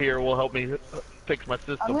bro here will help me fix my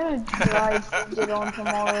system. I'm gonna try to get on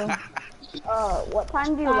tomorrow. What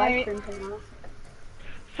time do you live stream tomorrow?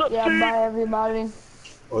 Sup, Yeah, dude? bye everybody.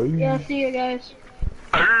 Yeah, see you guys.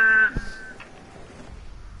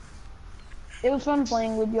 It was fun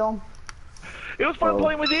playing with y'all. It was fun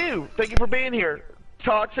playing with you. Thank you for being here.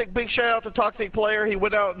 Toxic, big shout out to Toxic Player. He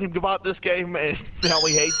went out and he bought this game and now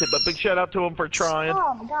he hates it, but big shout out to him for trying.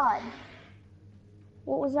 Oh my god.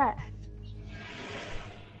 What was that?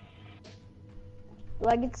 Do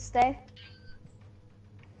I get to stay?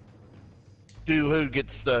 Do who gets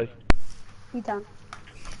to stay? P-Town.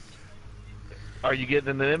 Are you getting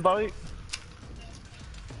an invite?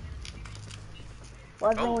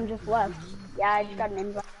 Well, everyone just left. Yeah, I just got an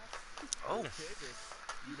invite. Oh.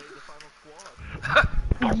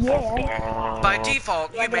 Yeah. By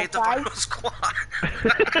default, you Like made the a final squad.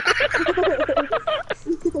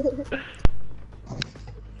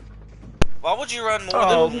 Why would you run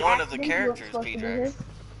more than one of the characters, P-Dragon?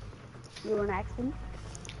 You were an accident?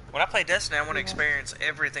 When I play Destiny, I want to experience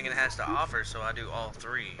everything it has to offer, so I do all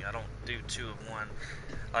three. I don't do two of one.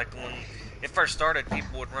 Like, when it first started,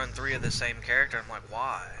 people would run three of the same character. I'm like,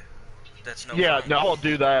 why? That's no fun. No, I won't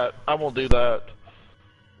do that. I won't do that.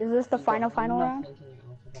 Is this the final round?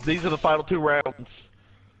 These are the final 2 rounds.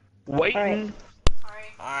 Waiting.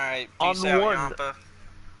 Alright, On peace out, one. Yampa.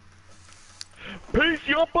 Peace,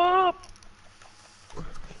 Yampa!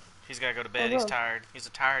 He's gotta go to bed, he's tired. He's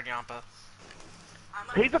a tired Yampa.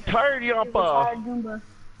 He's a tired Yampa!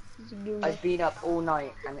 I've been up all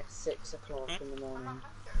night and it's 6 o'clock in the morning.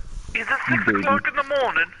 Is it 6 o'clock in the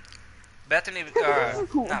morning? Bethany,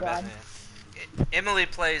 not Bethany. Emily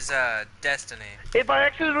plays Destiny. If I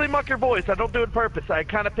accidentally mock your voice, I don't do it on purpose. I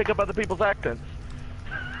kind of pick up other people's accents.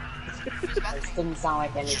 This didn't sound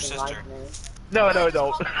like anything like me. No, I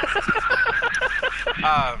don't.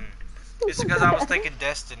 It's because I was thinking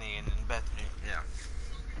Destiny and Bethany. Yeah.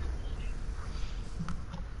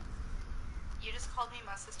 You just called me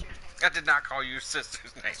my sister's name. I did not call you your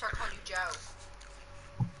sister's name. I started calling you Joe.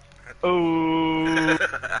 Ooh.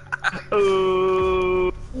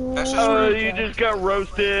 Ooh. Oh, you just got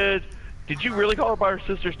roasted. Did you really call her by her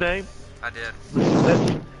sister's name? I did.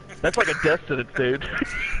 That's like a death sentence, dude.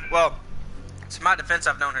 Well, to my defense,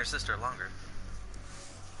 I've known her sister longer.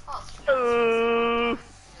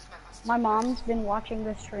 My mom's been watching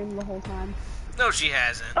this stream the whole time. No, she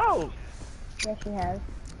hasn't. Oh. Yes, she has.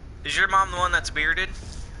 Is your mom the one that's bearded?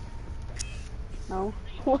 No.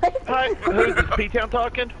 What? Hi, who's this, P-Town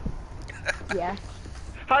talking? Yeah.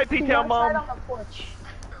 Hi, P-Town mom. On the porch.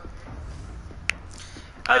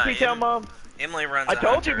 Hi, P-Town mom. Emily runs. I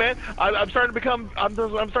told you, man. I'm starting to become. I'm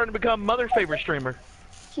starting to become Mother's favorite streamer.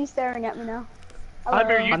 She's staring at me now. I'm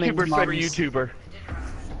your YouTuber's favorite YouTuber.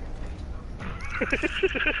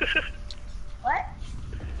 What?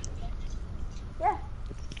 Yeah.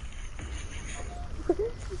 Don't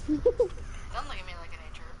look at me like an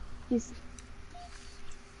intro.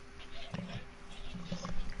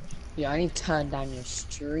 Yeah, I need to turn down your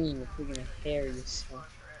stream if we're gonna hear you stuff.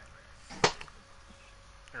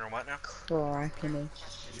 You're what now? Cracking it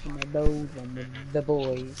in my bows and the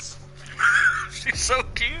boys. She's so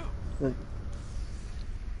cute. Look.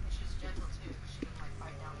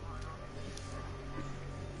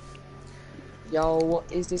 Yo, what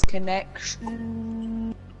is this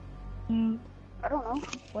connection? I don't know.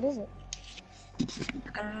 What is it?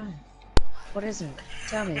 What is it?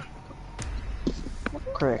 Tell me.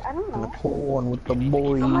 Crack. I don't know. Porn with the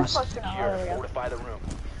boys. How am I supposed to know? Fortify the room.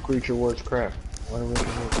 Creature words crack. What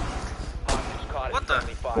the?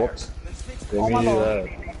 Whoops. Didn't mean to do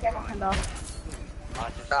that.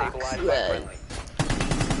 Stabilized by friendly.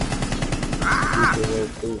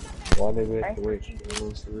 Why did we have to wait for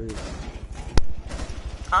those to read?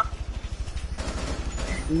 Huh?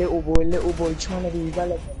 Little boy trying to be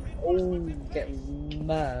relevant. Oh, getting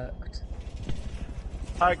murked.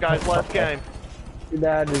 Alright guys, last game. Your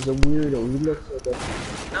dad is a weirdo. He looks like a...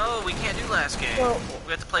 No, we can't do last game. We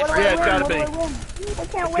have to play Yeah, forever. it's gotta be.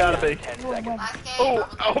 It's gotta be. 10 seconds.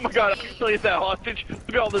 Oh my god, I can still get that hostage. Look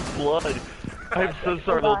at all this blood. I'm so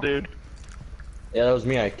sorry, little dude. Yeah, that was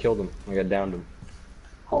me. I killed him. I got downed him.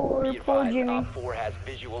 Poor Jimmy. Poor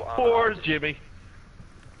Jimmy.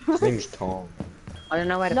 His name's Tom. I don't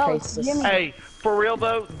know where to place this. Jimmy. Hey, for real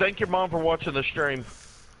though, thank your mom for watching the stream.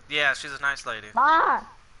 Yeah, she's a nice lady. Ma!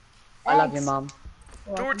 I love your mom.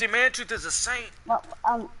 Dorothy Mantooth is a saint. Well,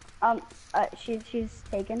 she's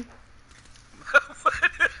taken.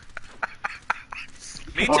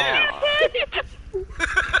 Me too.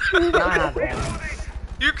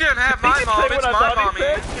 You can't have my mom, it's my mommy.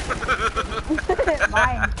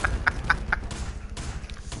 Mine.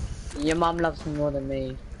 Your mom loves me more than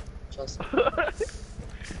me. Trust me.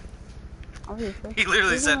 Obviously. He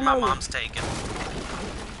literally said my mom's taken.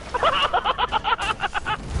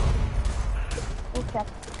 Okay.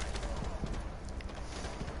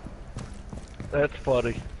 That's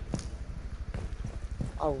funny.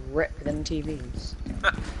 I'll rip them TVs.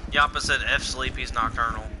 Yappa said F Sleepy's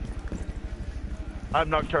nocturnal. I'm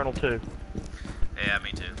nocturnal too. Yeah,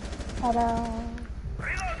 me too. Ta-da.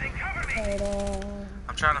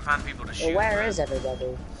 I'm trying to find people to shoot. Well, where is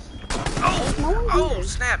everybody? Oh,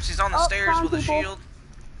 snaps! He's on the stairs with a shield.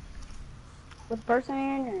 With a person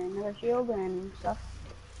and another shield and stuff.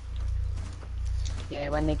 Yeah,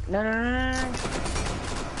 when they... No.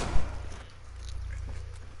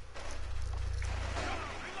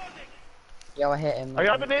 Yo, I hit him. Are you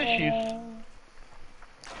having issues?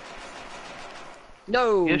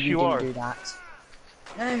 No, yes, you didn't are. do that.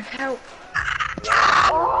 No, help.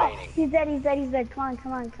 Oh, he's dead, he's dead, he's dead. Come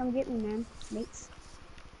on, come get me, man. Mates.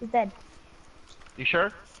 He's dead. You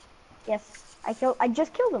sure? Yes. I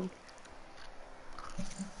just killed him.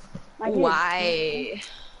 My dude. Why?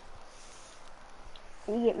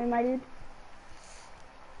 Can you get me, my dude?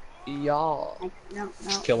 Y'all. No.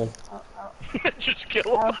 Just kill him. Just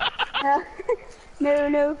kill him.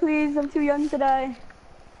 No, please. I'm too young to die.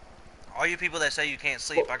 All you people that say you can't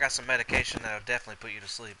sleep, I got some medication that'll definitely put you to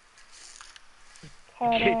sleep.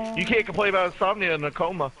 You can't complain about insomnia in a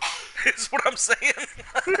coma. That's what I'm saying.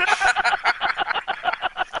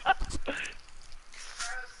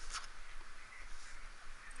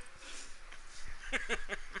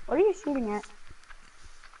 What are you shooting at?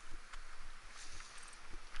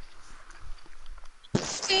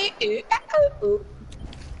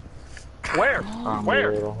 Where?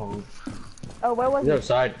 Where? Oh, where was The it? other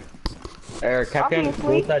side. Captain,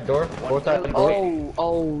 go with that door. Go with that door.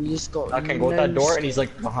 Oh, you just got. I can go with that door, and he's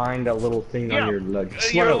like behind that little thing on your leg.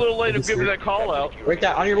 You're a little late to give me that call out. Right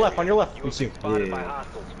there, on your left, You see.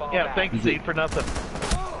 Yeah, thank you, Steve, for nothing.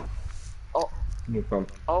 Oh. No problem.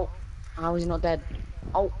 Oh. How is he not dead?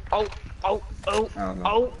 Oh. I don't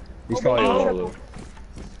know. He's probably low.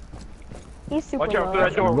 He's super Watch out low. for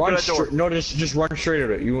that door. Run that door. No, just run straight at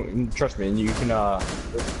it. You trust me, and you can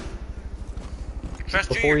Trust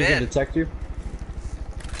you, before you're he can dead. detect you.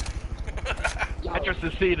 I trust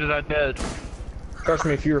the seed that I'm dead. Trust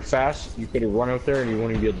me, if you were fast, you could have run out there and you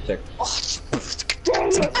wouldn't even be able to detect.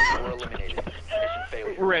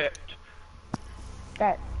 Ripped.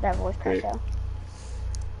 That voice cracked out.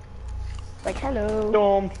 Like, hello.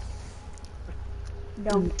 Dome.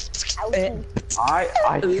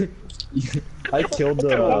 I killed the.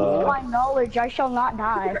 Against my knowledge, I shall not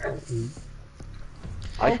die.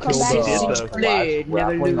 I killed the blade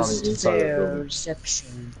never grappling on the loses inside of the their building.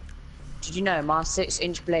 reception. Did you know my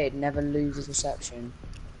 6-inch blade never loses reception?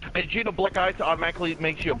 Did you know Black Ice automatically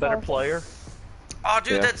makes you a better player? Oh,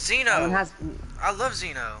 dude, Yeah. that's Zeno. I love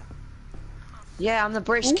Zeno. Yeah, I'm the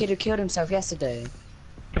British kid who killed himself yesterday.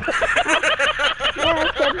 That's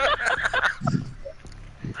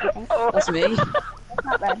me. That's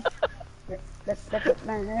not bad. That is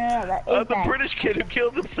The bad. British kid who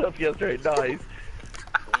killed himself yesterday. Nice.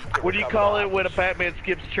 What do you call it when a Batman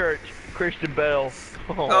skips church? Christian Bale.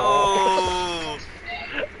 Oh.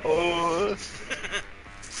 Oh.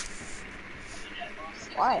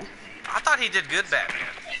 Why? I thought he did good, Batman.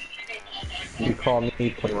 You call me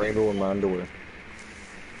playing Rainbow in my underwear.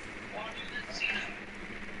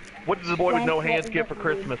 What does the boy with no hands get for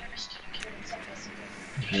Christmas?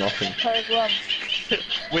 Nothing. Toes gloves.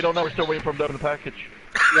 We don't know. We're still waiting for him to open the package.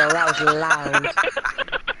 Yo, that was loud.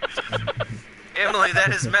 Emily, that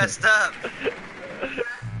is messed up.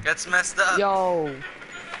 That's messed up. Yo.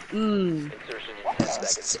 You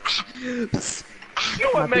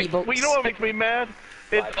know what makes me mad?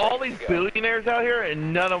 It's all these billionaires out here,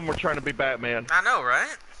 and none of them were trying to be Batman. I know,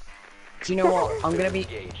 right? Do you know what? I'm gonna be.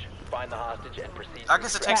 Find the hostage and proceed. I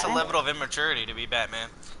guess it takes a level of immaturity to be Batman.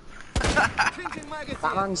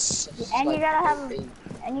 Batman's. And you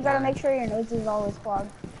gotta make sure your nose is always clogged.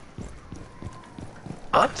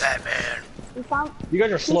 What? Batman. You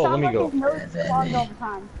guys are slow. Let me go. His nose is clogged all the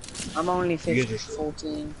time. I'm only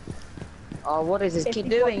 14. Oh, what is this kid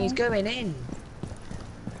doing? He's going in.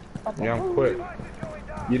 Yeah, I'm quick.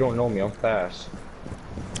 You don't know me. I'm fast.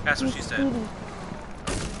 That's what she said.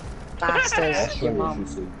 Fast as your mum.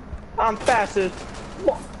 I'm fastest.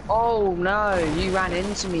 Oh no, you ran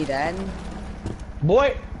into me then.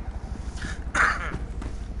 Boy.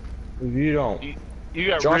 If you don't. You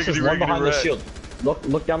got Josh is one behind the red. shield.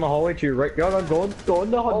 Look down the hallway to your right. Go in the doorway.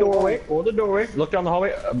 Go in the doorway. Look down the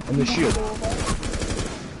hallway in the shield.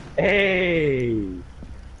 Hey.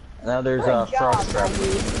 Now there's a frog trap.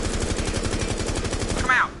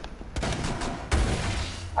 Come out.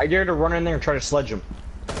 I dare to run in there and try to sledge him.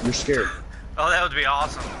 You're scared. Oh, that would be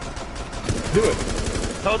awesome. Do it.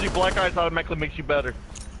 Told you, Black Ice automatically makes you better.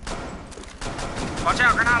 Watch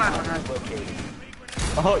out, Granada.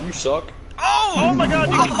 Oh, you suck. Oh my god.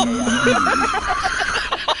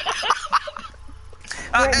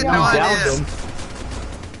 I had no idea. Him.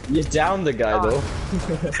 You downed the guy though.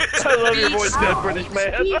 I love your voice, dead British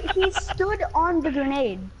man. He stood on the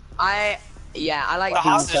grenade. Yeah, I like the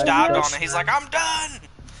hostage dived on it. it. He's like, I'm done.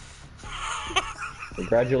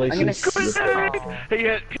 Congratulations.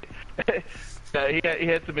 He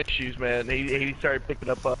had some issues, man. He started picking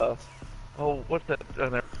up oh, what's that?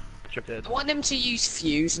 I want them to use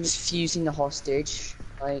fuse and just fusing the hostage.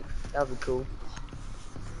 Like, that would be cool.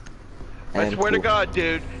 I swear to God,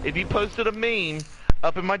 dude, if you posted a meme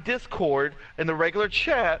up in my Discord in the regular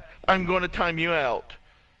chat, I'm going to time you out.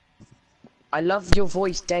 I love your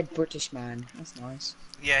voice, dead British man. That's nice.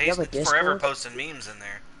 Yeah, he's forever posting memes in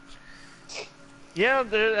there. Yeah,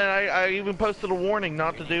 dude, and I even posted a warning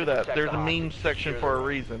not to do that. There's a meme section for a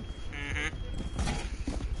reason.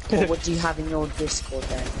 Well, what do you have in your Discord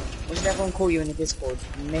then? What does everyone call you in the Discord?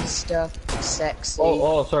 Mr. Sexy.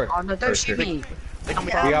 Oh, sorry. Oh no, don't shoot me. They call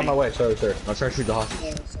me Be out of my way, sorry, sir. I'm trying to shoot the hostage.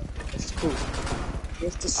 Yeah, it's cool.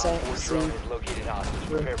 Mr. Sexy.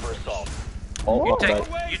 Prepare for assault. Oh,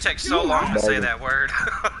 you take so long to say that word.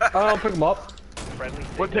 I'll pick him up.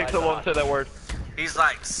 What takes so long to say that word? He's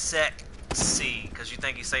like sexy, because you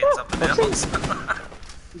think he's saying something else.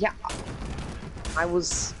 Yeah. I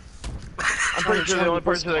was... I'm pretty sure the only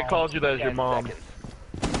person that called you that is your mom.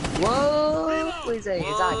 Whoa! Is that a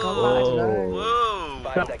compliment? Whoa!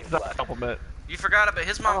 That's not a compliment. You forgot it, but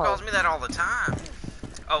his mom calls me that all the time.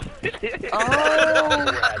 Oh. Oh!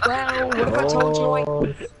 Well, what if I told you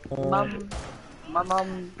my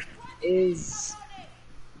mum is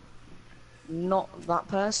not that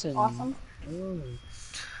person. Awesome.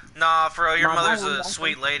 Nah, for real, your mother's a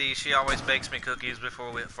sweet lady. She always bakes me cookies before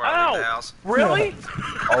I leave the house. Really?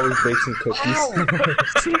 Always bakes me cookies.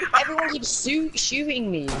 Everyone keeps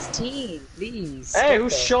shooting me. It's team, please. Hey, who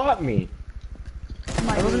shot me? It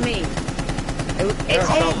wasn't me. It's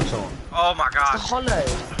him. Oh my god. It's the hollow.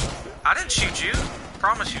 I didn't shoot you.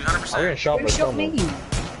 Promise you, 100%. I got shot by someone. Me?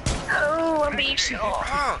 Oh, I'm being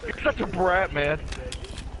shot. You're such a brat, man.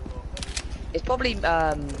 It's probably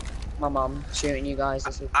my mum shooting you guys.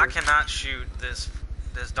 I cannot shoot this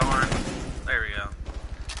darn. There we go.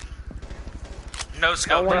 No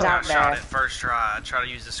scope. I got shot at first try. I try to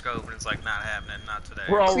use the scope and it's like not happening. Not today.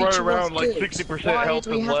 We're all running around like 60% health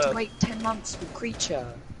and less. Why do we have to wait 10 months for Creature?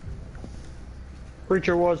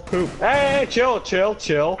 Creature was poop. Hey, chill. I'm killing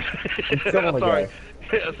the sorry. guy.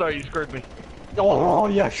 Yeah, sorry, you screwed me. Oh,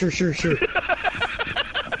 yeah, sure.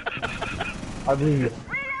 I believe you.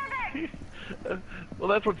 Well,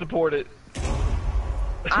 that's what's important.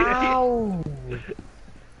 Ow!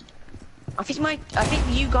 I think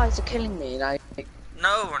you guys are killing me. Like,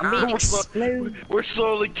 no, we're I'm not. being exploded. We're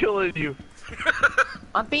slowly killing you.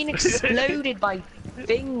 I'm being exploded by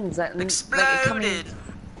things that exploded.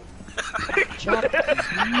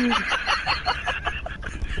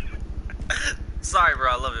 Sorry, bro.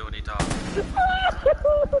 I love it when you talk.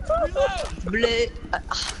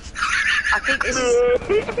 I think this is.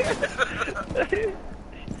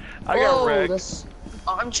 I got wrecked.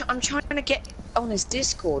 I'm trying to get on this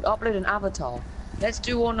Discord, upload an avatar. Let's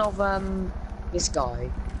do one of this guy.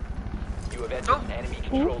 You have entered an enemy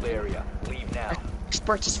controlled area. Leave now.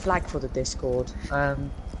 British flag for the Discord.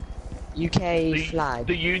 UK flag.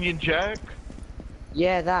 The Union Jack?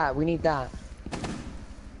 Yeah, that. We need that.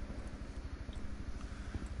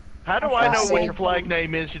 How do I know what your flag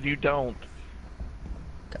name is if you don't?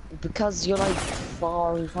 Because you're like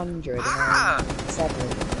 500 and I'm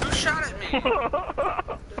 7. Who shot at me?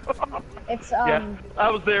 It's Yeah, I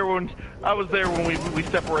was there when we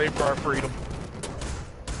separated for our freedom.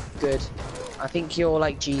 Good. I think you're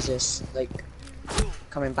like Jesus, like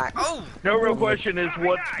coming back. Oh! No real question is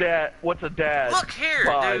what's a dad? Look here,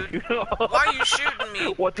 dude. Why are you shooting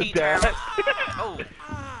me? What's a dad? Oh.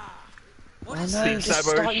 What is I know, this? just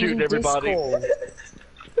start using everybody.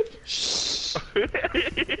 Yes,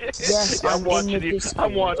 I'm watching you.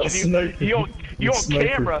 I'm watching you. You on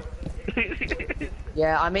camera.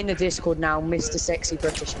 Yeah, I'm in the Discord now, Mr. Sexy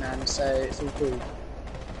British Man, so it's all cool.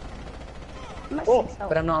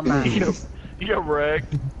 But I'm not a man. You got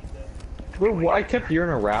wrecked. Bro, I kept hearing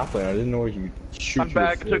a rattling. I didn't know you shoot. I'm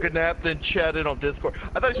back, took a nap, then chatted on Discord.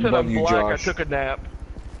 I thought you said I'm black, Josh. I took a nap.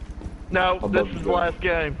 No, this is the last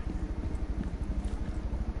game.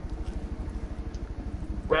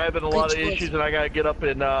 We're having a lot of issues and I gotta get up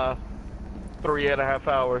in 3.5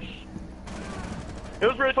 hours. It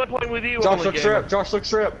was really fun playing with you. Josh, look strip. Josh, look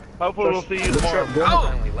strip. Hopefully we'll see you tomorrow.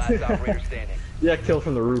 Oh! Yeah, killed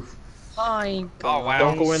from the roof. Hi. Oh wow.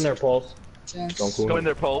 Don't go in there, Pulse. Don't go in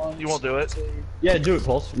there, Pulse. You won't do it. Yeah, do it,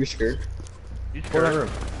 Pulse. You're scared. You scared?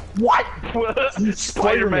 What?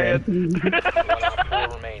 Spider-Man.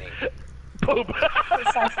 Poop.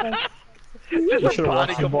 They should have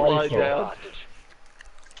watched the body down.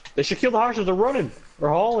 They should kill the hostages. They're running. They're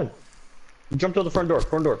hauling. He jumped out the front door.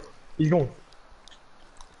 Front door. He's going.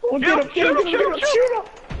 Oh, get him! Shoot him!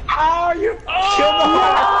 Oh, you killed the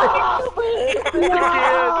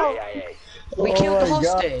hostage! We killed the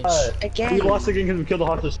hostage again. We lost again because we killed the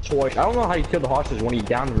hostage twice. I don't know how you killed the hostage when he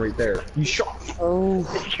downed him right there. You shot. Oh.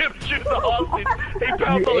 He kept shooting the hostage. He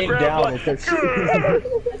pounced on the ground like.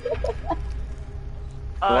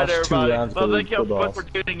 Alright, everybody. rounds Well, till thank we you pulled for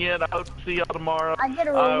off. tuning in. I hope to see y'all tomorrow. I get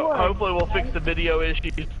a reward. Hopefully we'll fix the video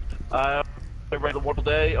issues. Everybody have a wonderful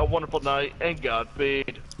day, a wonderful night, and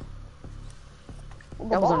Godspeed.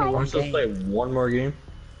 That was only I'm one supposed to game. play one more game.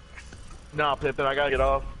 Nah, Pippin, I gotta get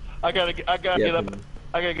off. I gotta get up.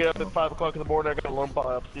 I gotta get up at 5 o'clock in the morning. I got a lung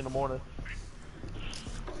biopsy in the morning.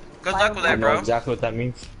 Good luck with I that, know bro. exactly what that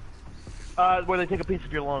means. Where they take a piece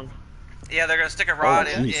of your lung. Yeah, they're gonna stick a rod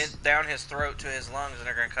in jeez. down his throat to his lungs, and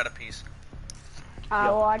they're gonna cut a piece.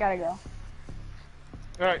 Well, I gotta go.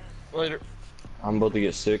 Alright, later. I'm about to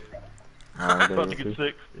get sick. I'm about to get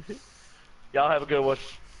sick. Y'all have a good one.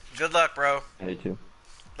 Good luck, bro. Hey, too.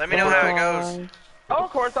 Let me know how it goes. Oh, of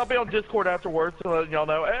course, I'll be on Discord afterwards to let y'all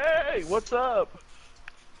know, hey, what's up?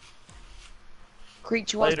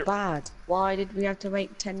 Creature was bad. Why did we have to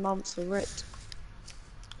wait 10 months for it?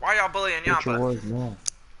 Why y'all bullying Creature Yappa? was not.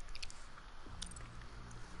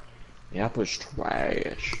 Yappa's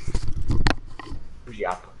trash. Who's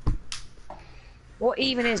Yappa? What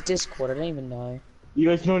even is Discord? I don't even know. You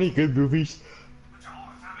guys know any good movies?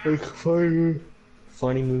 Like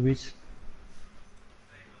funny movies?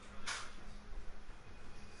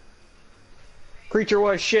 Creature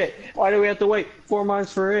was shit. Why do we have to wait 4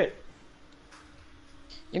 months for it?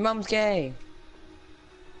 Your mum's gay.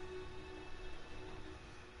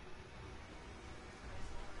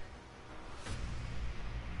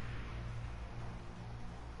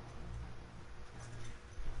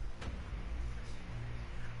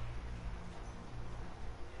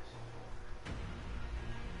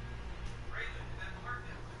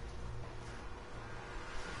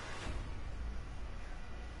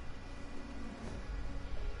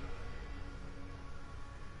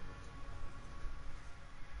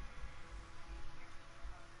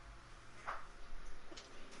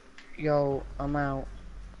 Yo, I'm out.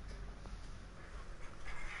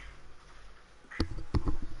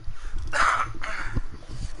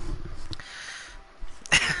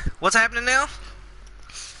 What's happening now?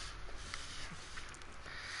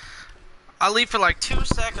 I leave for like 2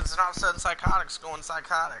 seconds and all of a sudden psychotic's going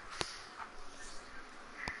psychotic.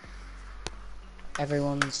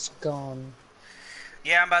 Everyone's gone.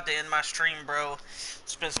 Yeah, I'm about to end my stream, bro.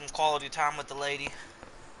 Spend some quality time with the lady.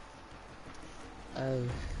 Oh.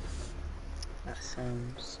 That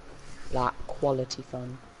sounds like quality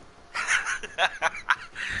fun.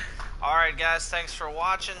 Alright guys, thanks for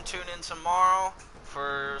watching. Tune in tomorrow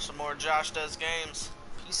for some more Josh Does Games.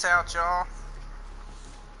 Peace out, y'all.